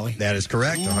Buddy Holly? That is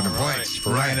correct. 100 points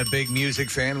for Ryan, a big music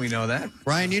fan. We know that.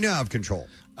 Ryan, you now have control.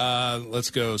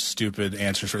 Let's go stupid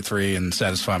answers for 3 and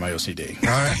satisfy my OCD. All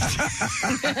right.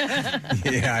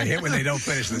 Yeah, I hate when they don't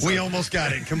finish this. We almost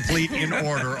got it complete in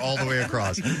order all the way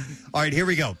across. All right, here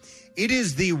we go. It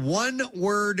is the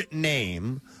one-word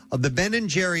name of the Ben &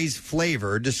 Jerry's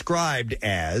flavor described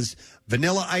as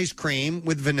vanilla ice cream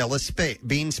with vanilla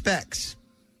bean specks.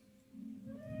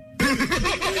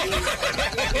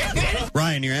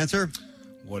 Ryan, your answer?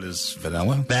 What is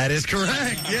vanilla? That is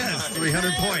correct. Yes,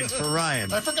 300 points for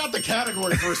Ryan. I forgot the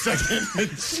category for a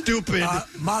second. Stupid.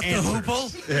 Mott the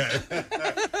Hoople? Yeah.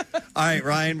 All right,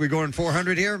 Ryan, we're going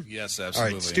 400 here? Yes,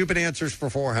 absolutely. All right, stupid answers for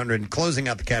 400. Closing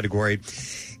out the category.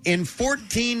 In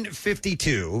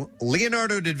 1452,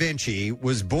 Leonardo da Vinci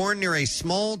was born near a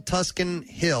small Tuscan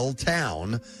hill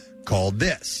town called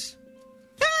this.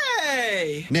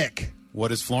 Hey! Nick.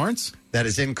 What is Florence? That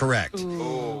is incorrect.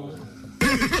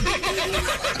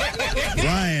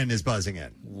 Ryan is buzzing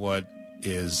in. What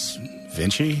is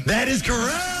Vinci? That is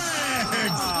correct!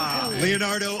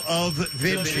 Leonardo of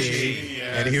Vinci.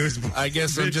 And he was I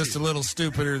guess I'm just a little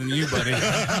stupider than you, buddy.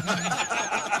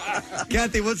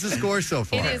 Kathy, what's the score so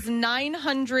far? It is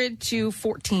 900 to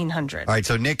 1,400. All right,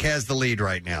 so Nick has the lead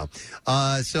right now.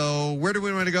 So where do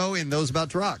we want to go in Those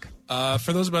About to Rock?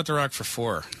 For Those About to Rock for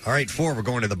 4. All right, 4. We're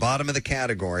going to the bottom of the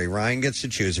category. Ryan gets to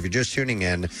choose. If you're just tuning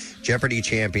in, Jeopardy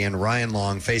champion Ryan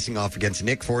Long facing off against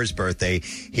Nick for his birthday.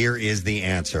 Here is the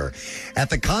answer. At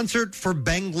the concert for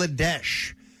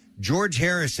Bangladesh, George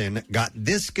Harrison got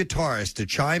this guitarist to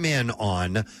chime in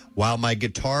on While My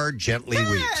Guitar Gently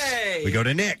Weeps? We go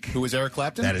to Nick. Who was Eric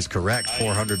Clapton? That is correct.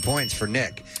 400 points for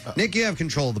Nick. Nick, you have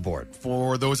control of the board.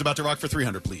 For those about to rock for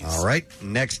 300, please. All right.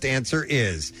 Next answer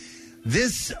is,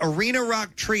 this arena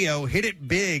rock trio hit it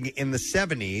big in the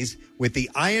 70s with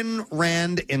the Ayn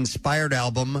Rand-inspired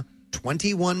album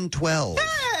 2112.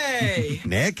 Hey!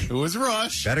 Nick? Who was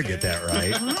Rush? Better get that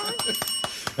right.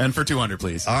 And for 200,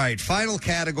 please. All right, final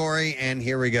category, and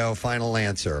here we go. Final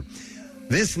answer.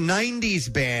 This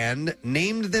 90s band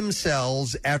named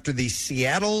themselves after the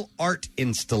Seattle art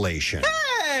installation.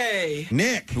 Hey!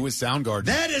 Nick. Who was Soundgarden?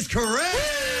 That is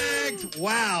correct!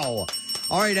 Wow.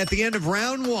 All right, at the end of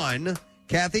round one,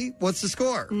 Kathy, what's the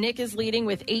score? Nick is leading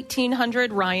with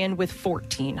 1,800, Ryan with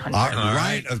 1,400. All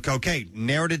right. Okay,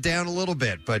 narrowed it down a little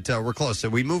bit, but we're close. So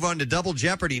we move on to Double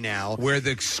Jeopardy now. Where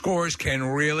the scores can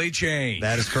really change.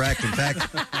 That is correct. In fact,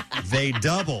 they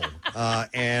double.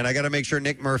 And I got to make sure,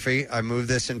 Nick Murphy, I move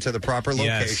this into the proper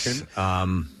location.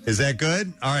 Yes. Is that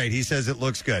good? All right, he says it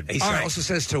looks good. He All right. also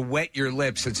says to wet your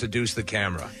lips and seduce the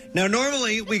camera. Now,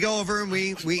 normally we go over and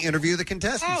we interview the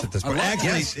contestants at this point.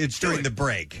 Actually, it's during the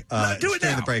break. Do it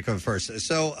during now. the break of first.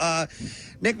 So,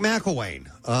 Nick McElwain,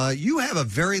 you have a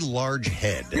very large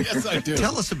head. Yes, I do.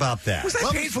 Tell us about that. Was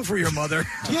that painful for your mother?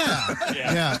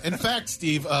 Yeah. In fact,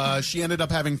 Steve, she ended up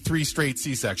having 3 straight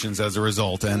C-sections as a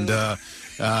result, and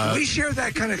we share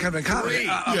that kind of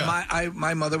common.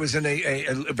 My mother was in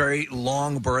a very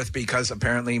long birth because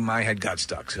apparently my head got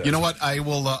stuck. So. You know what? I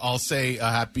will. I'll say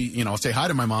happy. I'll say hi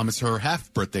to my mom. It's her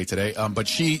half birthday today. But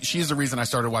she's the reason I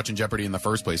started watching Jeopardy in the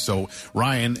first place. So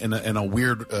Ryan, in a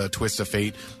weird twist of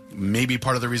fate, maybe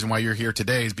part of the reason why you're here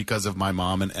today is because of my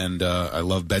mom, and I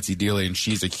love Betsy Dealey, and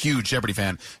she's a huge Jeopardy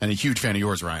fan and a huge fan of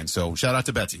yours, Ryan. So shout out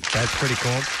to Betsy. That's pretty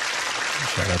cool.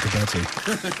 Shout out to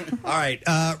Betsy. All right,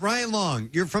 Ryan Long,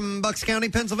 you're from Bucks County,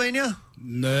 Pennsylvania?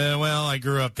 No, well, I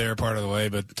grew up there part of the way,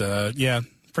 but yeah,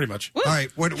 pretty much. All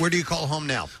right, where do you call home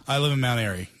now? I live in Mount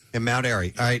Airy. In Mount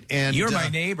Airy. All right, and you're my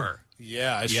neighbor.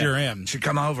 Yeah, I sure am. Should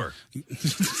come over.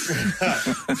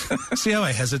 See how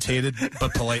I hesitated,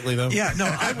 but politely, though? Yeah, no,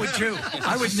 I would too.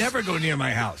 I would never go near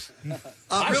my house.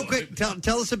 Real quick,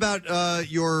 tell us about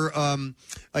your,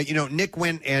 Nick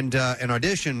went and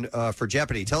auditioned for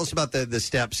Jeopardy. Tell us about the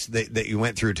steps that you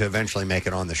went through to eventually make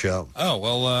it on the show. Oh,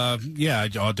 well, yeah, I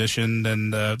auditioned,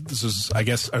 and this is, I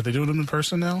guess, are they doing it in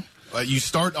person now? You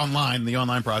start online, the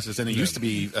online process, and it used to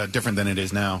be different than it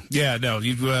is now. Yeah, no.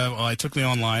 I took the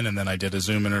online, and then I did a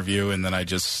Zoom interview, and then I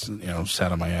just,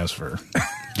 sat on my ass for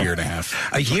a year and a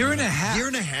half. A year and a half? Year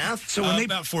and a half? So when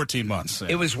about 14 months.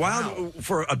 Yeah. It was wild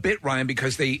for a bit, Ryan,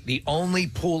 because the only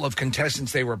pool of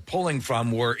contestants they were pulling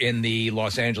from were in the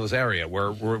Los Angeles area.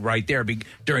 We're right there.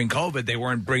 During COVID, they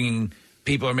weren't bringing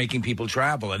people or making people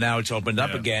travel, and now it's opened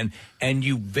up again. And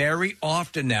you very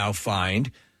often now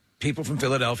find people from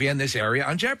Philadelphia in this area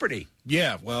on Jeopardy.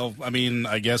 Yeah, well, I mean,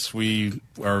 I guess we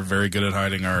are very good at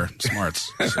hiding our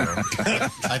smarts. So.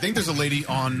 I think there's a lady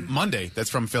on Monday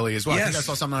that's from Philly as well. Yes. I think I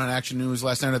saw something on Action News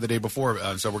last night or the day before.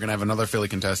 So we're going to have another Philly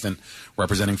contestant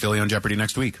representing Philly on Jeopardy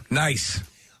next week. Nice.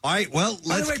 All right, well,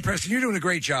 By the way, Preston, you're doing a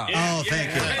great job.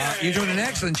 Thank you. You're doing an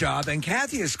excellent job, and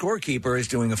Kathy, as scorekeeper, is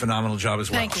doing a phenomenal job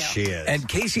as well. Thank you. She is. And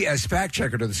Casey, as fact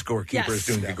checker to the scorekeeper, is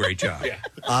doing a great job.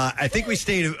 I think we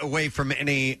stayed away from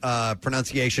any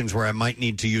pronunciations where I might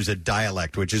need to use a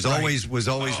dialect, which is always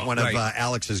one of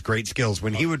Alex's great skills.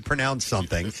 When he would pronounce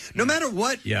something, no matter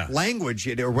what language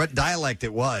or what dialect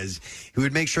it was, he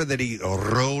would make sure that he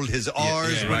rolled his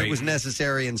R's when it was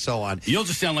necessary and so on. You'll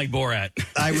just sound like Borat.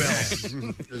 I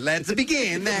will. Let's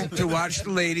begin to watch the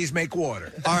ladies make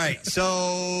water. All right,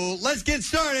 so let's get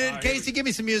started. Casey, give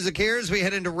me some music here as we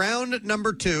head into round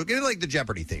number 2. Give me like the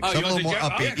Jeopardy theme. Oh, Something a little more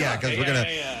upbeat. Okay. Because we're going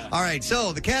to... All right,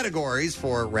 so the categories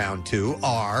for round 2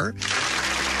 are...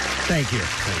 Thank you.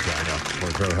 I know.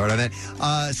 Worked really hard on that.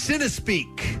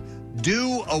 Cinespeak,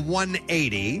 Do a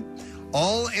 180,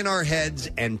 All in Our Heads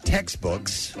and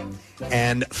Textbooks,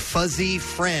 and Fuzzy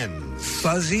Friends.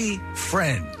 Fuzzy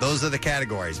Friend. Those are the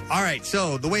categories. All right,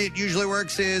 so the way it usually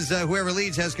works is whoever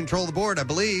leads has control of the board, I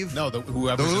believe. No,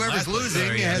 whoever's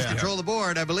losing has control of the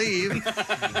board, I believe.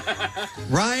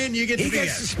 Ryan, you get to to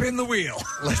spin the wheel.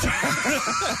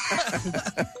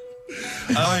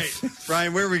 All right,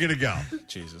 Ryan, where are we going to go?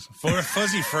 Jesus. For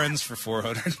Fuzzy Friends for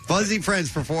 400. Fuzzy Friends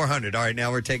for 400. All right,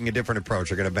 now we're taking a different approach.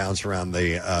 We're going to bounce around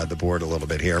the board a little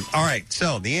bit here. All right,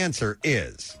 so the answer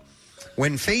is,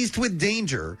 when faced with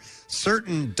danger,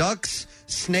 certain ducks,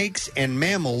 snakes, and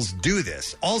mammals do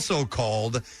this, also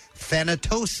called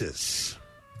thanatosis.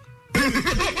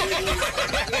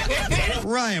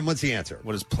 Ryan, what's the answer?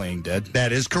 What is Playing Dead?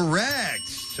 That is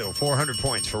correct. So 400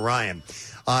 points for Ryan.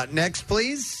 Next,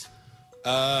 please.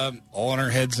 All on our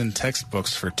heads in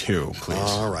textbooks for 2, please.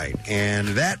 All right. And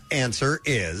that answer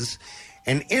is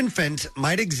an infant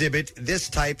might exhibit this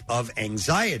type of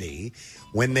anxiety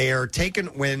when they are taken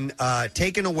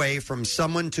away from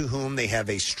someone to whom they have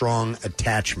a strong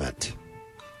attachment.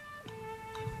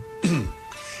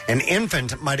 An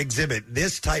infant might exhibit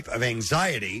this type of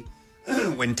anxiety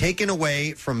when taken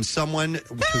away from someone to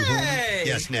whom...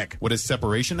 Yes, Nick. What is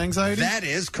separation anxiety? That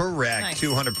is correct. Nice.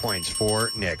 200 points for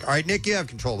Nick. All right, Nick, you have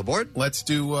control of the board. Let's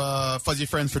do Fuzzy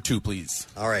Friends for 2, please.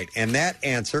 All right, and that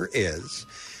answer is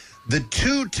the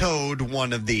two-toed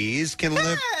one of these can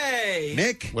live...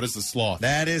 Nick? What is the sloth?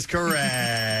 That is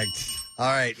correct. All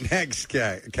right, next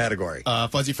category.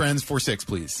 Fuzzy Friends for 6,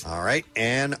 please. All right,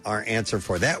 and our answer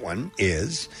for that one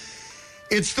is...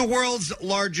 It's the world's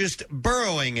largest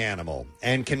burrowing animal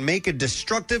and can make a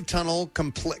destructive tunnel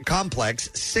complex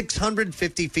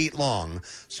 650 feet long,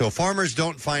 so farmers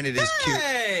don't find it as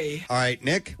cute. All right,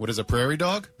 Nick? What is a prairie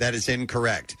dog? That is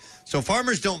incorrect. So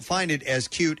farmers don't find it as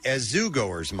cute as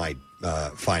zoogoers might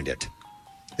find it.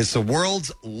 It's the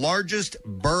world's largest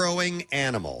burrowing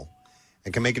animal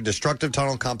and can make a destructive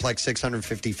tunnel complex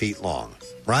 650 feet long.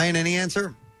 Ryan, any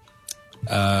answer?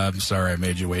 I'm sorry I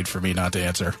made you wait for me not to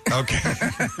answer. Okay.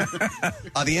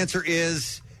 The answer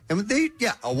is,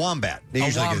 a wombat. They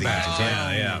usually give the answers.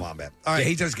 Yeah. Wombat. All right. Yeah,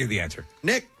 he does give the answer.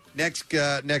 Nick, next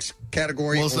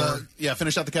category.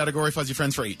 Finish out the category, Fuzzy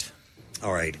Friends for 8.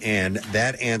 All right, and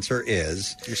that answer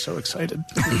is... You're so excited.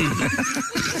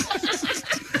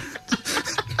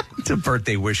 It's a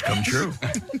birthday wish come true.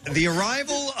 The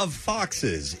arrival of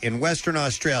foxes in Western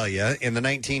Australia in the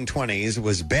 1920s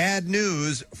was bad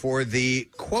news for the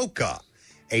quokka,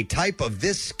 a type of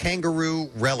this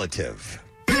kangaroo relative.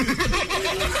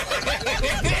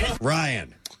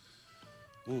 Ryan.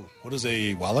 Ooh, what is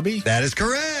a wallaby? That is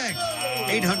correct.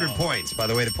 800 points. By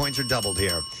the way, the points are doubled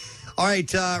here. All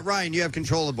right, Ryan, you have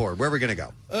control of the board. Where are we going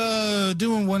to go?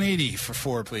 Doing 180 for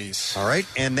 4, please. All right,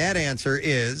 and that answer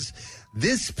is...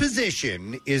 This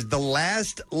position is the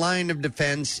last line of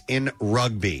defense in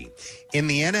rugby. In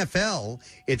the NFL,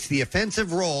 it's the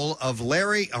offensive role of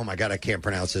Larry... Oh, my God, I can't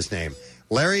pronounce his name.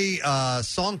 Larry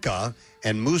Csonka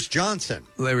and Moose Johnson.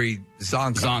 Larry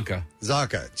Csonka.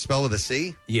 Csonka. Spell with a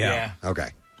C? Yeah. Okay.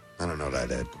 I don't know what I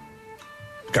did.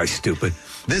 Guy's stupid.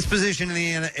 This position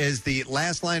is the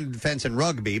last line of defense in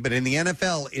rugby, but in the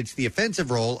NFL, it's the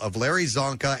offensive role of Larry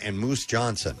Csonka and Moose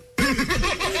Johnson.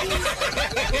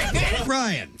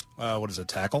 Ryan. What is a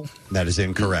tackle? That is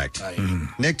incorrect.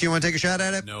 Nick, do you want to take a shot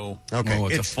at it? No. Okay. Oh,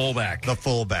 it's a fullback. The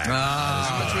fullback.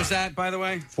 How much was that, by the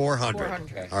way? 400.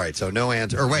 Okay. All right, so no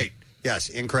answer. Or wait. Yes,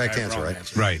 incorrect answer,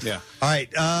 right? Right. Yeah. All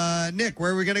right, Nick,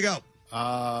 where are we going to go?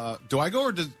 Do I go,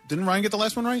 or didn't Ryan get the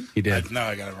last one right? He did. No,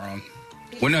 I got it wrong.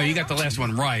 Well, no, you got the last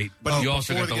one right, but you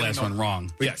also got the before last one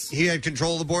wrong. Yes. He had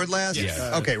control of the board last? Yes.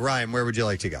 Okay, Ryan, where would you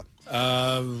like to go?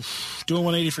 Doing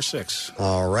 180 for 6.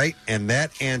 All right, and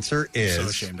that answer is... So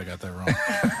ashamed I got that wrong.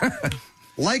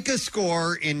 Like a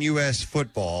score in U.S.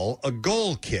 football, a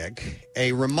goal kick,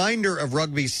 a reminder of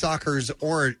rugby's soccer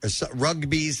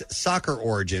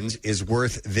origins, is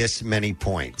worth this many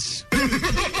points.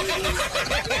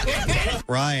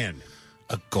 Ryan.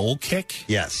 A goal kick?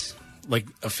 Yes. Like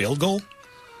a field goal?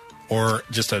 Or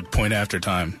just a point after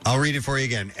time? I'll read it for you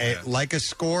again. Like a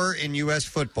score in U.S.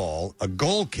 football, a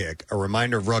goal kick, a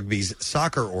reminder of rugby's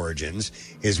soccer origins,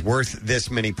 is worth this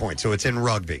many points. So it's in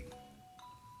rugby.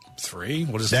 3?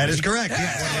 What is that? Is correct.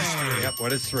 Yes. Yep.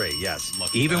 What is 3? Yes.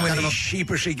 Even when he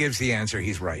sheepishly gives the answer,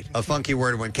 he's right. A funky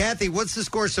word one. Kathy, what's the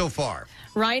score so far?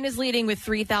 Ryan is leading with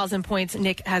 3,000 points.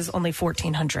 Nick has only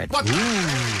 1,400. What?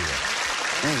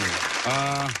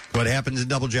 What happens in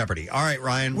Double Jeopardy? All right,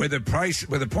 Ryan. Where the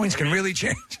points can really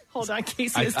change. Hold on,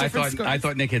 Casey has different scores. I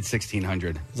thought Nick had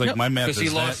 1,600. It's like my math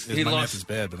Because math is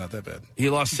bad, but not that bad. He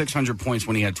lost 600 points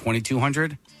when he had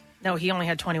 2,200. No, he only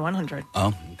had 2,100.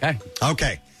 Oh, okay.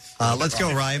 Okay. Let's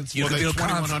go, Ryan. You can feel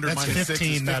confident. That's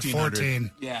 15, not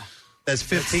 14. Yeah. That's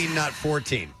 15, not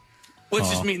 14. Let's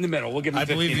just meet in the middle. We'll give him I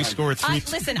believe you scored 3.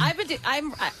 Listen, I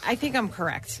think I'm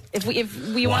correct. If we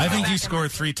Well, want, I think you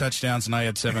scored 3 touchdowns and I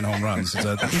had 7 home runs. Is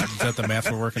that the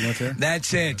math we're working with here?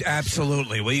 That's it.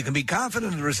 Absolutely. Well, you can be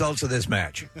confident in the results of this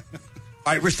match. All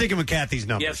right, we're sticking with Kathy's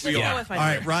numbers. Yes, we are. All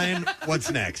right, Ryan,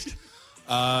 what's next?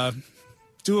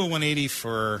 Do a 180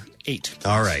 for 8.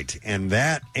 All right, and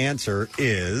that answer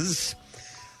is...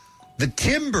 The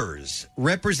Timbers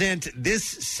represent this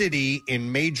city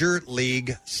in Major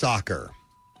League Soccer.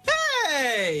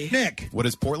 Hey! Nick. What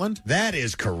is Portland? That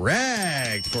is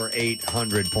correct for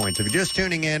 800 points. If you're just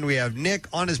tuning in, we have Nick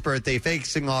on his birthday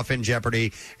facing off in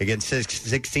Jeopardy against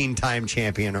 16-time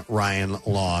champion Ryan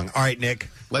Long. All right, Nick.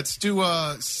 Let's do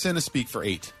Cinespeak for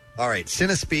 8. All right,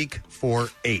 Cinespeak for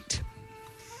 8.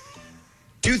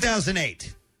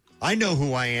 2008. I know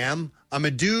who I am. I'm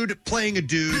a dude playing a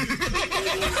dude.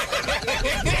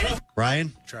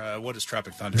 Ryan? What is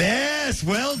Tropic Thunder? Yes,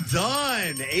 well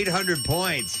done. 800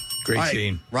 points. Great All right,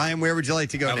 scene. Ryan, where would you like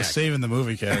to go I next? was saving the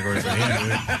movie category for the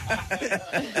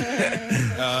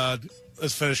end.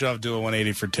 Let's finish off, do a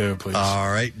 180 for 2, please. All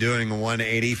right, doing a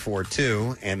 180 for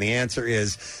 2. And the answer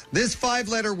is, this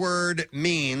 5-letter word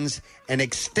means an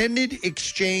extended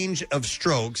exchange of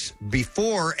strokes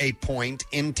before a point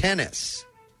in tennis.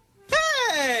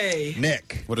 Hey!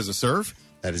 Nick. What is a serve?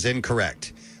 That is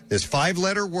incorrect. This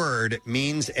 5-letter word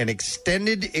means an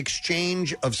extended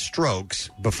exchange of strokes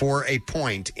before a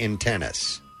point in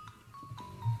tennis.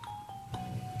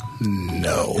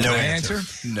 No. No answer?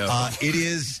 No. It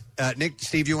is, Nick,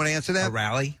 Steve, you want to answer that? A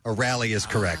rally? A rally is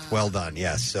correct. Well done,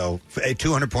 yes. So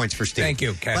 200 points for Steve. Thank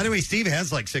you, Ken. By the way, Steve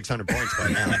has like 600 points by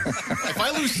now. If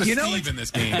I lose to Steve in this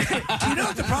game. Do you know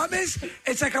what the problem is?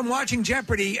 It's like I'm watching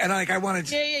Jeopardy and I want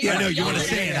to. I know, you want to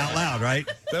say it out loud, right?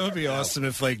 That would be awesome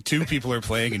if, like, 2 people are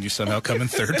playing and you somehow come in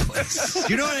 3rd place.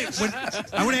 You know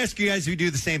what? I want to ask you guys if you do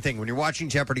the same thing. When you're watching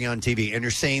Jeopardy on TV and you're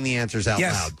saying the answers out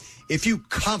loud, if you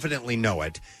confidently know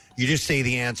it, you just say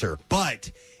the answer.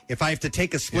 But if I have to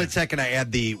take a split second, I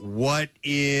add the what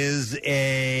is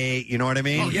a, you know what I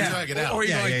mean? Oh, you drag it out. Or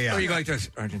you go like this.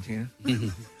 Argentina?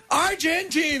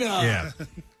 Argentina! Yeah.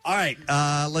 All right.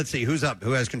 Let's see. Who's up?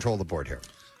 Who has control of the board here?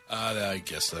 I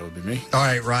guess that would be me. All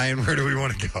right, Ryan, where do we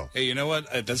want to go? Hey, you know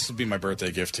what? This would be my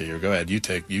birthday gift to you. Go ahead. You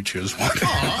choose one. All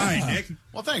right, Nick.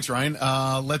 Well, thanks, Ryan.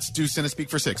 Let's do Cinespeak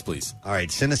for 6, please. All right,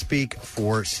 Cinespeak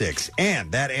for 6.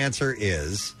 And that answer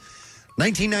is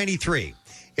 1993.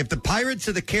 If the Pirates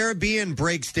of the Caribbean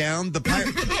breaks down, the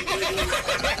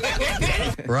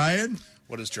Ryan?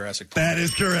 What is Jurassic Park? That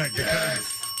is correct.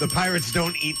 The Pirates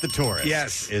don't eat the tourists.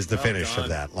 Yes. Is the finish of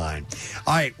that line.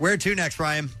 All right, where to next,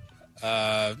 Ryan?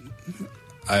 I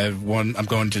have one. I'm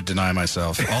going to deny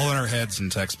myself. All in our heads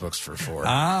and textbooks for 4.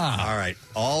 All right.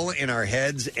 All in our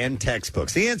heads and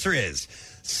textbooks. The answer is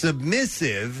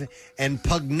submissive and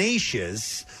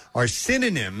pugnacious are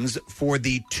synonyms for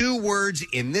the 2 words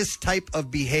in this type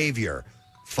of behavior.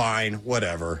 Fine,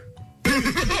 whatever.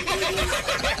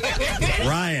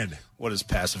 Ryan. What is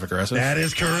passive aggressive? That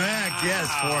is correct.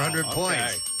 Yes, 400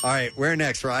 points. All right, where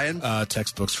next, Ryan?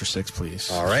 Textbooks for 6,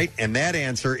 please. All right, and that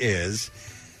answer is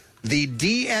the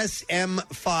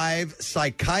DSM-5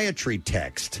 psychiatry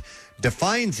text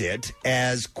defines it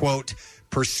as, quote,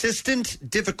 persistent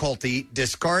difficulty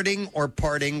discarding or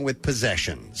parting with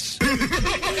possessions.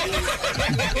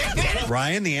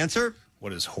 Ryan, the answer?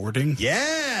 What is hoarding?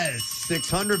 Yes,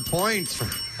 600 points for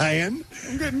Ryan.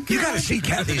 You got to see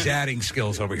Kathy's adding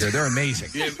skills over here. They're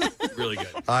amazing. Yeah, really good.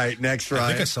 All right, next, Ryan. I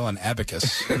think I saw an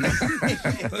abacus.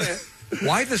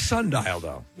 Why the sundial,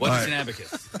 though? What is an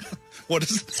abacus? What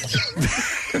is?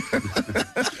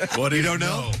 What you don't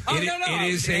know? It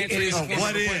is.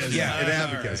 What is? Yeah, an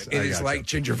abacus. It is like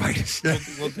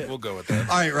gingivitis. We'll go with that.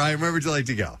 All right, Ryan, where would you like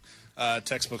to go?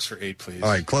 Textbooks for 8, please. All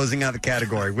right, closing out the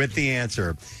category with the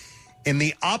answer. In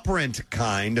the operant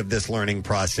kind of this learning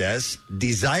process,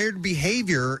 desired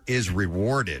behavior is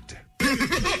rewarded.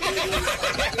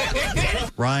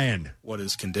 Ryan. What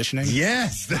is conditioning?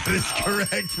 Yes, that is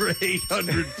correct for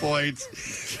 800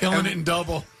 points. Killing it in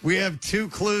double. We have 2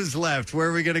 clues left. Where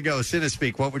are we going to go?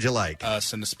 Cinespeak, what would you like?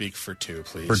 Cinespeak for 2,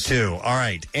 please. For 2. All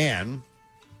right. And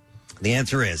the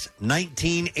answer is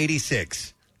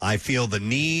 1986. I feel the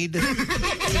need. All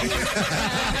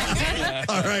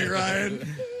right, Ryan.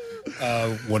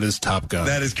 What is Top Gun?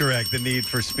 That is correct. The Need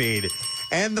for Speed.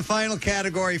 And the final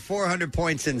category, 400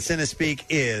 points in Cinespeak,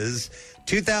 is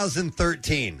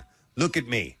 2013. Look at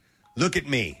me. Look at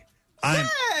me. I'm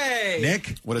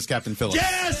Nick. What is Captain Phillips?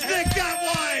 Yes, Nick got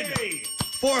one.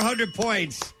 400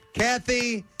 points.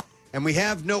 Kathy, and we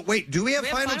have no. Wait, do we have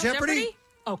Final Jeopardy?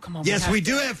 Oh, come on. Yes, we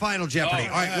do have Final Jeopardy.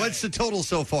 All right, what's the total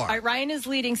so far? All right, Ryan is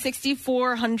leading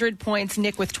 6,400 points,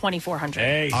 Nick with 2,400.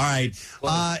 Hey. All right.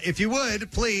 If you would,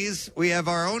 please, we have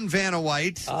our own Vanna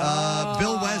White,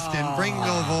 Bill Weston, bringing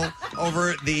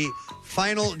over the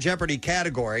Final Jeopardy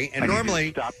category. And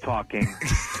normally, stop talking.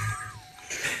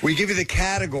 We give you the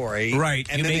category, right,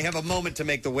 and then they have a moment to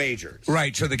make the wagers.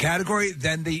 Right, so the category,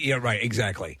 then right,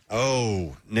 exactly.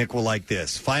 Oh, Nick will like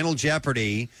this. Final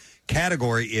Jeopardy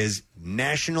category is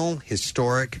National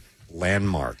Historic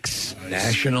landmarks.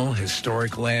 National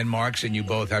Historic Landmarks, and you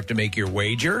both have to make your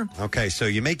wager. Okay, so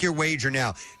you make your wager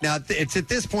now. Now, it's at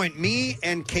this point, me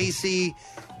and Casey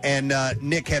and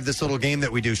Nick have this little game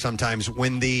that we do sometimes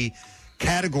when the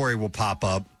category will pop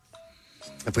up.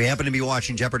 If we happen to be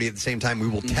watching Jeopardy at the same time, we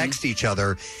will text each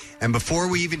other, and before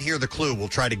we even hear the clue, we'll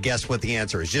try to guess what the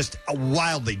answer is. Just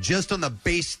wildly, just on the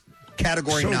base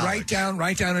category So knowledge.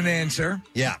 write down an answer.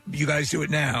 Yeah. You guys do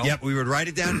it now. Yep, we would write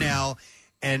it down now,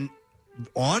 and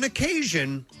on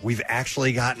occasion, we've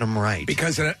actually gotten them right.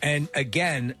 Because and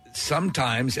again,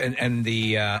 sometimes and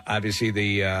the obviously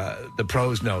the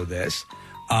pros know this.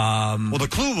 Well, the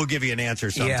clue will give you an answer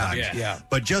sometimes. Yeah.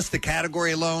 But just the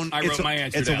category alone, I wrote my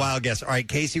answer it's down. a wild guess. All right,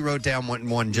 Casey wrote down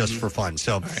one just for fun.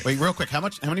 So Wait, real quick, how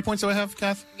many points do I have,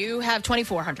 Kath? You have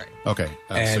 2,400. Okay.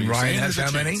 And you're Ryan saying has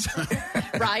there's a how many? chance.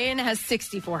 Ryan has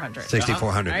 6,400.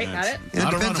 6,400. All right, got it? It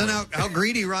depends on how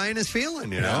greedy Ryan is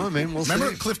feeling, you know? I mean, we'll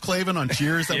Remember see. Cliff Clavin on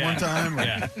Cheers at one time?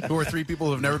 Yeah. 2 or 3 people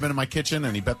who have never been in my kitchen,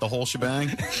 and he bet the whole shebang.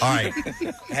 All right.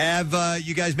 Have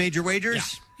you guys made your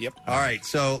wagers? Yep. All right,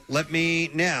 so let me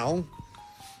now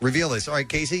reveal this. All right,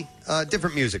 Casey,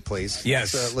 different music, please.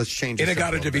 Yes. Let's change it.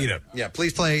 Inagata Devita. Yeah,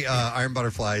 please play Iron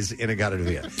Butterflies, Inagata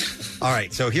Devita. All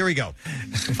right, so here we go.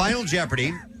 Final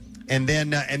Jeopardy, and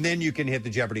then you can hit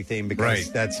the Jeopardy theme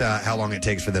because that's how long it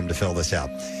takes for them to fill this out.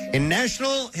 In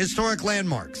National Historic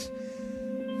Landmarks,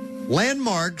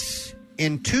 landmarks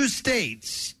in 2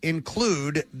 states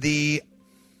include the...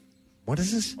 What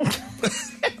is this?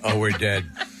 Oh, we're dead.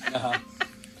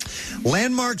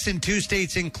 Landmarks in 2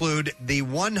 states include the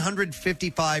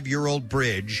 155-year-old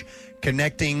bridge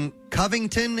connecting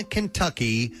Covington,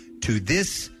 Kentucky to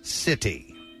this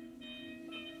city.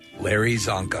 Larry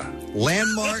Zonka.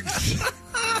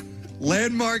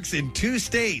 Landmarks in 2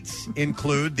 states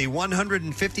include the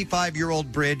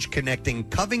 155-year-old bridge connecting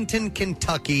Covington,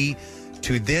 Kentucky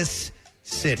to this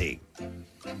city.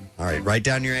 All right, write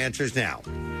down your answers now.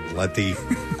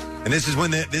 And this is when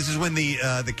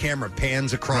the camera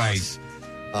pans across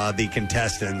the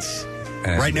contestants.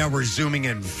 Right now, we're zooming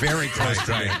in very close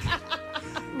to Nick.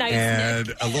 Nice, and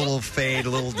Nick. a little fade, a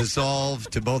little dissolve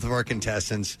to both of our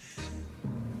contestants.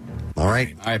 All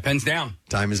right, pens down.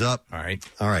 Time is up. All right.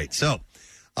 So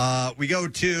we go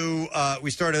to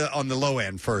we started on the low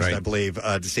end first, I believe,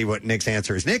 to see what Nick's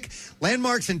answer is. Nick,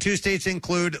 landmarks in 2 states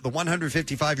include the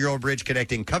 155-year-old bridge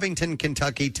connecting Covington,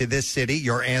 Kentucky to this city.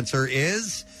 Your answer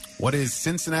is? What is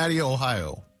Cincinnati,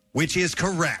 Ohio? Which is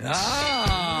correct.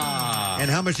 And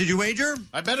how much did you wager?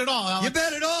 I bet it all, Alex. You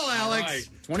bet it all, Alex.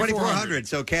 All right, 2,400.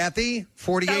 So, Kathy,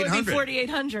 4,800. That would be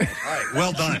 4,800. All right,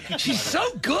 well done. She's so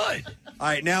good. All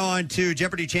right, now on to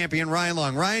Jeopardy champion Ryan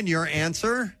Long. Ryan, your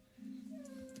answer?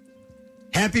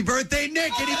 Happy birthday,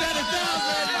 Nick, and he bet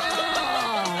 1,000.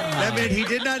 That meant he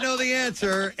did not know the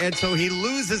answer, and so he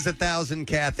loses 1,000,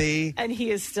 Kathy. And he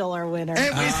is still our winner.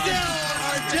 And we still are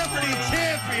our Jeopardy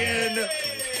champion.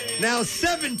 Now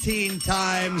 17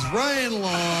 times, Ryan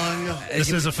Long.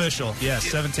 This is official. Yes,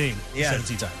 17. Yeah.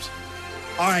 17 times.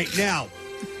 All right, now,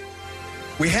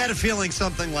 we had a feeling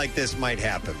something like this might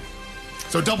happen.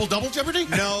 So double Jeopardy?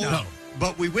 No.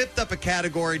 But we whipped up a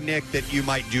category, Nick, that you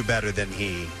might do better than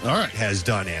he has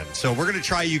done in. So we're going to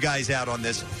try you guys out on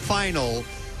this final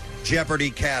Jeopardy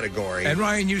category. And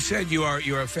Ryan, you said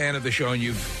you're a fan of the show and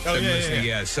you've been listening.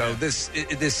 Yeah. So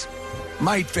this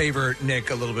might favor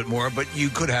Nick a little bit more, but you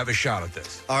could have a shot at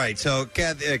this. All right. So,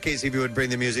 Casey, if you would bring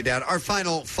the music down. Our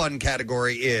final fun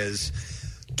category is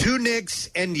 2 Nicks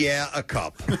and a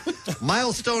cup.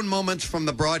 Milestone moments from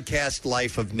the broadcast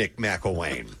life of Nick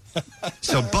McElwain.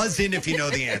 So buzz in if you know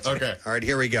the answer. Okay. All right,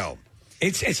 here we go.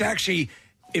 It's actually,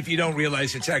 if you don't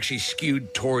realize, it's actually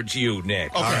skewed towards you,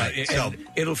 Nick. Okay. All right, so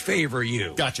it'll favor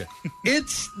you. Gotcha.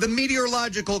 It's the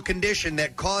meteorological condition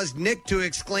that caused Nick to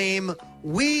exclaim,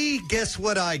 guess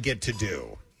what I get to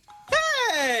do?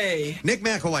 Hey! Nick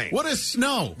McElwain. What is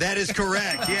snow? That is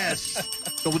correct, yes.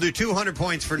 So we'll do 200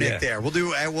 points for Nick there.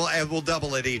 We'll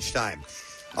double it each time.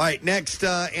 All right, next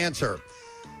answer.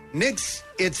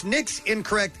 It's Nick's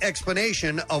incorrect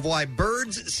explanation of why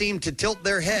birds seem to tilt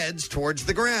their heads towards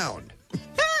the ground.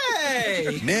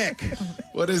 Hey! Nick.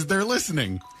 What is they're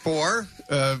listening? For?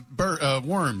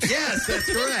 Worms. Yes, that's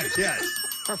correct, yes.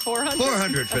 For 400?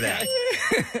 400 for that.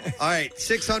 All right,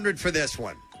 600 for this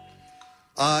one.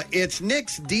 It's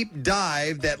Nick's deep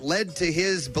dive that led to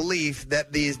his belief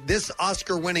that this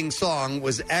Oscar-winning song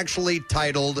was actually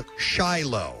titled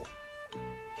Shiloh.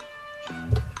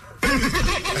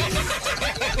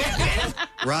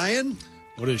 Ryan?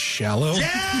 What is shallow?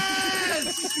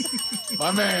 Yes!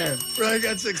 My man. Ryan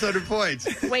got 600 points.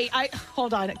 Wait,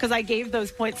 hold on, because I gave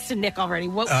those points to Nick already.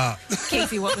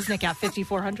 Casey, what was Nick at?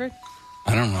 5,400?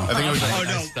 I don't know. I think it was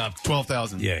I stopped.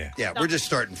 12,000. Yeah, we're just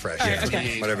starting fresh. All right, Yeah,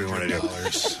 okay. Whatever you want to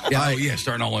do.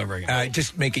 Starting all over again.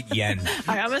 Just make it yen. All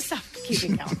right, I'm going to stop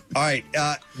keeping count. All right,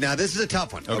 now this is a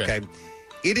tough one. Okay.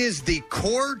 It is the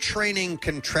core training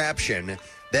contraption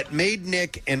that made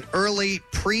Nick an early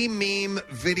pre-meme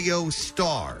video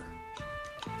star.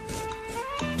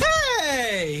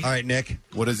 Hey! All right, Nick.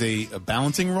 What is a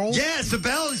balancing roll? Yes, a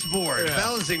balance board. Yeah.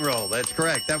 Balancing roll. That's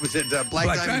correct. That was at Black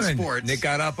Diamond Sports. Nick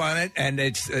got up on it, and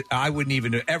it's. I wouldn't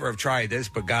even ever have tried this,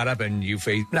 but got up and you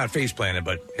not face planted,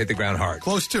 but hit the ground hard.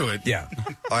 Close to it. Yeah.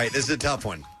 All right, this is a tough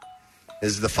one.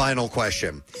 This is the final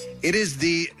question. It is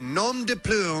the nom de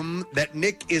plume that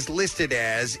Nick is listed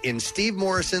as in Steve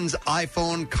Morrison's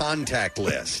iPhone contact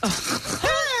list.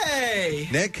 Hey!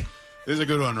 Nick? This is a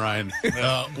good one, Ryan.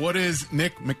 What is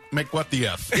Nick what the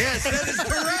F? Yes, that is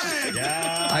correct.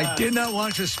 I did not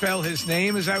want to spell his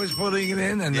name as I was putting it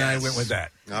in, and I went with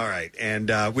that. All right,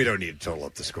 and we don't need to total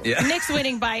up the score. Yeah. Nick's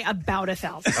winning by about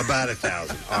 1,000. About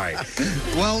 1,000. All right.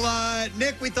 Well,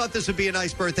 Nick, we thought this would be a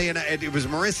nice birthday, and it was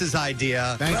Marissa's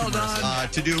idea. Well done.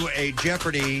 To do a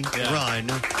Jeopardy run.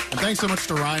 And thanks so much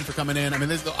to Ryan for coming in. I mean,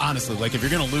 this, honestly, like if you're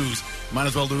going to lose, might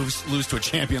as well lose to a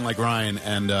champion like Ryan.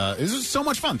 And this was so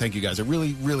much fun. Thank you guys. I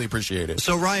really, really appreciate it.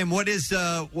 So, Ryan, what is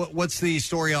what's the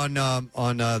story on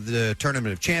the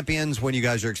Tournament of Champions? When you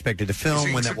guys are expected to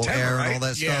film? When that will air and all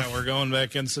that stuff? Yeah, we're going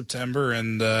back in September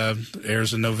and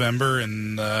airs in November,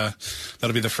 and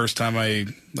that'll be the first time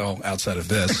outside of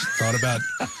this, thought about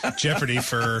Jeopardy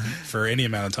for any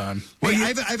amount of time. Well,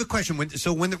 I have a question. When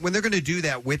they're going to do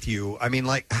that with you, I mean,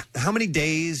 like, how many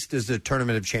days does the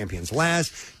Tournament of Champions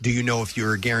last? Do you know if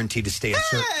you're guaranteed to stay at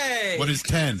certain... What is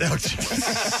 10?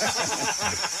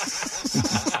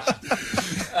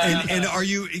 and are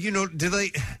you, do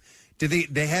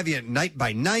they have you night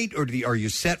by night, or are you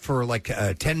set for like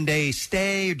a 10-day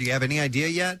stay? Or do you have any idea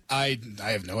yet? I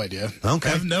have no idea. Okay.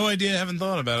 I have no idea. I haven't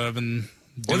thought about it. I've been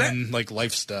doing like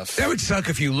life stuff. That would suck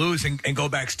if you lose and go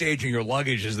backstage and your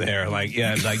luggage is there. Like,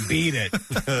 beat it.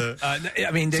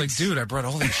 I mean, it's like, dude, I brought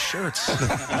all these shirts.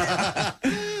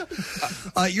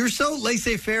 You're so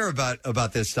laissez-faire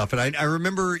about this stuff, and I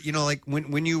remember, like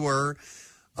when you were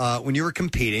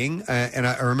competing, and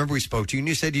I remember we spoke to you, and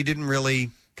you said you didn't really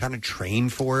kind of train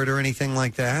for it or anything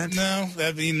like that. No,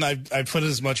 I mean, I put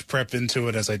as much prep into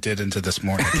it as I did into this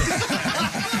morning.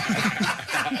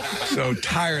 So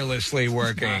tirelessly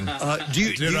working.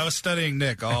 Dude, I was studying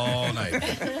Nick all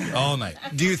night. All night.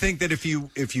 Do you think that if you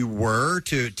were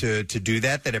to do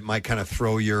that it might kind of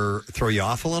throw you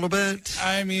off a little bit?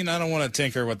 I mean, I don't want to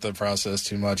tinker with the process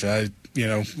too much.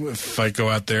 If I go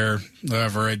out there,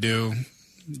 whatever I do,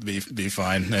 be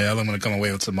fine. Yeah, I'm going to come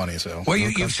away with some money. So, well,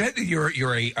 you've said that you're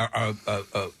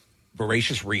a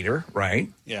voracious reader, right?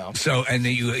 Yeah. So, and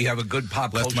then you have a good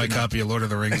pop Left culture. my copy of Lord of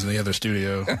the Rings in the other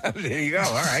studio. There you go.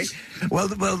 All right.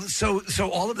 Well, so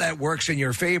all of that works in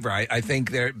your favor. I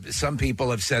think some people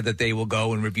have said that they will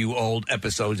go and review old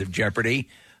episodes of Jeopardy,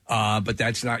 but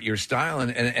that's not your style,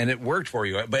 and it worked for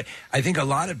you. But I think a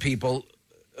lot of people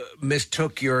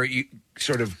mistook your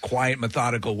sort of quiet,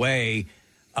 methodical way,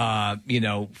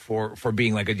 for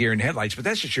being like a deer in headlights. But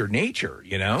that's just your nature,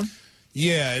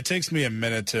 Yeah, it takes me a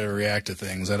minute to react to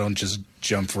things. I don't just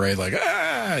jump right like,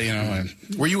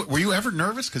 Were you ever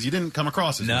nervous? Because you didn't come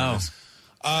across as nervous.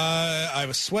 I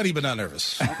was sweaty but not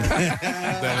nervous.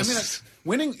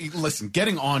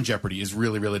 Getting on Jeopardy is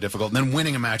really, really difficult. And then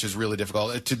winning a match is really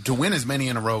difficult. To win as many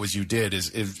in a row as you did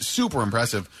is super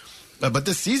impressive. But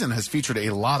this season has featured a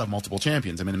lot of multiple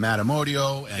champions. I mean, Matt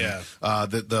Amodio and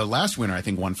the last winner, I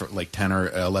think, won for like 10 or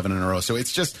 11 in a row. So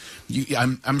it's just,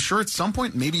 I'm sure at some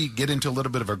point maybe you get into a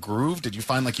little bit of a groove. Did you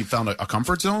find like you found a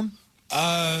comfort zone?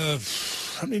 I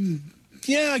mean,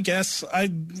 yeah, I guess.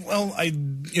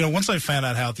 Once I found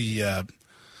out how the,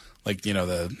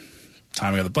 the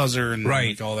timing of the buzzer and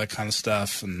like, all that kind of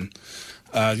stuff, and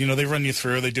they run you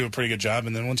through. They do a pretty good job,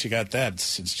 and then once you got that,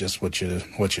 it's just what you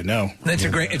know. It's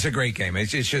a great game.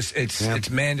 It's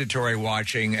mandatory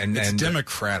watching, and it's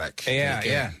democratic. Yeah,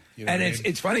 game. yeah. You know and what I mean?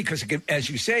 it's funny because, as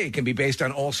you say, it can be based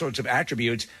on all sorts of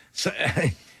attributes. So,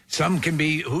 some can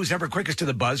be who's ever quickest to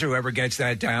the buzzer, whoever gets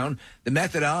that down. The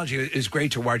methodology is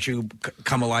great to watch you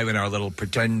come alive in our little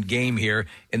pretend game here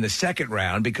in the second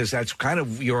round, because that's kind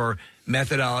of your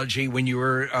methodology when you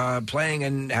were playing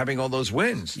and having all those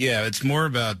wins. Yeah, it's more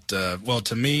about,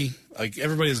 to me, like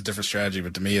everybody has a different strategy,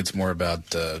 but to me it's more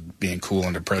about being cool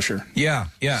under pressure. Yeah.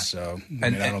 So I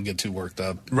don't get too worked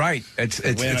up. Right. I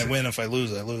win. If I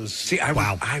lose, I lose. See,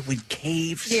 I would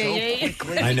cave so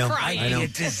quickly. I know. I'd be a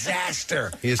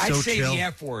disaster. He is so I'd say chill. the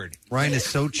F word. Ryan is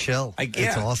so chill.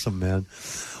 It's awesome, man.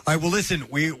 All right, well, listen,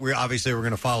 we're going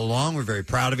to follow along. We're very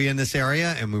proud of you in this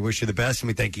area, and we wish you the best, and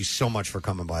we thank you so much for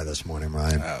coming by this morning,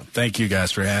 Ryan. Thank you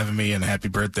guys for having me, and happy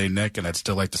birthday, Nick. And I'd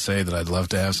still like to say that I'd love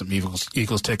to have some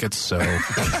Eagles tickets, so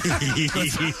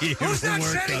Who's not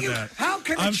sending you? How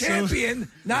can a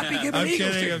champion not be given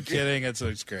Eagles tickets? I'm kidding.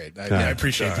 It's great. I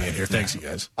appreciate being here. Thanks, you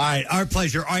guys. All right, our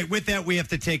pleasure. All right, with that, we have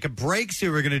to take a break, so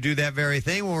we're going to do that very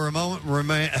thing. We'll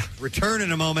return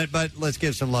in a moment, but let's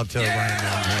give some love to Ryan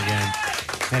Mountain again.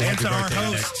 And to our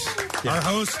hosts. Our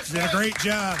hosts did a great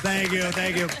job. Thank you.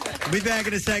 We'll be back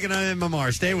in a second on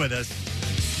MMR. Stay with us.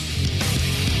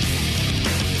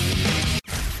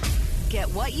 Get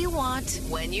what you want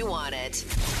when you want it.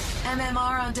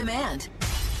 MMR On Demand.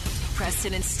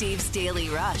 Preston and Steve's Daily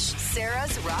Rush.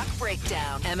 Sarah's Rock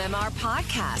Breakdown. MMR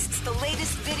Podcasts. The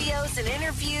latest videos and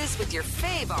interviews with your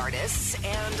fave artists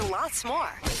and lots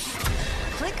more.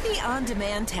 Click the On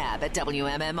Demand tab at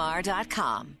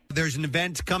WMMR.com. There's an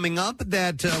event coming up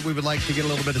that we would like to get a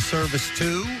little bit of service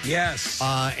to. Yes.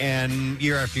 And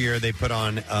year after year, they put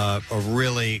on a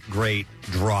really great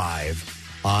drive.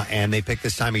 And they pick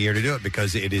this time of year to do it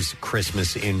because it is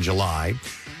Christmas in July.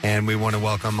 And we want to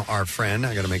welcome our friend.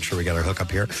 I got to make sure we got our hook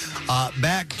up here.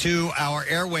 Back to our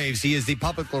airwaves. He is the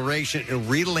public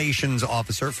relations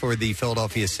officer for the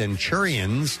Philadelphia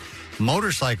Centurions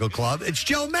Motorcycle Club. It's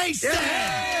Joe Mason.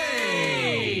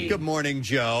 Hey! Good morning,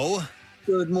 Joe.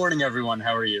 Good morning, everyone.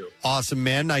 How are you? Awesome,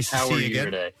 man. Nice to see you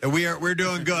again. Today? We're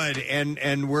doing good,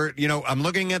 and we're I'm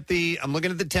looking at the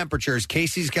temperatures.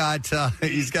 Casey's got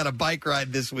he's got a bike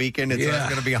ride this weekend. It's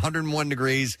going to be 101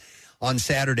 degrees on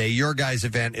Saturday. Your guys'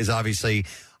 event is obviously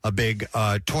a big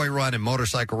toy run and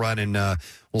motorcycle run, and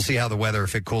we'll see how the weather,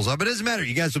 if it cools up. But it doesn't matter.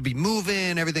 You guys will be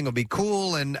moving. Everything will be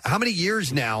cool. And how many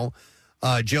years now,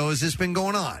 Joe, has this been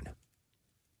going on?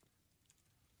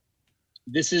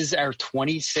 This is our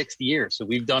 26th year. So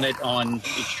we've done it on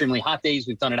extremely hot days.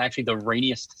 We've done it actually the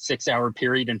rainiest 6-hour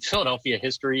period in Philadelphia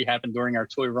history happened during our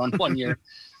toy run one year.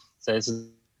 So this is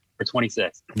for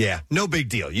 26. Yeah, no big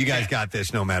deal. You guys got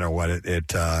this no matter what it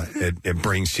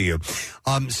brings to you.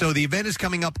 So the event is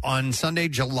coming up on Sunday,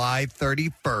 July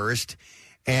 31st.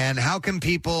 And how can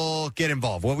people get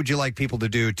involved? What would you like people to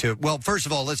do to... Well, first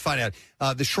of all, let's find out.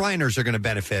 The Shriners are going to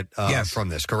benefit from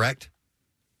this, correct?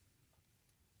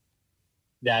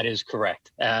 That is correct.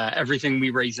 Everything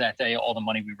we raise that day, all the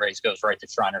money we raise goes right to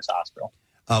Shriners Hospital.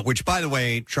 Which, by the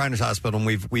way, Shriners Hospital,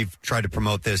 and we've tried to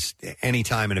promote this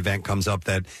anytime an event comes up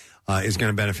that is going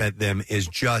to benefit them, is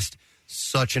just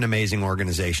such an amazing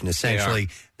organization. Essentially,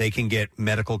 they can get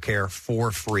medical care for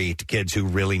free to kids who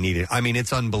really need it. I mean,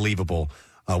 it's unbelievable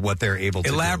what they're able to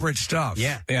do. Elaborate stuff.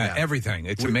 Yeah, everything.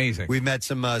 It's amazing. We've met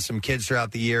some kids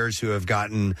throughout the years who have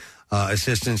gotten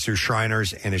assistance through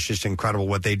Shriners, and it's just incredible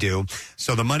what they do.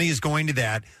 So the money is going to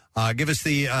that. Give us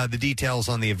the details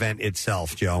on the event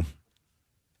itself, Joe.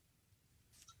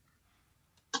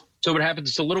 So what happens,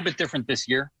 it's a little bit different this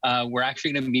year. We're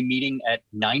actually going to be meeting at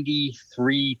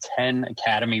 9310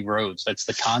 Academy Roads. That's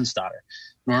the Constatter.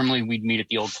 Normally we'd meet at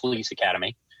the old police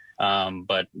academy.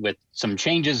 But with some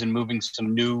changes and moving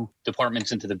some new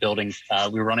departments into the building,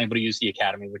 we were unable to use the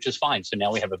academy, which is fine. So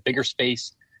now we have a bigger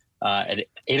space. At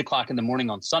 8 o'clock in the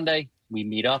morning on Sunday, we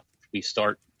meet up. We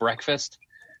start breakfast.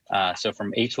 So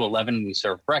from 8 to 11, we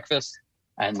serve breakfast.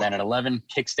 And then at 11,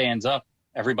 kickstands up.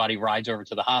 Everybody rides over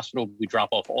to the hospital. We drop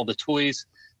off all the toys.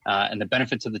 And the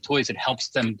benefits of the toys, it helps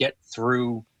them get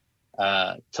through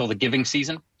till the giving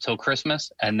season, till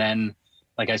Christmas. And then,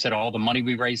 like I said, all the money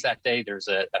we raise that day, there's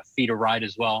a feeder ride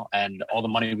as well. And all the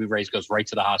money we raise goes right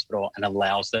to the hospital and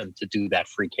allows them to do that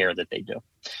free care that they do.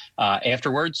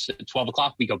 Afterwards, at 12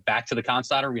 o'clock, we go back to the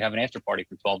Constatter. We have an after party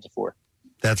from 12 to 4.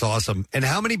 That's awesome. And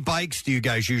how many bikes do you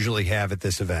guys usually have at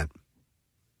this event?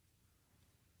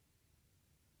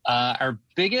 Our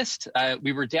biggest,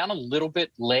 we were down a little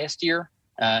bit last year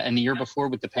and the year before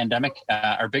with the pandemic.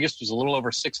 Our biggest was a little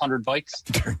over 600 bikes.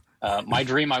 My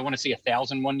dream, I want to see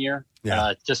 1,000 one year.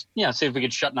 Just, see if we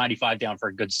could shut 95 down for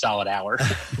a good solid hour.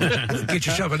 Get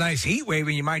yourself a nice heat wave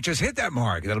and you might just hit that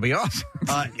mark. That'll be awesome.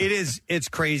 It's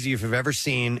crazy if you've ever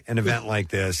seen an event like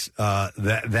this,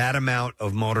 that amount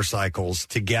of motorcycles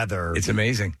together. It's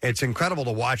amazing. It's incredible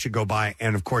to watch it go by.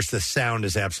 And of course, the sound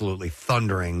is absolutely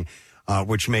thundering.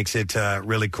 Which makes it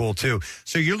really cool, too.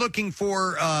 So you're looking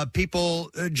for people,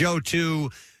 Joe, to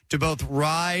to both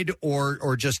ride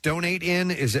or just donate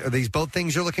in? Are these both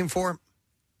things you're looking for?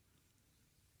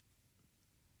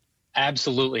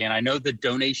 Absolutely. And I know the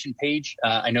donation page.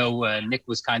 I know Nick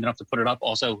was kind enough to put it up.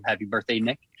 Also, happy birthday,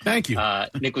 Nick. Thank you.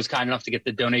 Nick was kind enough to get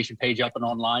the donation page up and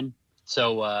online.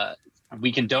 So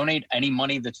we can donate. Any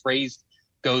money that's raised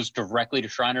goes directly to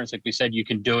Shriners. Like we said, you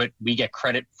can do it. We get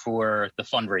credit for the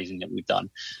fundraising that we've done.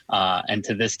 And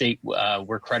to this date,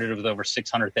 we're credited with over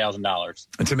 $600,000.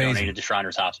 That's amazing. Donated to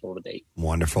Shriners Hospital to date.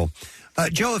 Wonderful.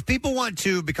 Joe, if people want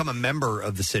to become a member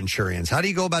of the Centurions, how do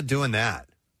you go about doing that?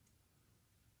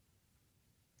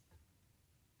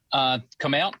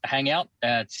 Come out, hang out,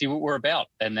 see what we're about.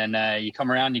 And then you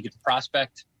come around, you get to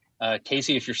prospect.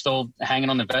 Casey, if you're still hanging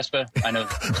on the Vespa, I know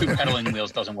 2 pedaling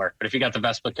wheels doesn't work, but if you got the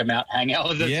Vespa, come out, hang out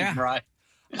with us, Yeah. and ride.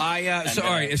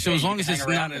 So as long as it's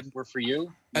not we're for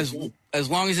you. As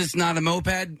long as it's not a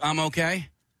moped, I'm okay.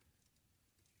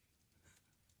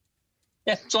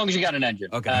 Yeah, as long as you got an engine.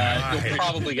 Okay. You'll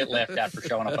probably get laughed at for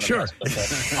showing up on a Sure.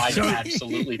 Vespa. But I'd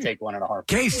absolutely take one in a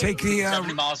heartbeat. Case, take the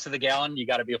 70 miles to the gallon. You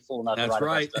got to be a fool not to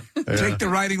ride a Vespa. Take the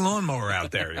riding lawnmower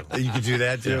out there. You can do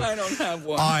that too. I don't have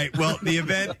one. All right. Well, the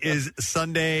event is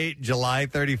Sunday, July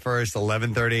 31st,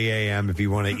 11:30 a.m. If you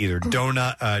want to either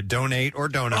donate or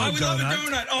donut. I would love a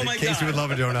donut. Oh, my God. Casey would love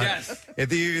a donut. Yes.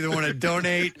 If you either want to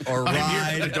donate or I'm here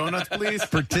ride, for the donuts, please.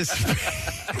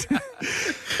 participate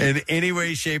in any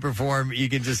way, shape, or form, you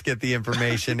can just get the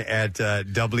information at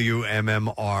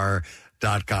WMMR.com.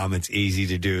 It's easy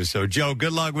to do. So, Joe,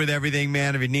 good luck with everything,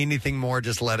 man. If you need anything more,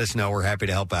 just let us know. We're happy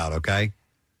to help out, okay?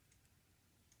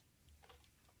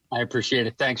 I appreciate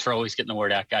it. Thanks for always getting the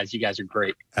word out, guys. You guys are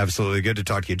great. Absolutely. Good to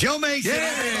talk to you. Joe Mason,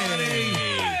 everybody!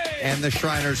 And the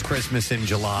Shriners Christmas in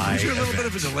July. Was there a little bit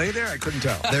of a delay there? I couldn't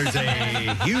tell. There's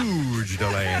a huge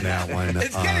delay in that one.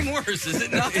 It's getting worse, is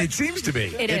it not? It seems to be.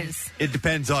 It is. It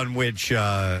depends on which,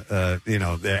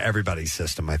 everybody's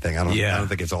system, I think. I don't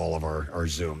think it's all of our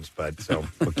Zooms, but so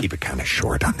we'll keep it kind of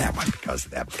short on that one because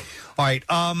of that. All right.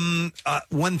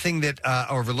 One thing that I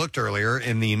overlooked earlier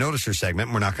in the Noticer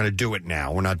segment, we're not going to do it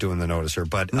now. We're not doing the Noticer,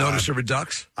 but... Noticer with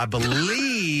ducks? I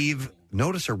believe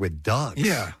Noticer with ducks.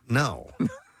 Yeah. No.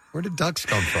 Where did ducks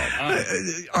come from?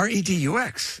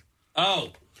 REDUX.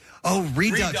 Oh,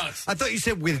 redux. I thought you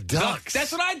said with ducks.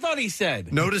 That's what I thought he said.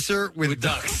 Noticer with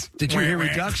ducks. Did you hear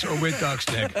redux or with ducks,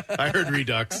 Nick? I heard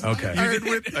redux. Okay. I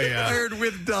heard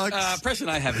with ducks. Preston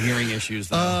and I have hearing issues,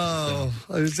 though. Oh,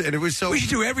 and it was so... We should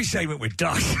do every segment with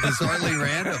ducks. Bizarrely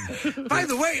random. By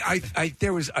the way,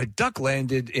 there was a duck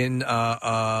landed in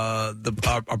our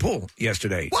pool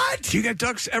yesterday. What? Do you get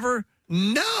ducks ever?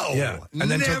 No. Yeah.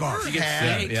 And then never took off. You get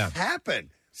had snakes. happen.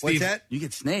 Steve, What's that? You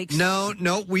get snakes. No.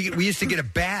 We used to get a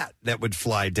bat that would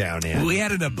fly down in. We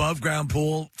had an above ground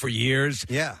pool for years.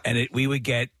 Yeah. And we would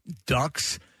get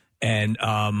ducks. And,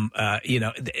 I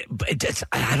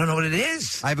don't know what it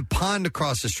is. I have a pond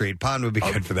across the street. Pond would be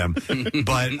good for them.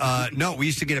 But, no, we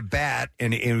used to get a bat,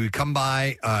 and we'd come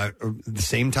by the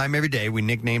same time every day. We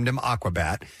nicknamed him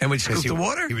Aquabat. And we'd scoop the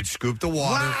water? He would scoop the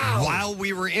water while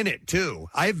we were in it, too.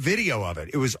 I have video of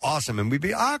it. It was awesome. And we'd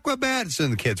be Aquabat. So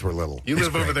the kids were little. You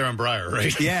live over there on Briar,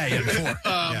 right?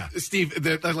 Yeah. Steve,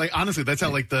 honestly, that's how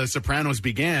The Sopranos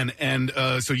began. And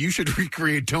so you should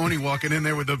recreate Tony walking in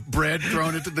there with the bread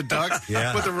thrown into the ducks,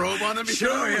 Yeah. put the robe on him.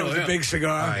 Sure, with a big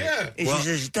cigar. Right. Yeah.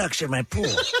 There's ducks in my pool.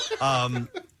 I'm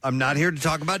not here to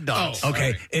talk about ducks. Oh,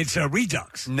 okay, it's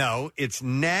Redux. No, it's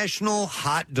National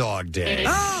Hot Dog Day.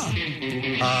 Ah!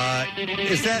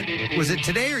 Was it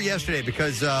today or yesterday?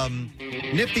 Because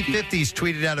Nifty 50s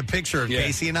tweeted out a picture of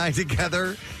Casey and I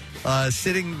together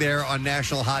sitting there on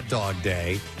National Hot Dog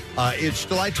Day. It's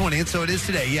July 20th, so it is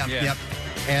today. Yep.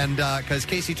 And because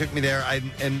Casey took me there,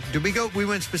 did we go? We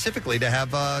went specifically to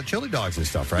have chili dogs and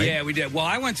stuff, right? Yeah, we did. Well,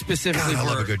 I went specifically God, I for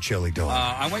love a good chili dog.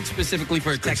 I went specifically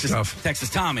for Texas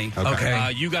Tommy.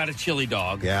 Okay. You got a chili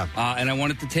dog. Yeah. And I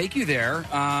wanted to take you there,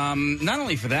 not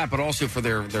only for that, but also for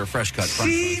their fresh cut.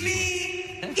 See me,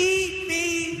 eat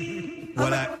me.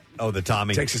 The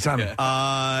Tommy. Texas Tommy.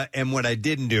 And what I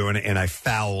didn't do, and I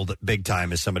fouled big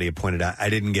time, as somebody had pointed out, I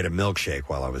didn't get a milkshake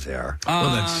while I was there. So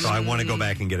I want to go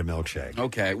back and get a milkshake.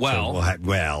 Okay, well. So we'll have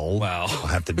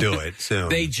to do it soon.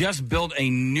 They just built a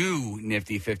new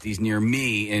Nifty 50s near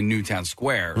me in Newtown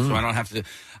Square, so I don't have to...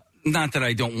 Not that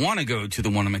I don't want to go to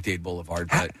the one on McDade Boulevard,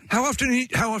 but... How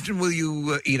often will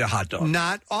you eat a hot dog?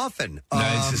 Not often.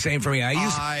 No, it's the same for me. I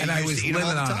was living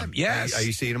on them. Yes. I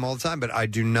used to eat them all the time, but I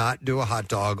do not do a hot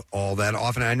dog all that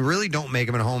often. I really don't make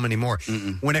them at home anymore.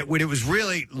 When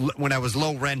I was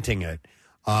low renting it,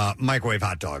 microwave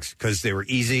hot dogs, because they were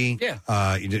easy.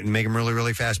 Yeah. You didn't make them really,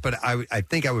 really fast, but I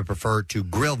think I would prefer to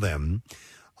grill them.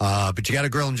 But you got to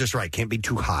grill them just right. Can't be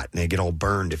too hot, and they get all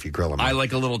burned if you grill them. I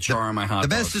like a little char on my hot The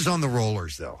dogs. best is on the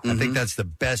rollers, though. I think that's the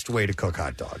best way to cook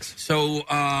hot dogs. So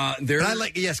But I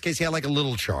like, yes, Casey, I like a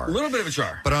little char. A little bit of a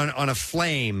char. But on a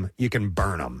flame, you can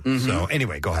burn them. So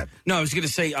anyway, go ahead. No, I was going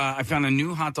to say I found a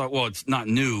new hot dog. Well, it's not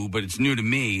new, but it's new to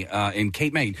me in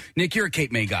Cape May. Nick, you're a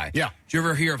Cape May guy. Yeah. Did you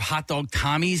ever hear of Hot Dog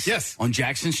Tommy's? Yes. On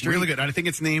Jackson Street? Really good. I think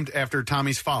it's named after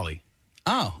Tommy's Folly.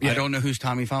 Oh, I don't know who's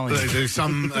Tommy Folly. There's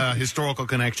some historical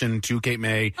connection to Cape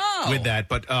May with that,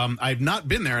 but I've not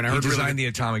been there, and I heard He designed the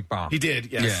atomic bomb. He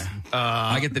did, yes. Yeah.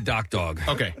 I get the Doc Dog.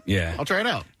 Okay. Yeah. I'll try it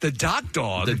out. The Doc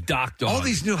Dog? The Doc Dog. All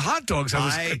these new hot dogs.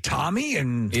 I was Tommy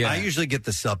and... I usually get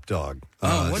the Sup Dog.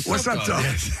 What's up, dog?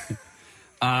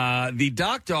 The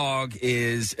Doc Dog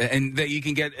is, and that you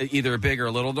can get either a big or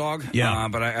a little dog. Yeah.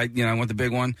 But I want the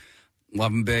big one.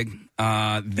 Love them big.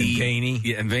 And veiny.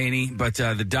 Yeah, and veiny. But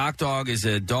the Doc Dog is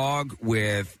a dog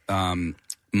with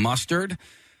mustard,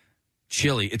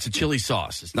 chili. It's a chili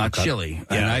sauce. It's not chili.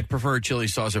 Yeah. And I prefer chili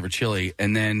sauce over chili.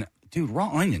 And then, dude, raw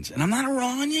onions. And I'm not a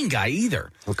raw onion guy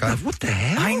either. Okay. What the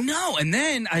hell? I know. And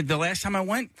then the last time I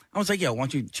went, I was like, why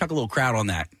don't you chuck a little crowd on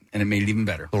that? And it made it even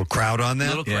better. Little crowd on that?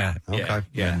 Little crowd. Okay.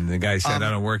 Yeah. And the guy said,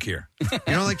 I don't work here. You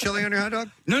don't like chili on your hot dog?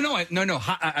 No. I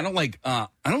don't like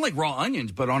raw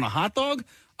onions, but on a hot dog,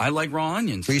 I like raw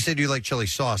onions. So you said you like chili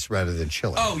sauce rather than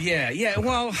chili. Oh yeah.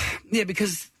 Well, yeah,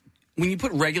 because when you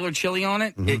put regular chili on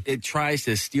it, it tries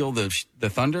to steal the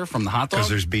thunder from the hot dog. Because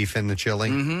there's beef in the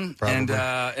chili. Probably.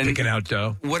 And picking out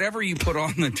dough. Whatever you put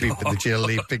on the dog. Beef in the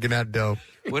chili, picking out dough.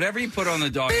 Whatever you put on the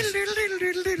dog. Okay.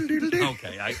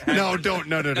 No, don't.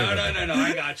 No.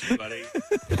 I got you, buddy.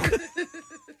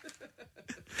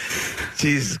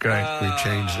 Jesus Christ. We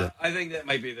changed it. I think that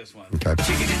might be this one. Okay.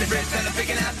 Chicken in the breast and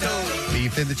picking out dough.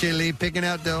 Beef in the chili, picking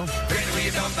out dough.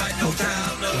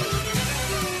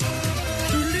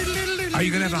 Are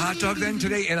you going to have a hot dog then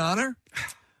today in honor?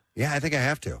 Yeah, I think I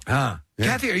have to. Huh. Yeah.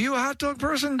 Kathy, are you a hot dog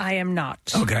person? I am not.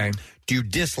 Okay. Do you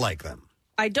dislike them?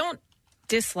 I don't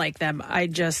dislike them.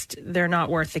 They're not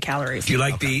worth the calories. Do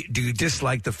you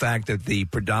dislike the fact that the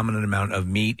predominant amount of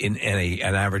meat in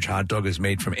an average hot dog is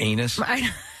made from anus?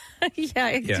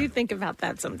 I do think about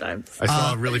that sometimes. I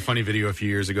saw a really funny video a few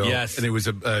years ago. Yes. And it was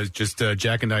just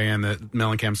Jack and Diane, the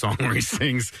Mellencamp song where he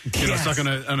sings, suck on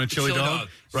a chili dog.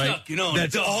 Right? Sucking on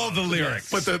That's a dog. all the lyrics.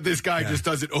 But this guy just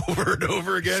does it over and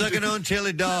over again. Sucking on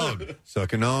chili dog.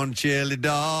 Sucking on chili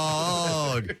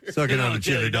dog. Sucking on a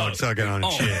chili dog. Sucking on a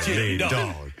chili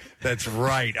dog. That's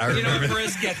right. I remember.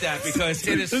 Chris, get that because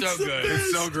it is so good.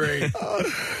 It's so great.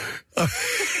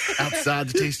 Outside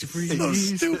the Tasty Freeze. So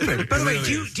stupid. By the way,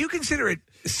 do you consider it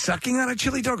sucking on a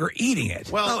chili dog or eating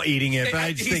it? Well, eating it, but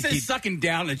I just he think says sucking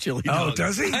down a chili dog. Oh,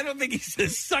 does he? I don't think he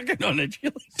says sucking on a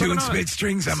chili dog. Doing spit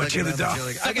strings, I'm a chili dog.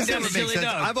 I guess that would make sense.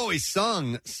 I've always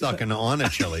sung sucking on a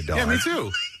chili dog. Yeah, me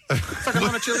too. Sucking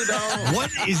on a chili dog.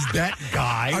 What is that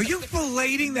guy? Are you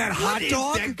filleting that hot dog?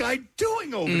 What is that guy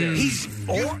doing over there?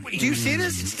 Do you see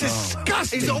this? It's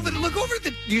disgusting. He's over. Look over at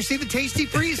the. Do you see the Tasty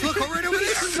Freeze? Look right over there.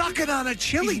 He's sucking on a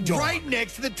chili dog. Right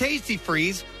next to the Tasty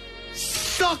Freeze,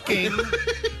 sucking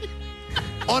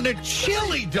on a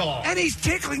chili dog. And he's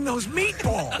tickling those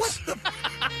meatballs. What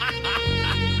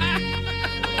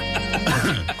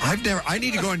the? I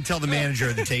need to go and tell the manager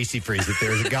of the Tasty Freeze that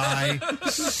there's a guy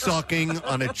sucking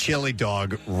on a chili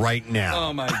dog right now.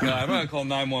 Oh my God! I'm gonna call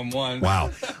 911.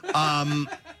 Wow.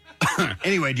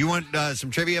 Anyway, do you want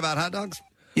some trivia about hot dogs?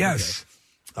 Yes.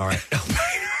 Okay. All right.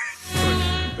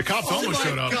 The cops almost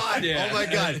showed up. God. Yeah. Oh my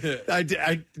God!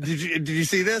 Did you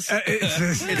see this?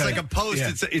 It's like a post.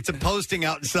 Yeah. It's a posting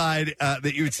outside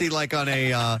that you would see like on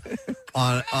a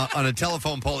on a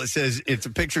telephone pole. It says it's a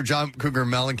picture of John Cougar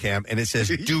Mellencamp, and it says,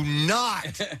 "Do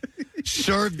not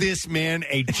serve this man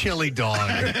a chili dog."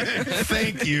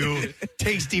 Thank you,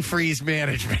 Tasty Freeze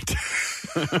Management.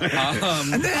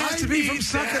 And that has to be from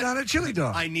sucking on a chili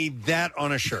dog. I need that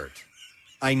on a shirt.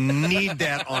 I need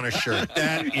that on a shirt.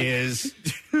 That is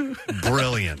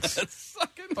brilliant.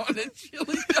 Sucking on a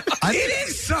chili dog. It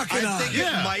is sucking on. I think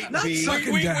it might Not be.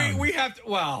 sucking down. We have to.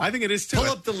 Wow. I think it is too. Pull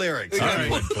up the lyrics, if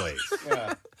you would, please.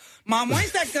 Mom, why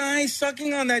is that guy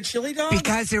sucking on that chili dog?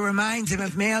 Because it reminds him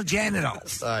of male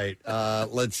genitals. All right,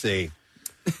 let's see.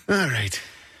 All right.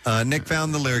 Nick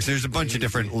found the lyrics. There's a bunch of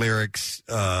different lyrics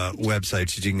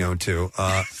websites that you can go to.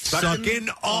 Sucking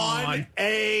on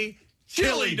a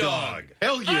chili dog.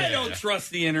 Hell yeah. I don't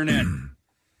trust the internet.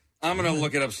 I'm going to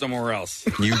look it up somewhere else.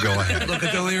 You go ahead. Look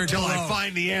at the lyrics Until I below.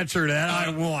 find the answer that I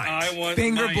want.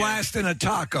 Finger my blast and a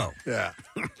taco. Yeah.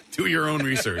 Do your own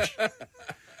research.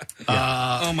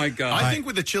 Oh my God! I think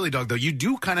with the chili dog though, you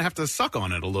do kind of have to suck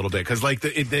on it a little bit because like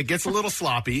it gets a little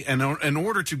sloppy, and in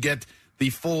order to get the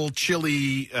full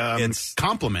chili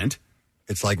complement.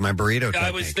 It's like my burrito technique.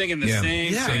 I was thinking the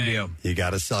same thing. You got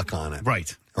to suck on it.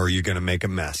 Right. Or you're going to make a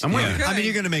mess. I'm with you. I mean,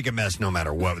 you're going to make a mess no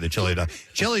matter what with the chili dog.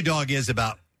 Chili dog is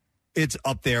it's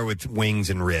up there with wings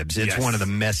and ribs. It's one of the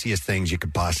messiest things you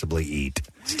could possibly eat.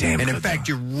 Damn and in good, fact,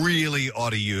 you really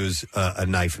ought to use a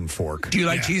knife and fork. Do you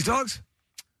like cheese dogs?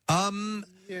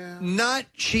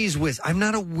 Not cheese whiz. I'm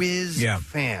not a whiz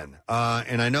fan.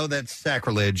 And I know that's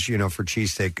sacrilege, for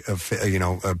cheesesteak,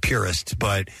 a purist,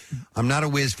 but I'm not a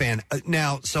whiz fan.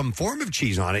 Now, some form of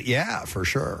cheese on it, for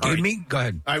sure. Go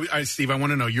ahead. Steve, I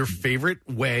want to know your favorite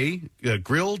way,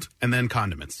 grilled and then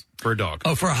condiments for a dog.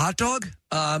 Oh, for a hot dog?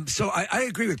 So I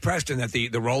agree with Preston that the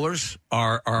rollers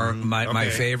are my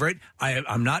favorite.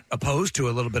 I'm not opposed to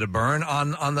a little bit of burn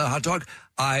on the hot dog.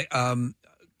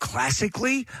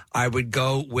 Classically, I would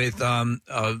go with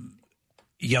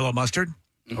yellow mustard.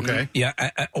 Okay. Yeah,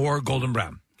 or golden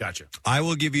brown. Gotcha. I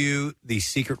will give you the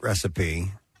secret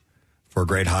recipe for a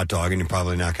great hot dog, and you're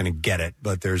probably not going to get it,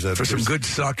 but there's some good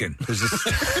sucking. There's a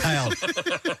style.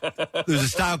 There's a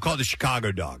style called the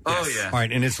Chicago dog. Oh, yeah. All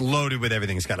right, and it's loaded with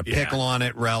everything. It's got a pickle on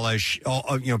it, relish,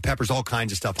 peppers, all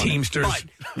kinds of stuff on Teamsters. it.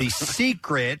 But the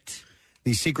secret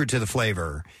to the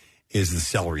flavor is the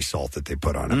celery salt that they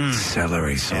put on it.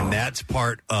 Celery salt. And that's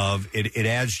part of it. It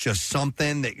adds just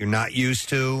something that you're not used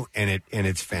to, and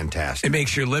it's fantastic. It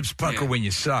makes your lips pucker when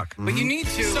you suck. But you need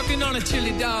to. Sucking on a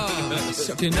chili dog.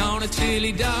 Sucking on a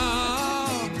chili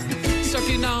dog.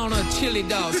 Sucking on a chili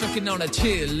dog. Sucking on a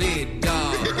chili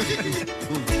dog.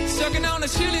 Sucking on a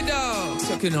chili dog.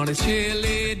 Sucking on a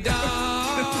chili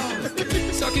dog.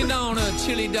 Sucking on a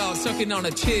chili dog. Sucking on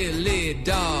a chili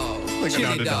dog.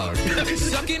 Chili dog.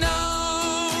 Sucking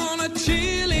on a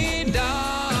chili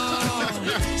dog.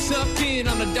 Sucking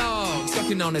on a dog.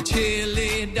 Sucking on a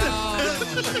chili dog.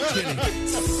 Chili.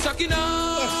 Sucking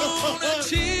on a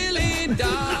chili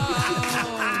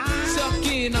dog.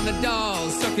 Sucking on a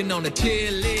dog. Sucking on a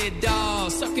chili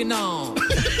dog. Sucking on. I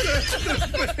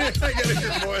gotta do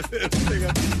more of this.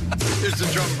 Here's the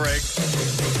drum break.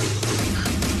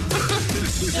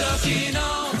 Sucking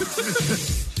on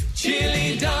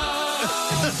chili dog.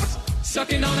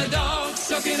 Sucking on a dog.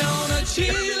 Sucking on a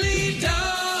chili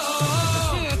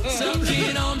dog.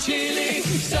 Sucking on chili.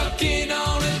 Sucking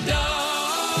on a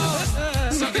dog.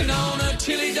 Sucking on a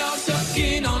chili dog.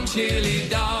 Sucking on chili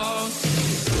dog.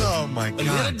 Oh my God. A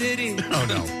little ditty. Oh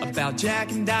no. About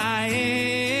Jack and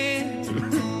Diane.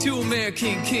 Two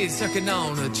American kids sucking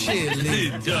on a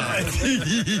chili dog.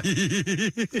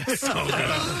 So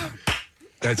good.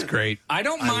 That's great. I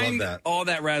don't mind all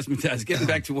that razzmatazz. Getting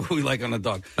back to what we like on a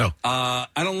dog. I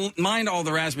don't mind all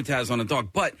the razzmatazz on a dog,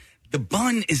 but the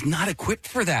bun is not equipped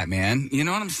for that, man. You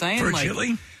know what I'm saying? For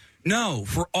chili? No,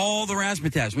 for all the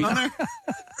razzmatazz.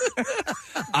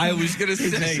 I was going to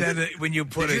say said that when you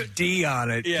put a D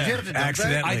on it,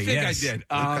 accidentally. I think I did.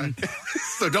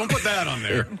 So don't put that on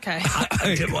there. Okay.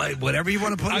 Whatever you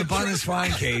want to put in the bun is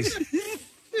fine, Case.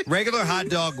 Regular hot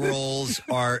dog rolls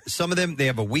are, some of them, they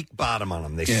have a weak bottom on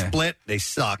them. They split, they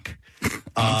suck.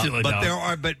 But there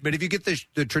are, but if you get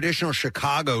the traditional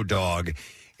Chicago dog,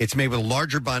 it's made with a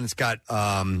larger bun. It's got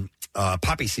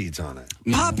poppy seeds on it.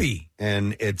 Poppy,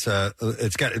 and it's a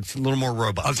little more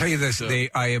robust. I'll tell you this: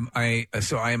 I am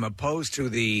opposed to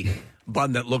the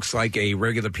bun that looks like a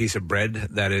regular piece of bread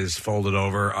that is folded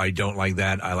over. I don't like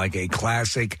that. I like a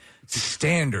classic,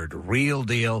 standard, real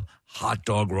deal hot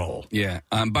dog roll. Yeah.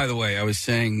 By the way, I was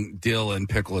saying dill and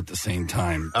pickle at the same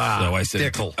time. So I said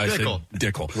dickle. I said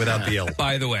dickle without the L.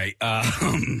 By the way,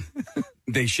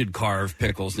 they should carve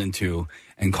pickles into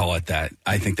and call it that.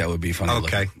 I think that would be fun.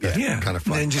 Okay. Yeah. Kind of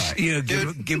fun. And just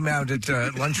give them out at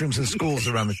lunchrooms and schools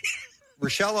around the.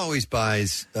 Rochelle always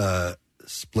buys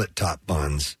split top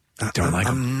buns. Don't like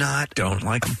I'm not don't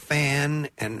like a fan,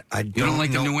 and I don't. You don't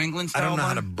like know, the New England style I don't know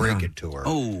how bun? to break it to her.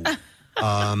 Oh.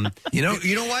 You know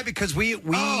why? Because we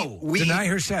deny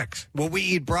her sex. Well, we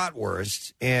eat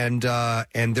bratwursts, and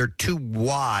they're too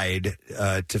wide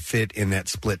to fit in that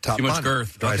split top. Too much bun.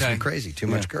 girth. Drives Okay. me crazy. Too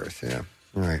much girth. Yeah.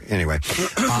 All right. Anyway,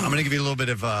 I'm going to give you a little bit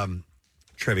of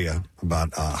trivia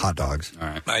about hot dogs. All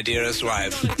right. My dearest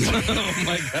wife. Oh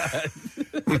my God.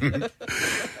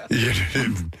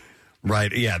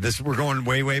 Right. Yeah. We're going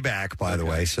way back, by the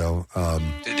way. So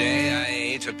Today I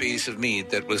ate a piece of meat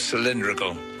that was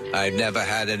cylindrical. I'd never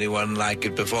had anyone like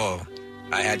it before.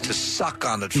 I had to suck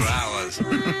on it for hours.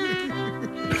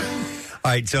 All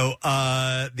right, so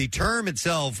the term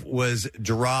itself was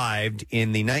derived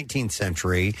in the 19th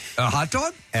century. A hot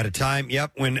dog? At a time,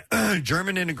 when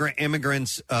German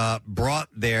immigrants brought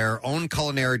their own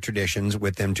culinary traditions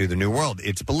with them to the New World.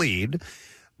 It's believed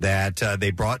that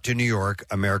they brought to New York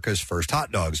America's first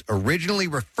hot dogs, originally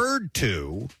referred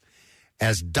to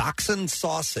as Dachshund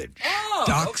sausage. Oh,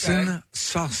 Dachshund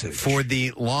sausage. For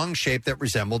the long shape that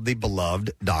resembled the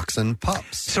beloved Dachshund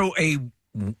pups. So a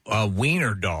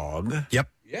wiener dog. Yep.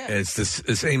 Yeah. It's the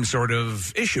same sort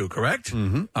of issue, correct?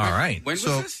 Mm-hmm. All right. When was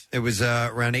this? It was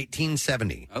around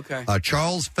 1870. Okay.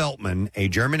 Charles Feltman, a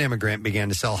German immigrant, began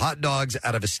to sell hot dogs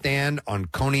out of a stand on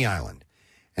Coney Island.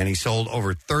 And he sold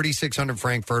over 3,600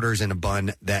 Frankfurters in a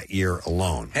bun that year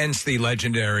alone. Hence the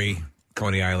legendary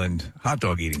Coney Island hot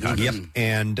dog eating contest. Yep.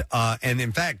 And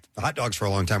in fact, hot dogs for a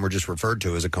long time were just referred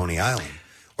to as a Coney Island.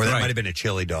 Or that might have been a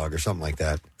chili dog or something like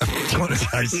that.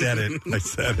 I said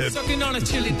it. Sucking on a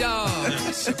chili dog.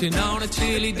 Sucking on a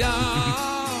chili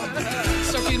dog.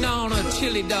 Sucking on a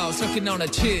chili dog. Sucking on a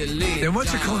chili. Then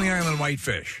what's a Coney Island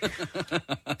whitefish?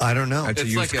 I don't know. That's a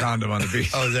used condom on the beach.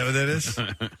 Oh, is that what that is?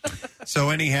 So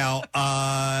anyhow,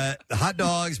 the hot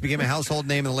dogs became a household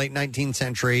name in the late 19th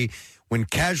century when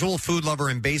casual food lover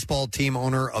and baseball team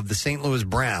owner of the St. Louis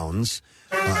Browns,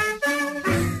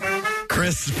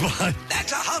 Chris Von.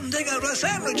 That's a humdinger of a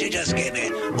sandwich you just gave me.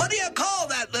 What do you call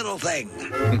that little thing?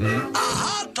 A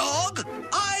hot dog?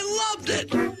 I loved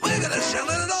it. We're going to sell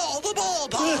it at all the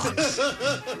ballparks.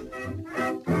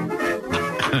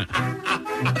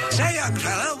 Say, young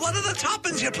fella, what are the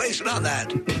toppings you're placing on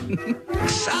that?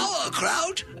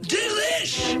 Sauerkraut?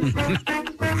 Delish.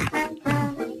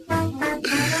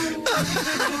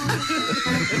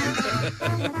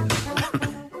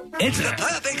 It's the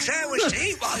perfect sandwich to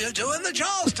eat while you're doing the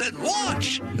Charleston.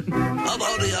 Watch.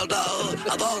 A-bo-de-o-do.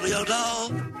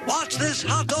 Watch this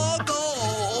hot dog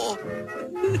go.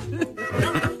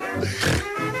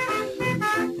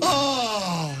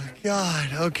 Oh, God.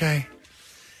 Okay.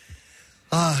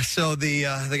 So the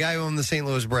guy who owned the St.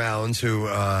 Louis Browns, who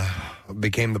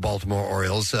became the Baltimore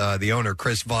Orioles, the owner,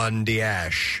 Chris Von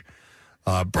Diash,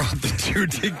 brought the two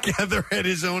together at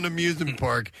his own amusement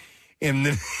park in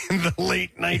the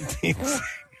late 19th century.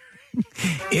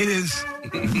 It is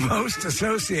most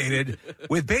associated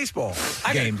with baseball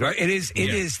games, right? It is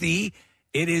the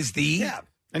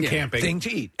And camping. thing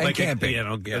to eat. And camping.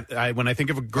 When I think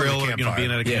of a grill, campfire.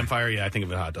 being at a campfire, I think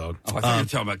of a hot dog. Oh, I thought you were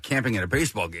talking about camping at a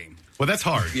baseball game. Well, that's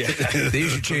hard. Yeah. They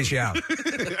usually chase you out.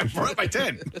 I'm up by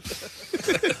 10.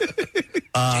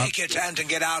 Take your tent and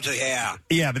get out of here.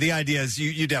 Yeah, but the idea is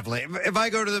you definitely. If I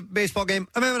go to the baseball game,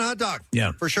 I'm having a hot dog.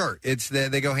 Yeah, for sure.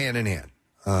 They go hand in hand,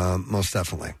 most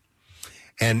definitely.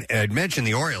 And I'd mentioned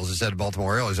the Orioles instead of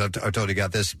Baltimore Orioles. I've told you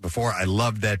about this before. I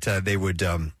love that they would,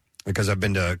 because I've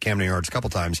been to Camden Yards a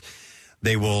couple times,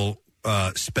 they will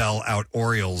spell out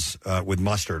Orioles with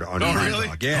mustard on a hot really?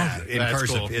 dog. Yeah, in That's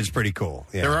cursive. cool. It's pretty cool.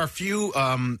 Yeah. There are a few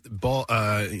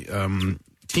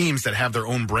teams that have their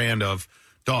own brand of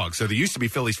dogs. So there used to be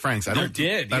Phillies Franks. I don't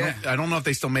know if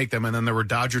they still make them. And then there were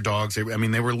Dodger dogs. They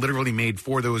were literally made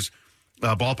for those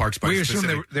ballparks. By We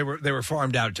assume they were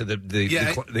farmed out to the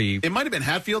it might have been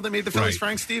Hatfield that made the Phillies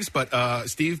Franks, Dodger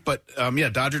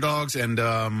dogs, and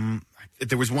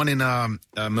there was one in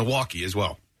Milwaukee as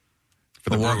well. For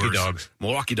the Milwaukee Brewers. dogs.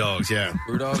 Milwaukee dogs, yeah.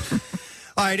 Brew dogs.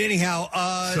 All right, anyhow.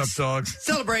 Sup, dogs?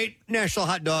 Celebrate National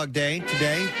Hot Dog Day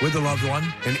today. With the loved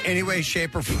one. In any way,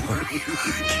 shape, or form.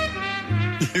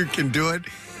 You can do it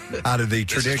out of the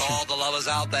This is tradition. for all the lovers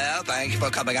out there. Thank you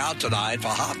for coming out tonight for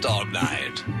Hot Dog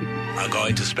Night. I'm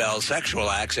going to spell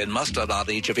sexual acts in mustard on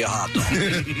each of your hot dogs.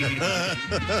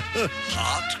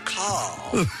 Hot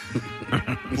cow.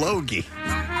 Logie.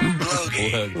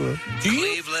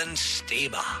 Cleveland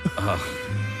Steamer.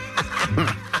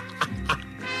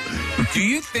 Do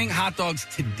you think hot dogs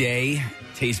today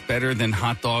taste better than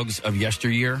hot dogs of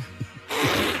yesteryear?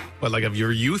 What, like of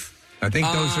your youth? I think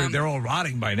they're all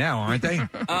rotting by now, aren't they?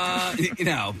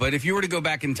 But if you were to go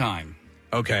back in time,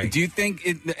 okay, do you think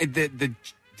the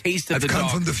taste of I've the come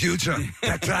dog from the future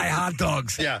to try hot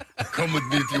dogs. Yeah, come with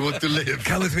me if you want to live.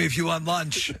 Come with me if you want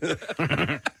lunch.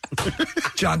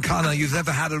 John Connor, you've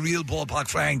never had a real ballpark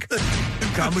Frank.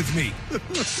 Come with me.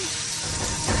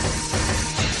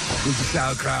 With the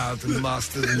sauerkraut and the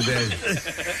mustard and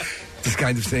this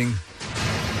kind of thing.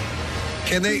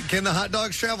 Can the hot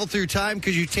dogs travel through time?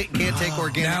 Because you can't take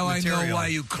organic now material. I know why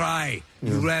you cry.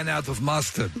 You ran out of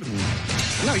mustard.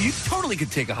 No, you totally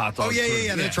could take a hot dog. Oh,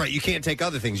 yeah, that's right. You can't take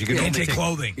other things. You can only take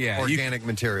clothing. Yeah, organic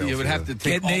material. You would have to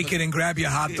get naked and grab your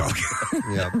hot dog.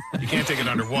 Yeah. You can't take it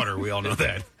underwater. We all know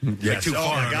that. Yes. Like too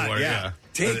far underwater. Yeah.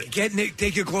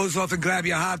 Take your clothes off and grab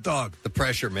your hot dog. The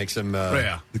pressure makes them.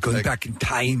 Going back in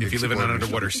time. If you live in an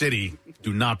underwater city,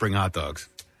 do not bring hot dogs.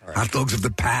 Right. Hot dogs of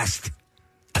the past.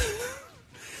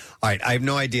 All right, I have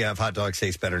no idea if hot dogs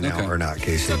taste better now or not,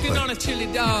 Casey. Sucking on a chili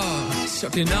dog.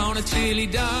 Sucking on a chili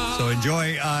dog. So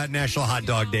enjoy National Hot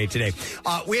Dog Day today.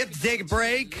 We have to take a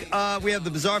break. We have the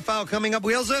Bizarre File coming up.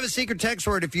 We also have a secret text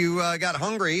word. If you got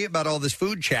hungry about all this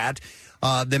food chat,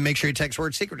 then make sure you text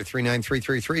word secret to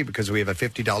 39333 because we have a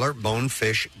 $50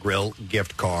 Bonefish Grill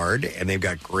gift card. And they've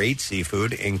got great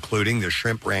seafood, including the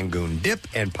shrimp rangoon dip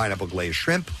and pineapple glazed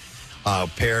shrimp.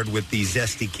 Paired with the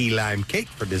zesty key lime cake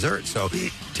for dessert. So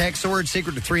text the word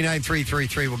secret to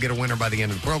 39333. We'll get a winner by the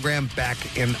end of the program.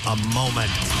 Back in a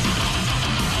moment.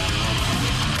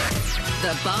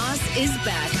 The boss is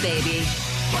back, baby.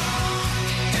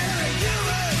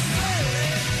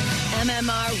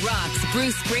 MMR rocks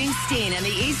Bruce Springsteen and the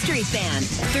E Street Band.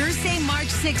 Thursday, March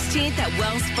 16th at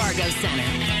Wells Fargo Center.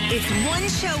 It's one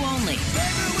show only.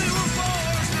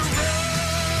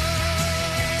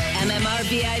 MMR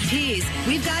VIPs,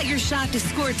 we've got your shot to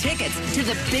score tickets to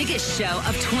the biggest show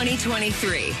of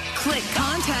 2023. Click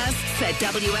contests at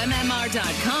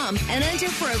WMMR.com and enter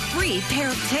for a free pair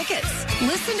of tickets.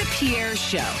 Listen to Pierre's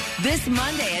show this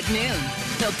Monday at noon.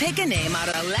 He'll pick a name out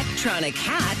of Electronic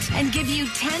Hat and give you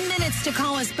 10 minutes to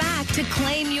call us back to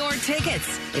claim your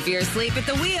tickets. If you're asleep at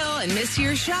the wheel and miss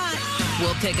your shot,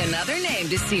 we'll pick another name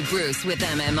to see Bruce with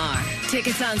MMR.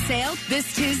 Tickets on sale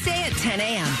this Tuesday at 10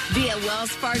 a.m. via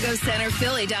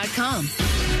WellsFargoCenterPhilly.com.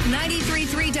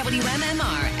 93.3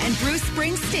 WMMR and Bruce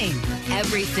Springsteen.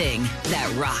 Everything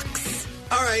that rocks.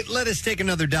 All right, let us take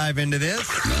another dive into this.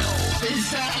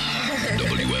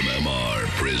 WMMR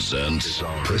presents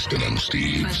Preston and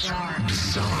Steve's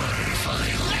Bizarre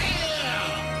File.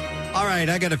 All right,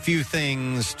 I got a few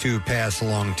things to pass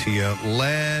along to you.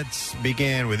 Let's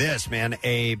begin with this, man.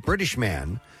 A British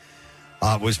man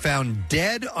was found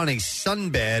dead on a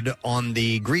sunbed on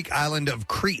the Greek island of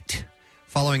Crete.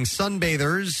 Following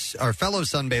fellow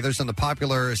sunbathers on the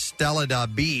popular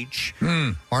Stellida beach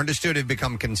are understood to have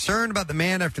become concerned about the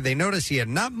man after they noticed he had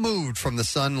not moved from the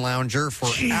sun lounger for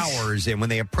hours. And when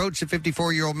they approached the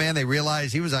 54-year-old man, they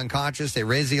realized he was unconscious. They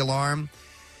raised the alarm.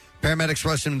 Paramedics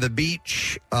rushed him to the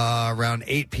beach around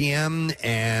 8 p.m.,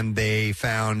 and they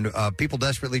found people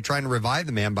desperately trying to revive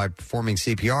the man by performing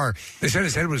CPR. They said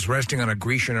his head was resting on a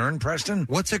Grecian urn, Preston?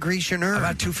 What's a Grecian urn?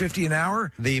 About $250 an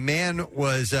hour? The man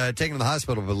was taken to the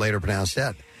hospital, but later pronounced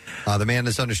dead. The man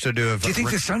is understood to have... Do you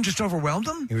think the sun just overwhelmed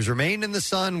him? He was remained in the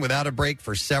sun without a break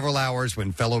for several hours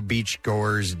when fellow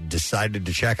beachgoers decided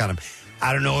to check on him.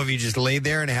 I don't know if he just laid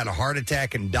there and had a heart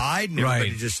attack and died, and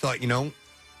everybody just thought,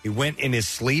 he went in his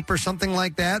sleep or something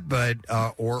like that, but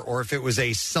or if it was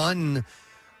a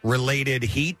sun-related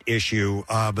heat issue.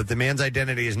 But the man's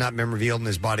identity has not been revealed, and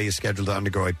his body is scheduled to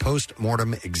undergo a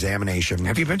post-mortem examination.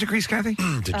 Have you been to Greece, Kathy?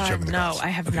 No, I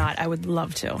have not. I would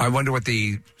love to. I wonder what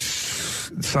the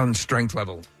sun strength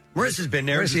level. Marissa's been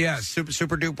there. Marissa, yes.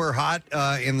 Super duper hot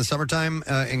in the summertime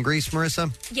in Greece,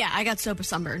 Marissa? Yeah, I got super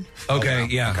sunburned. Okay,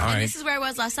 yeah, And all right. this is where I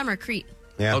was last summer, Crete.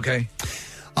 Yeah. Okay.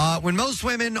 When most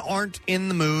women aren't in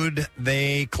the mood,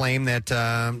 they claim that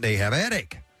they have a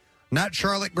headache. Not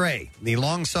Charlotte Gray, the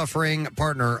long-suffering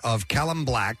partner of Callum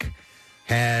Black,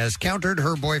 has countered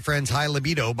her boyfriend's high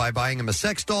libido by buying him a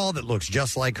sex doll that looks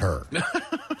just like her.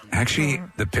 Actually,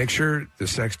 the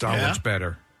sex doll looks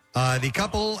better. The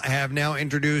couple have now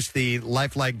introduced the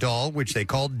lifelike doll, which they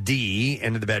call D,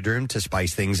 into the bedroom to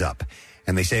spice things up.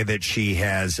 And they say that she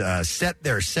has set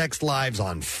their sex lives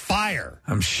on fire.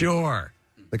 I'm sure.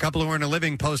 The couple who earn a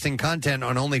living posting content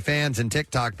on OnlyFans and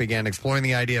TikTok began exploring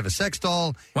the idea of a sex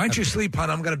doll. Why don't you sleep, hon?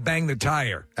 I'm going to bang the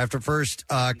tire. After first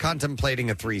contemplating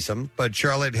a threesome, but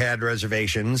Charlotte had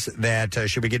reservations that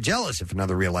she would get jealous if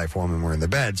another real-life woman were in the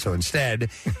bed. So instead,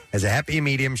 as a happy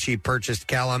medium, she purchased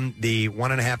Callum the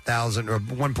 $1,500 or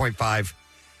 $1.5.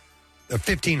 A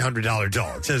 $1,500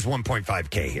 doll. It says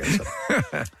 $1.5K here. So.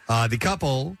 The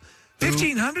couple,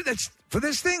 $1,500. That's for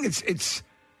this thing. It's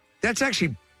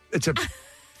a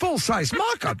full-size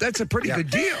mock-up. That's a pretty good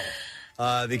deal.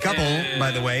 The couple, by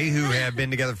the way, who have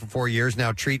been together for 4 years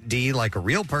now, treat Dee like a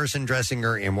real person, dressing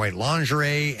her in white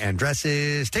lingerie and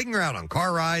dresses, taking her out on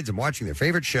car rides, and watching their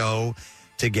favorite show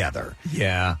together.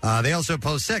 Yeah. They also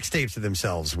post sex tapes of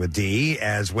themselves with Dee,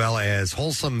 as well as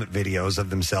wholesome videos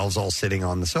of themselves all sitting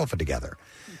on the sofa together.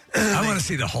 I want to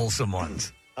see the wholesome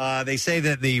ones. They say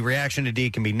that the reaction to Dee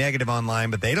can be negative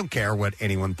online, but they don't care what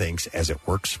anyone thinks as it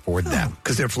works for them.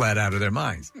 Because they're flat out of their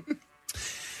minds.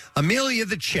 Amelia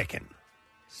the chicken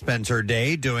spends her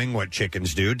day doing what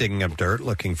chickens do, digging up dirt,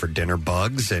 looking for dinner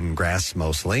bugs and grass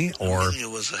mostly, or Amelia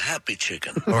was a happy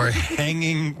chicken. Or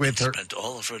hanging with her... Spent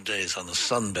all of her days on the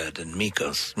sunbed in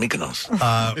Mykonos.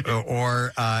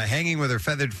 Or hanging with her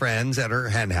feathered friends at her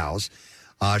hen house.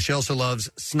 She also loves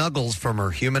snuggles from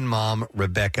her human mom,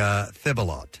 Rebecca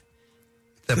Thibault.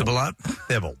 Thibault?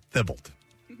 Thibault.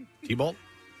 T-Bolt?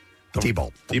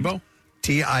 T-Bolt. Tebow?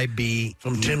 T-I-B.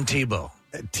 From Tim Tebow.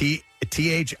 T-H-I-B-E-A-U-L-T.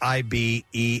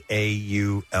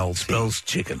 Spells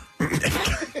chicken.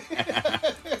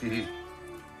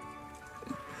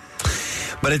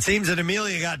 But it seems that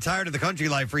Amelia got tired of the country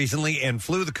life recently and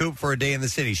flew the coop for a day in the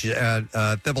city.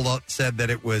 Thibault said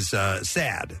that it was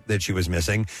sad that she was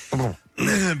missing.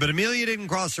 But Amelia didn't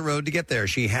cross the road to get there.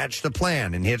 She hatched a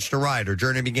plan and hitched a ride. Her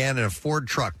journey began in a Ford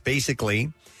truck.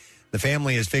 Basically, the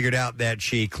family has figured out that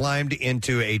she climbed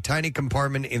into a tiny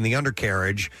compartment in the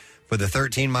undercarriage for the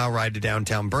 13-mile ride to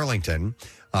downtown Burlington.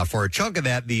 For a chunk of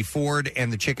that, the Ford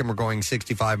and the chicken were going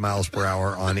 65 miles per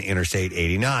hour on Interstate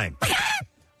 89.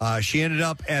 She ended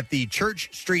up at the Church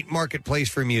Street Marketplace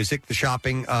for music, the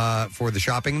shopping for the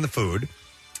shopping and the food.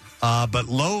 But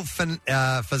Lo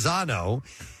Fasano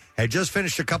had just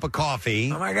finished a cup of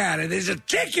coffee. Oh, my God, there's a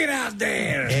chicken out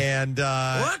there. And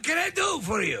what can I do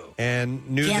for you? And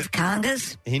knew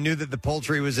he knew that the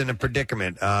poultry was in a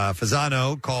predicament.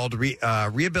 Fasano called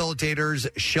rehabilitators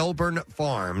Shelburne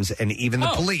Farms and even the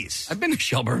police. I've been to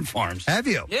Shelburne Farms. Have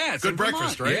you? Yeah, it's Good in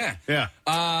breakfast, Vermont. right?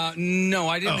 Yeah. No,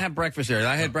 I didn't have breakfast there.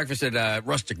 I had breakfast at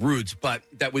Rustic Roots, but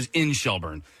that was in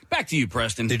Shelburne. Back to you,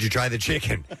 Preston. Did you try the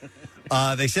chicken?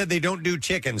 They said they don't do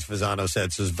chickens, Fasano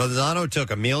said. So Fasano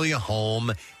took Amelia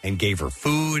home and gave her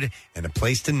food and a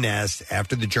place to nest.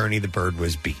 After the journey, the bird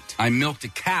was beat. I milked a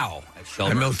cow at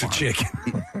Shelburne. I milked Farm. a chicken.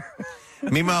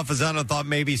 Meanwhile, Fasano thought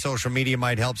maybe social media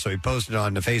might help, so he posted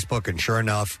on the Facebook, and sure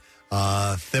enough,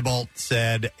 Thibault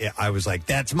said, I was like,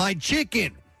 that's my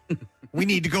chicken. We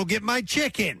need to go get my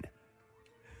chicken.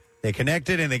 They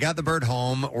connected, and they got the bird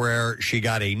home, where she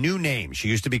got a new name. She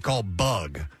used to be called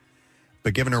Bug.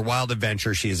 But given her wild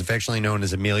adventure, she is affectionately known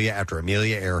as Amelia after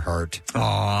Amelia Earhart. Who,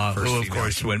 of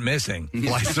course, went missing.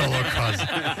 Fly solo across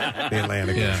the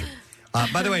Atlantic Ocean.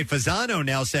 By the way, Fasano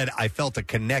now said, I felt a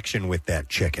connection with that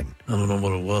chicken. I don't know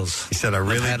what it was. He said, I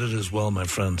really had it as well, my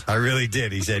friend. I really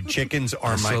did. He said, chickens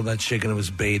are I saw that chicken. It was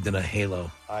bathed in a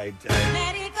halo.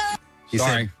 He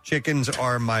said, chickens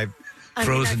are my...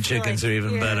 Frozen chickens are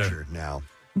even better. Now.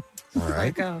 All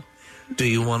right. Do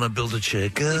you want to build a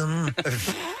chicken?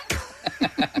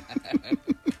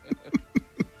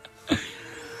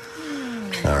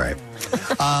 All right.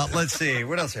 Let's see.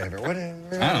 What else have I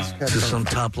here? This is some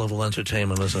top-level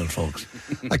entertainment, isn't it, folks?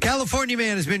 A California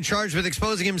man has been charged with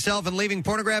exposing himself and leaving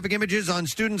pornographic images on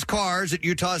students' cars at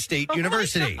Utah State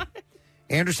University.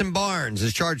 Anderson Barnes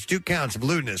is charged 2 counts of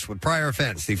lewdness with prior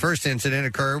offense. The first incident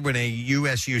occurred when a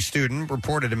USU student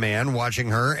reported a man watching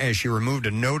her as she removed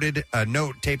a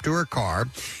note taped to her car.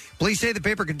 Police say the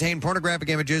paper contained pornographic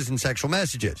images and sexual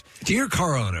messages. Dear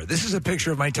car owner, this is a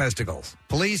picture of my testicles.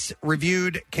 Police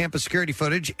reviewed campus security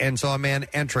footage and saw a man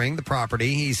entering the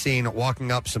property. He's seen walking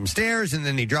up some stairs, and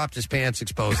then he dropped his pants,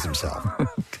 exposed himself.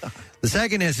 The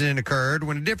second incident occurred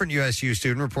when a different USU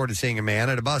student reported seeing a man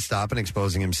at a bus stop and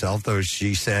exposing himself, though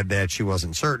she said that she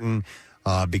wasn't certain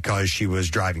because she was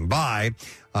driving by.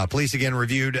 Police again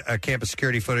reviewed campus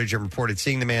security footage and reported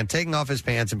seeing the man taking off his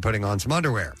pants and putting on some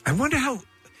underwear.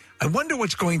 I wonder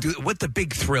what's going through, what the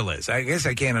big thrill is. I guess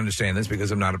I can't understand this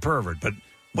because I'm not a pervert, but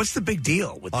what's the big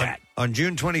deal with that? On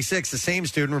June 26th, the same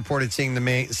student reported seeing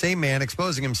the same man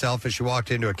exposing himself as she walked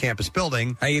into a campus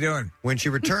building. How you doing? When she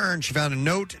returned, she found a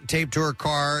note taped to her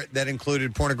car that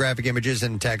included pornographic images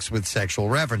and text with sexual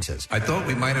references. I thought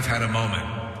we might have had a moment.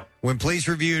 When police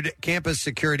reviewed campus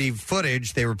security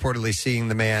footage, they reported seeing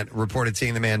the man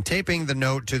taping the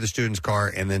note to the student's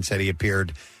car and then said he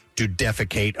appeared to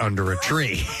defecate under a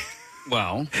tree.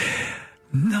 Well,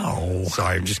 no.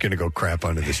 Sorry, I'm just going to go crap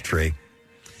under this tree.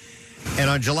 And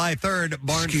on July 3rd,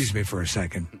 Barnes... Excuse me for a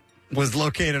second. ...was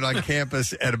located on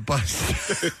campus at a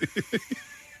bus...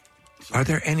 Are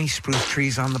there any spruce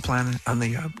trees on the planet, on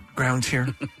the grounds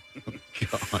here?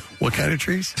 God. What kind of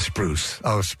trees? Spruce.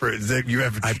 Oh, spruce.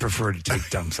 I prefer to take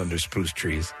dumps under spruce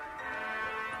trees.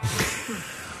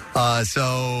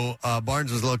 So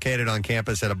Barnes was located on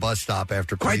campus at a bus stop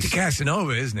after police... Quite the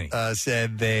Casanova, isn't he?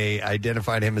 Said they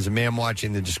identified him as a man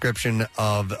watching the description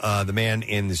of the man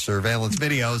in the surveillance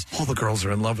videos. All the girls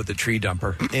are in love with the tree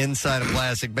dumper. Inside a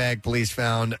plastic bag, police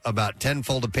found about 10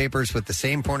 folded papers with the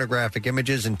same pornographic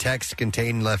images and text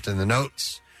contained left in the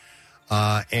notes.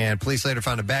 And police later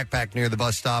found a backpack near the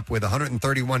bus stop with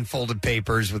 131 folded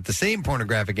papers with the same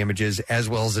pornographic images, as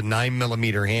well as a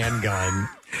 9mm handgun.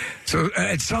 So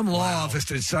at some law office,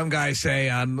 did some guy say,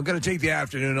 I'm going to take the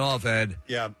afternoon off, Ed?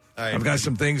 Yeah. I've got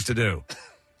some things to do.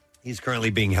 He's currently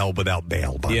being held without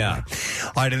bail. By the way. All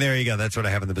right, and there you go. That's what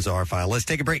I have in the bizarre file. Let's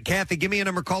take a break. Kathy, give me a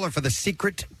number caller for the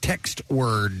secret text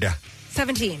word.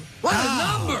 17. What a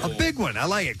number! A big one. I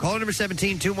like it. Caller number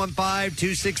 17,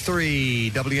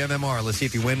 215-263 WMMR. Let's see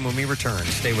if you win when we return.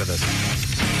 Stay with us.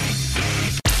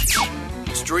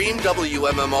 Stream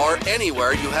WMMR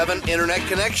anywhere you have an internet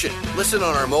connection. Listen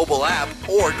on our mobile app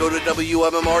or go to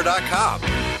WMMR.com.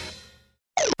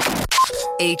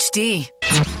 HD.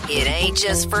 It ain't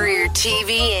just for your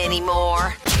TV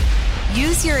anymore.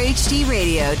 Use your HD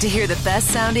radio to hear the best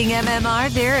sounding MMR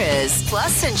there is.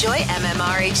 Plus, enjoy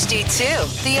MMR HD 2,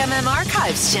 the MM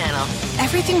Archives channel.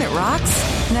 Everything that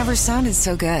rocks never sounded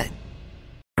so good.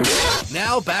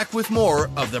 Now back with more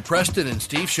of the Preston and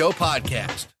Steve Show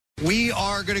podcast. We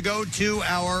are going to go to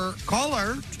our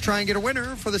caller to try and get a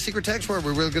winner for the secret text word.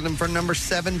 We're looking for number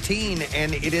 17,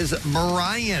 and it is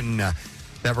Brian that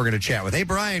we're going to chat with. Hey,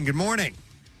 Brian, good morning.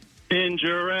 In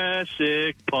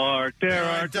Jurassic Park, there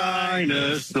are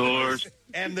dinosaurs.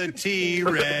 And the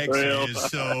T-Rex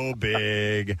is so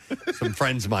big. Some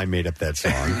friends of mine made up that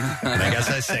song. And I guess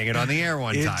I sang it on the air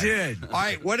one time. It did. All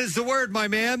right, what is the word, my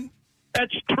man?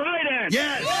 That's trident.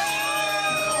 Yes.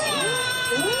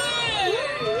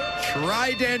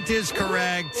 Trident is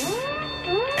correct.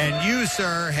 And you,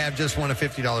 sir, have just won a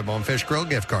 $50 Bonefish Grill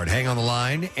gift card. Hang on the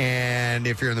line. And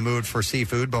if you're in the mood for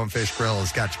seafood, Bonefish Grill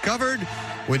has got you covered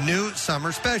with new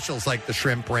summer specials like the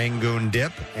shrimp rangoon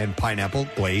dip and pineapple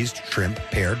glazed shrimp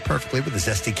paired perfectly with a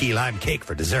zesty key lime cake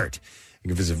for dessert. You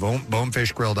can visit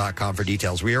bonefishgrill.com for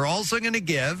details. We are also going to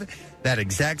give that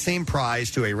exact same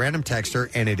prize to a random texter,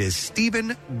 and it is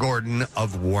Stephen Gordon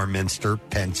of Warminster,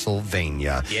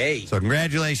 Pennsylvania. Yay. So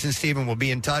congratulations, Stephen. We'll be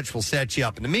in touch. We'll set you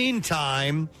up. In the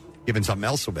meantime, giving something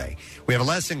else away, we have a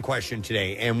lesson question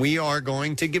today, and we are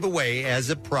going to give away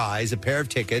as a prize a pair of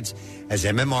tickets as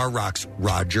MMR rocks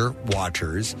Roger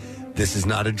Waters. This is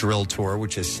not a drill tour,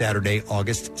 which is Saturday,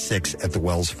 August 6th at the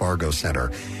Wells Fargo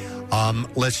Center.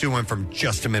 Let's do one from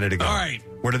just a minute ago. All right.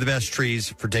 What are the best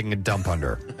trees for taking a dump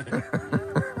under?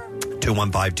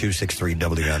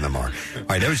 215-263-WMMR. All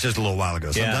right, that was just a little while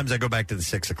ago. Sometimes I go back to the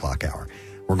 6 o'clock hour.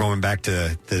 We're going back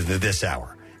to this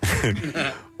hour.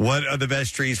 What are the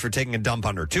best trees for taking a dump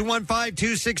under?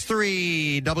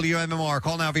 215-263-WMMR.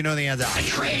 Call now if you know the answer. The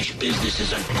trash business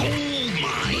is a gold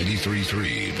mine.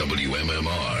 93.3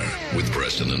 WMMR with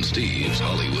Preston and Steve's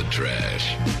Hollywood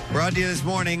Trash. Brought to you this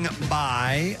morning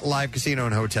by Live Casino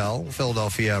and Hotel.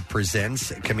 Philadelphia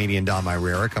presents comedian Dom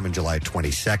Irera coming July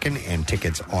 22nd, and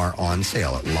tickets are on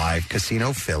sale at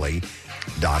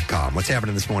livecasinophilly.com. What's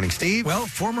happening this morning, Steve? Well,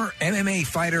 former MMA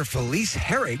fighter Felice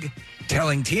Herrig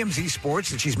telling TMZ Sports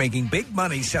that she's making big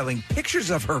money selling pictures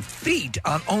of her feet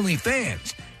on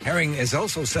OnlyFans. Herring has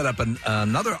also set up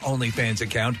another OnlyFans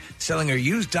account selling her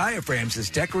used diaphragms as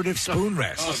decorative spoon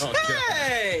rests.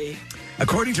 Hey!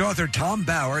 According to author Tom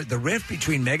Bauer, the rift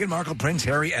between Meghan Markle, Prince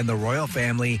Harry, and the royal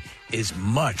family is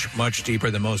much, much deeper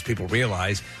than most people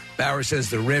realize. Bauer says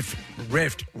the rift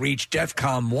reached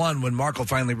DEFCON 1 when Markle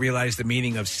finally realized the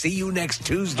meaning of "see you next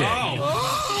Tuesday."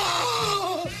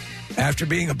 After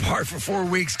being apart for 4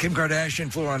 weeks, Kim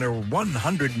Kardashian flew on her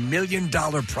 $100 million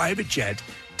private jet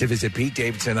to visit Pete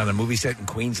Davidson on a movie set in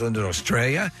Queensland,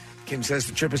 Australia. Kim says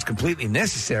the trip is completely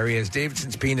necessary as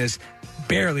Davidson's penis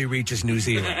barely reaches New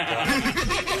Zealand.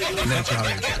 And that's how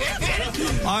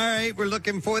it All right, we're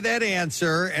looking for that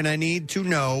answer, and I need to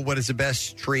know what is the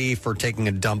best tree for taking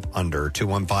a dump under.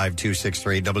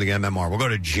 215-263-WMMR. We'll go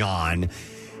to John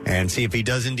and see if he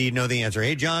does indeed know the answer.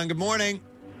 Hey, John, good morning.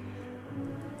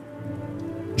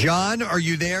 John, are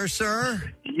you there, sir?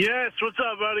 Yes, what's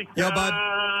up, buddy? Yeah, bud.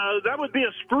 That would be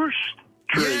a spruce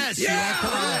tree. Yes, you are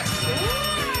correct.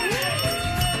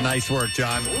 Nice work,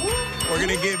 John. We're going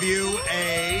to give you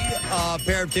a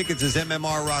pair of tickets as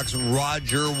MMR rocks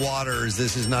Roger Waters.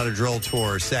 This is not a drill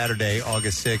tour. Saturday,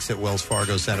 August 6th at Wells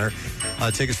Fargo Center.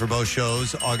 Tickets for both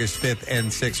shows, August 5th and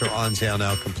 6th, are on sale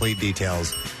now. Complete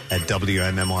details at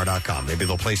WMMR.com. Maybe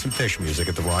they'll play some fish music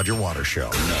at the Roger Waters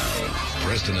Show. Now,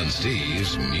 Preston and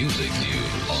Steve's Music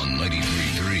News on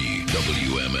 93.3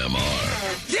 WMMR.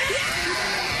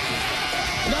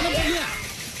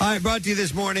 All right, brought to you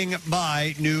this morning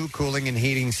by new cooling and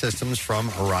heating systems from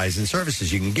Horizon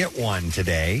Services. You can get one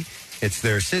today. It's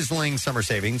their sizzling summer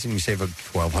savings, and you save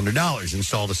 $1,200.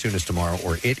 Installed as soon as tomorrow,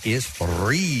 or it is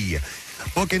free.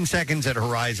 Book in seconds at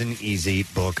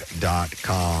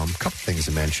HorizonEasyBook.com. Couple things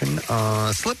to mention.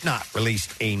 Slipknot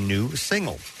released a new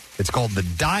single. It's called The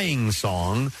Dying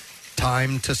Song,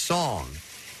 Time to Song.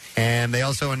 And they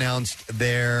also announced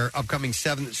their upcoming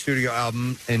 7th studio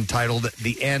album entitled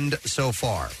The End So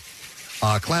Far.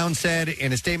 Clown said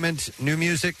in a statement, new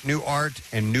music, new art,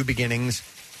 and new beginnings.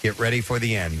 Get ready for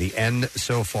the end. The end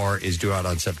so far is due out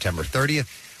on September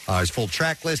 30th. His full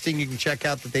track listing you can check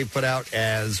out that they've put out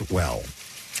as well.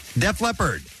 Def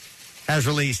Leppard has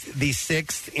released the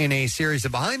 6th in a series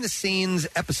of behind-the-scenes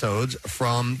episodes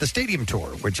from the Stadium Tour,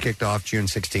 which kicked off June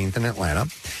 16th in Atlanta.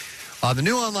 The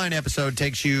new online episode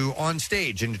takes you on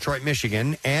stage in Detroit,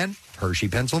 Michigan, and Hershey,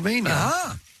 Pennsylvania.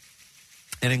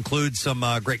 And includes some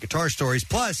great guitar stories.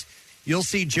 Plus, you'll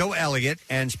see Joe Elliott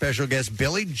and special guest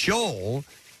Billy Joel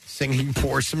singing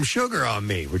Pour Some Sugar on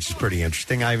Me, which is pretty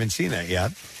interesting. I haven't seen that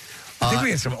yet. I think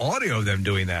we had some audio of them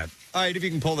doing that. All right, if you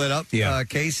can pull that up. Yeah.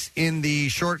 Case, in the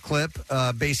short clip,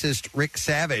 bassist Rick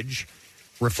Savage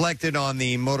reflected on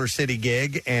the Motor City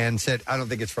gig and said, I don't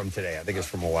think it's from today. I think it's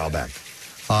from a while back.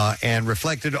 And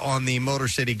reflected on the Motor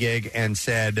City gig and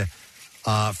said,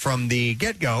 from the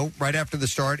get-go, right after the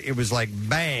start, it was like,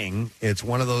 bang, it's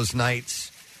one of those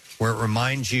nights where it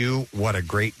reminds you what a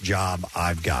great job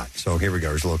I've got. So here we go.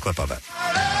 Here's a little clip of it.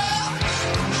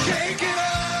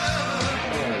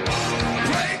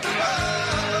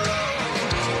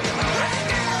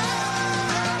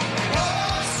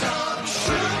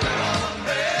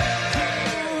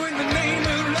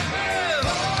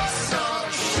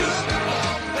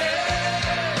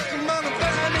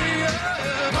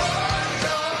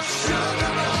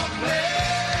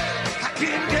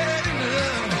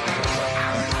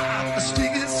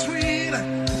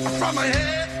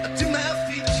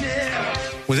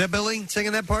 Was that Billy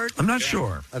singing that part? I'm not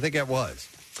sure. I think it was.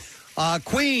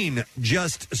 Queen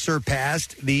just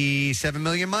surpassed the 7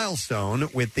 million milestone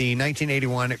with the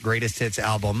 1981 Greatest Hits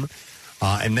album,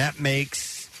 and that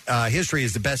makes history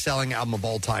as the best-selling album of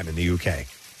all time in the UK.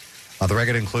 The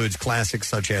record includes classics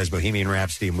such as Bohemian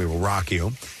Rhapsody and We Will Rock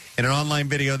You. In an online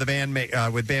video, the band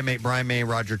with bandmate Brian May and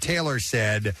Roger Taylor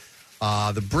said,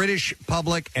 the British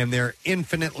public and their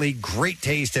infinitely great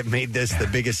taste have made this the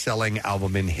biggest-selling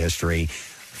album in history.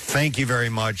 Thank you very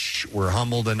much. We're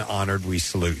humbled and honored. We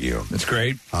salute you. That's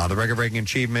great. The record-breaking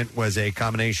achievement was a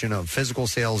combination of physical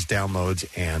sales, downloads,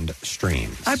 and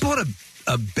streams. I bought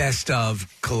a best-of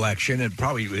collection. It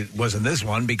probably wasn't this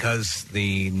one because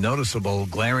the noticeable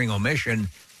glaring omission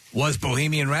was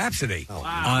Bohemian Rhapsody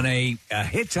on a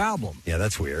hits album. Yeah,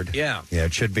 that's weird. Yeah. Yeah,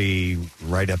 it should be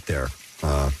right up there.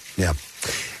 Yeah.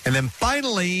 And then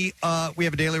finally, we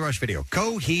have a Daily Rush video.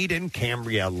 Coheed and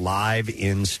Cambria live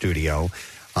in studio.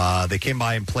 They came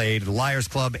by and played Liars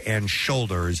Club and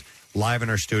Shoulders live in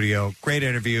our studio. Great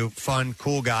interview, fun,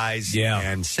 cool guys,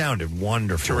 and sounded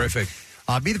wonderful. Terrific.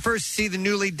 Be the first to see the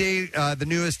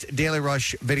newest Daily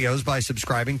Rush videos by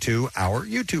subscribing to our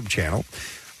YouTube channel.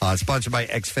 Sponsored by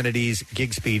Xfinity's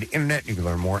Gig Speed Internet. You can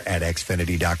learn more at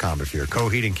xfinity.com. If you're a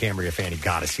Coheed and Cambria fan, you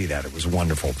got to see that. It was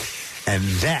wonderful. And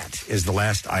that is the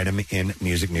last item in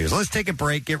music news. Let's take a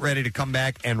break, get ready to come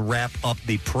back and wrap up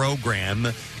the program.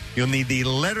 You'll need the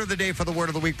letter of the day for the word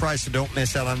of the week prize, so don't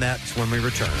miss out on that when we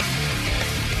return.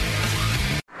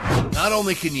 Not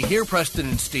only can you hear Preston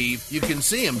and Steve, you can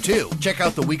see them too. Check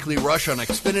out the Weekly Rush on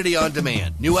Xfinity On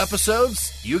Demand. New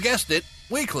episodes, you guessed it,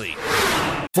 weekly.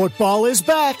 Football is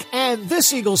back, and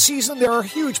this Eagles season there are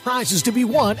huge prizes to be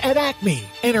won at Acme.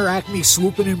 Enter Acme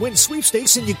Swoopin' and Win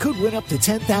sweepstakes and you could win up to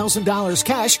 $10,000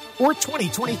 cash or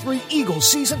 2023 Eagles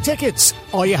season tickets.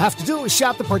 All you have to do is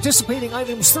shop the participating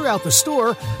items throughout the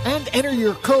store and enter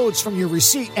your codes from your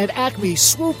receipt at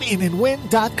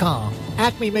acmeswoopinandwin.com.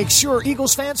 Acme makes sure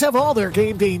Eagles fans have all their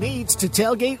game day needs to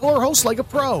tailgate or host like a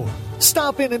pro.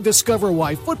 Stop in and discover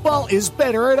why football is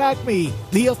better at Acme,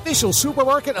 the official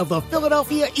supermarket of the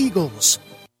Philadelphia Eagles.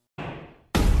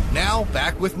 Now,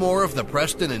 back with more of the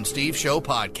Preston and Steve Show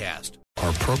podcast.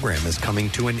 Our program is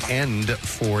coming to an end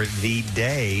for the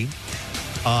day.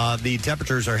 The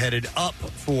temperatures are headed up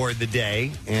for the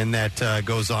day, and that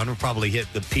goes on. We'll probably hit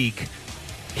the peak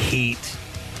heat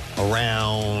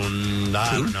around,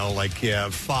 I don't know, like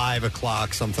 5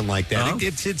 o'clock, something like that.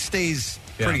 It stays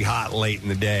pretty hot late in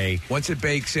the day. Once it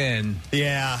bakes in.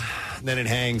 Yeah, then it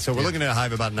hangs. So we're looking at a high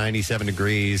of about 97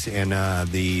 degrees, and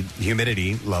the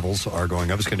humidity levels are going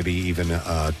up. It's going to be even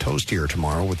toastier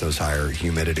tomorrow with those higher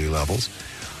humidity levels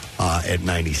at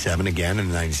 97 again,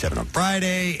 and 97 on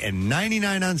Friday, and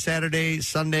 99 on Saturday.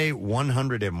 Sunday,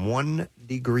 101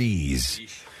 degrees.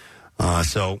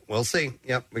 So we'll see.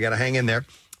 Yep, we got to hang in there.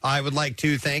 I would like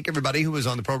to thank everybody who was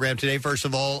on the program today. First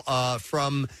of all,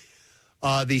 from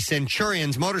the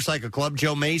Centurions Motorcycle Club,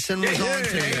 Joe Mason was on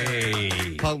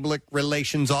today. Public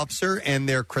Relations Officer, and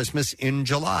their Christmas in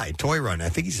July toy run. I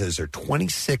think he says their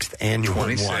 26th annual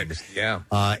one. Yeah.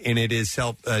 And it is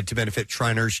to benefit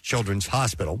Shriners Children's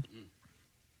Hospital.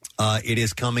 It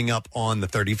is coming up on the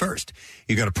 31st.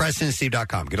 You go to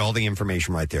PrestonandSteve.com. Get all the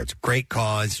information right there. It's a great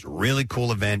cause, really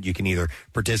cool event. You can either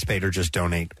participate or just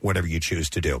donate, whatever you choose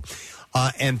to do.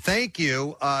 And thank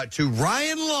you to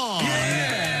Ryan Long,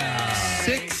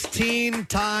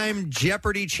 16-time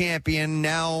Jeopardy champion,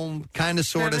 now kind of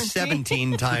sort of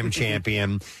 17-time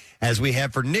champion, as we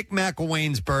have for Nick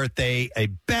McElwain's birthday, a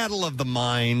Battle of the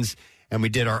Minds. And we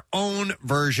did our own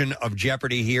version of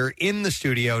Jeopardy here in the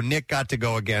studio. Nick got to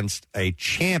go against a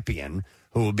champion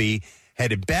who will be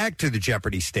headed back to the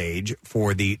Jeopardy stage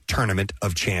for the Tournament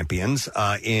of Champions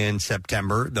in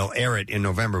September. They'll air it in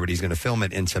November, but he's going to film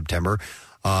it in September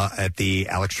at the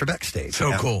Alex Trebek stage.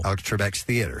 So cool. Alex Trebek's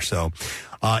theater. So,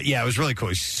 it was really cool.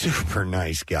 He's a super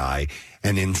nice guy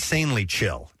and insanely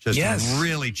chill. Just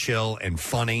really chill and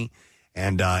funny.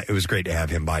 And it was great to have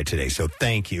him by today. So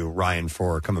thank you, Ryan,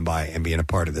 for coming by and being a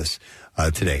part of this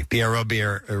today. Pierre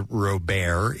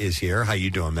Robert is here. How you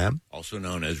doing, man? Also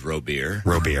known as Robert.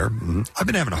 Robert. Mm-hmm. I've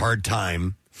been having a hard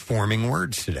time forming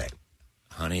words today.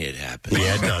 Honey, it happens.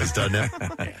 Yeah, it does, doesn't it?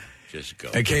 Yeah, just go.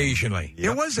 Occasionally.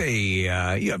 There was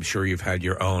I'm sure you've had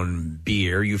your own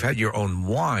beer. You've had your own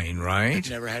wine, right? I've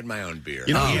never had my own beer.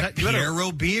 You had Pierre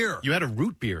Robert. You had a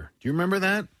root beer. Do you remember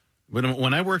that?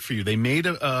 When I worked for you, they made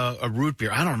a root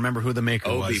beer. I don't remember who the maker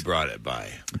was. Obi brought it by.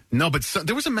 No, but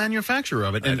there was a manufacturer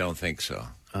of it. I don't think so.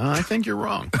 I think you're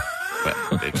wrong.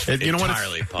 But it's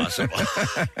entirely possible.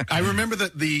 I remember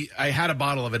that I had a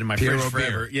bottle of it in my fridge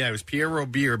forever. Yeah, it was Pierre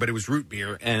Robert, but it was root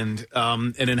beer, and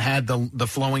it had the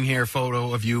flowing hair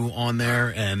photo of you on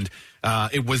there, and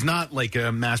it was not like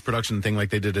a mass production thing like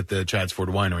they did at the Chad's Ford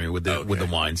Winery with the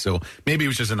wine. So maybe it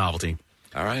was just a novelty.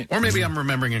 All right. Or maybe I'm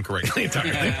remembering incorrectly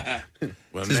entirely.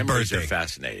 Well, memories are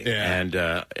fascinating. Yeah. And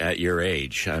at your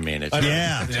age, I mean, it's...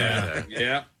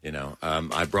 Yeah. You know,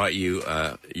 I brought you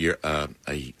a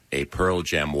Pearl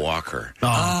Jam Walker.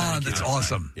 Oh, that's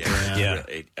awesome. Yeah.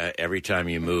 Every time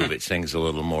you move, it sings a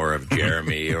little more of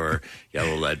Jeremy or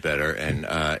Yellow Ledbetter, and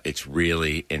it's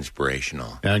really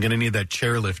inspirational. Yeah, I'm going to need that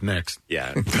chairlift next.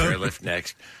 Yeah, chairlift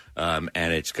next. And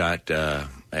it's got,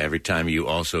 every time you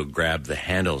also grab the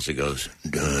handles, it goes,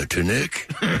 to Nick.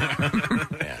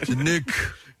 To Nick.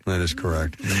 That is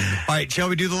correct. All right, shall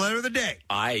we do the letter of the day?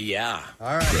 Yeah.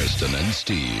 All right. Preston and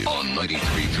Steve on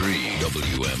 93.3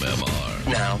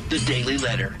 WMMR. Now, the Daily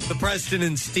Letter. The Preston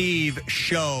and Steve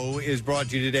show is brought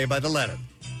to you today by the letter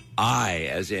I,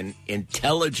 as in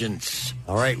intelligence.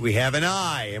 All right, we have an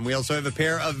I, and we also have a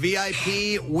pair of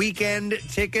VIP weekend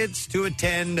tickets to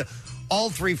attend all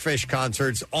three Fish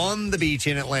concerts on the beach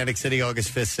in Atlantic City,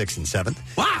 August 5th, 6th, and 7th.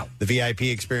 Wow. The VIP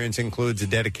experience includes a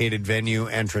dedicated venue,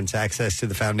 entrance, access to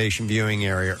the foundation viewing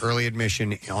area, early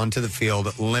admission onto the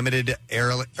field, limited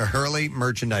early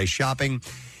merchandise shopping,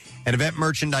 an event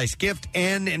merchandise gift,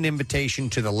 and an invitation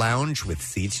to the lounge with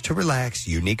seats to relax,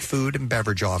 unique food and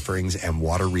beverage offerings, and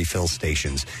water refill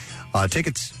stations.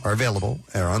 Tickets are available.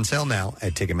 They're on sale now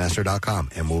at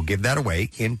Ticketmaster.com, and we'll give that away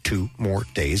in 2 more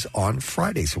days on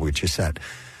Friday. So we're just set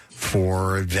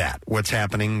for that. What's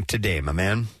happening today, my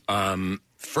man?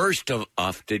 First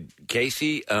off,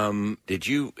 Casey, did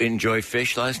you enjoy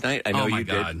Fish last night? I know you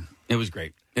God. did. It was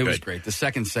great. It was great. The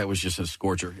second set was just a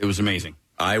scorcher. It was amazing.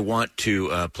 I want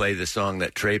to play the song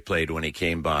that Trey played when he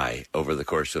came by over the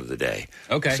course of the day.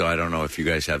 Okay. So I don't know if you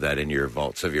guys have that in your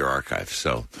vaults of your archive.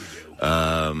 So,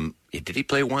 did he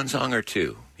play one song or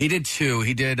two? He did 2.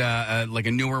 He did like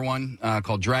a newer one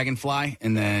called Dragonfly,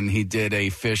 and then he did a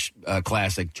Fish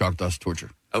classic, Chalk Dust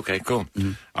Torture. Okay, cool.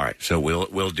 Mm-hmm. All right, so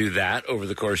we'll do that over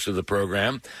the course of the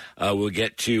program. We'll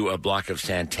get to a block of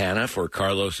Santana for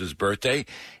Carlos's birthday,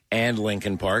 and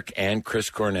Lincoln Park, and Chris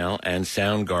Cornell, and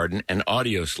Soundgarden, and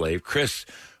Audio Slave. Chris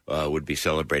would be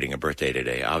celebrating a birthday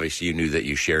today. Obviously, you knew that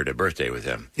you shared a birthday with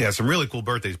him. Yeah, some really cool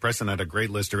birthdays. Preston had a great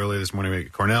list earlier this morning. We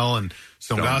got Cornell and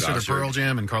Stone Gossard of Pearl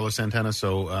Jam and Carlos Santana.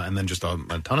 So, and then just a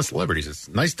ton of celebrities. It's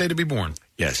a nice day to be born.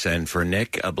 Yes, and for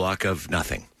Nick, a block of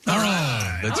nothing. All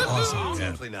right. That's awesome.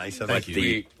 Yeah. Really nice. But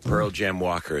the Pearl Jam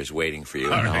Walker is waiting for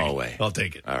you in the hallway. I'll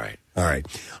take it. All right. All right.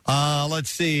 Let's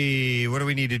see. What do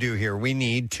we need to do here? We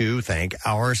need to thank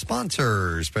our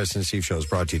sponsors. Preston and Steve Show is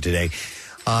brought to you today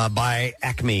by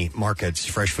Acme Markets,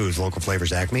 fresh foods, local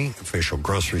flavors. Acme, official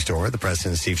grocery store of the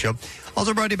Preston and Steve Show.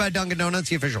 Also brought to you by Dunkin' Donuts,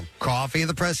 the official coffee of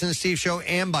the Preston and Steve Show,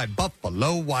 and by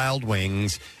Buffalo Wild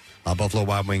Wings. Buffalo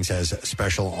Wild Wings has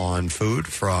specials on food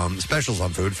from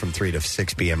 3 to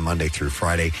 6 p.m. Monday through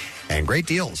Friday, and great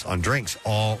deals on drinks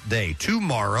all day.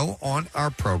 Tomorrow on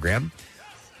our program,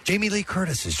 Jamie Lee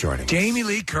Curtis is joining us. Jamie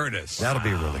Lee Curtis. That'll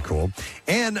be really cool.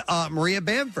 And Maria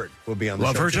Bamford will be on the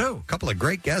Love show. her, too. A couple of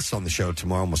great guests on the show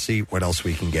tomorrow, and we'll see what else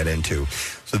we can get into.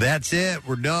 So that's it.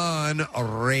 We're done.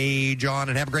 Rage on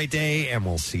and have a great day, and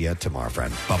we'll see you tomorrow,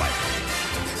 friend. Bye-bye.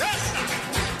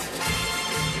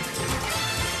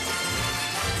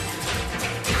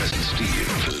 Preston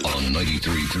Steve on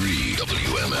 93.3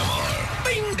 WMMR.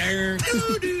 Bing, dang,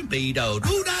 doo, doo, be, do,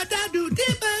 doo, da, da, doo,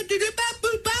 dip, ba, doo, doo, ba.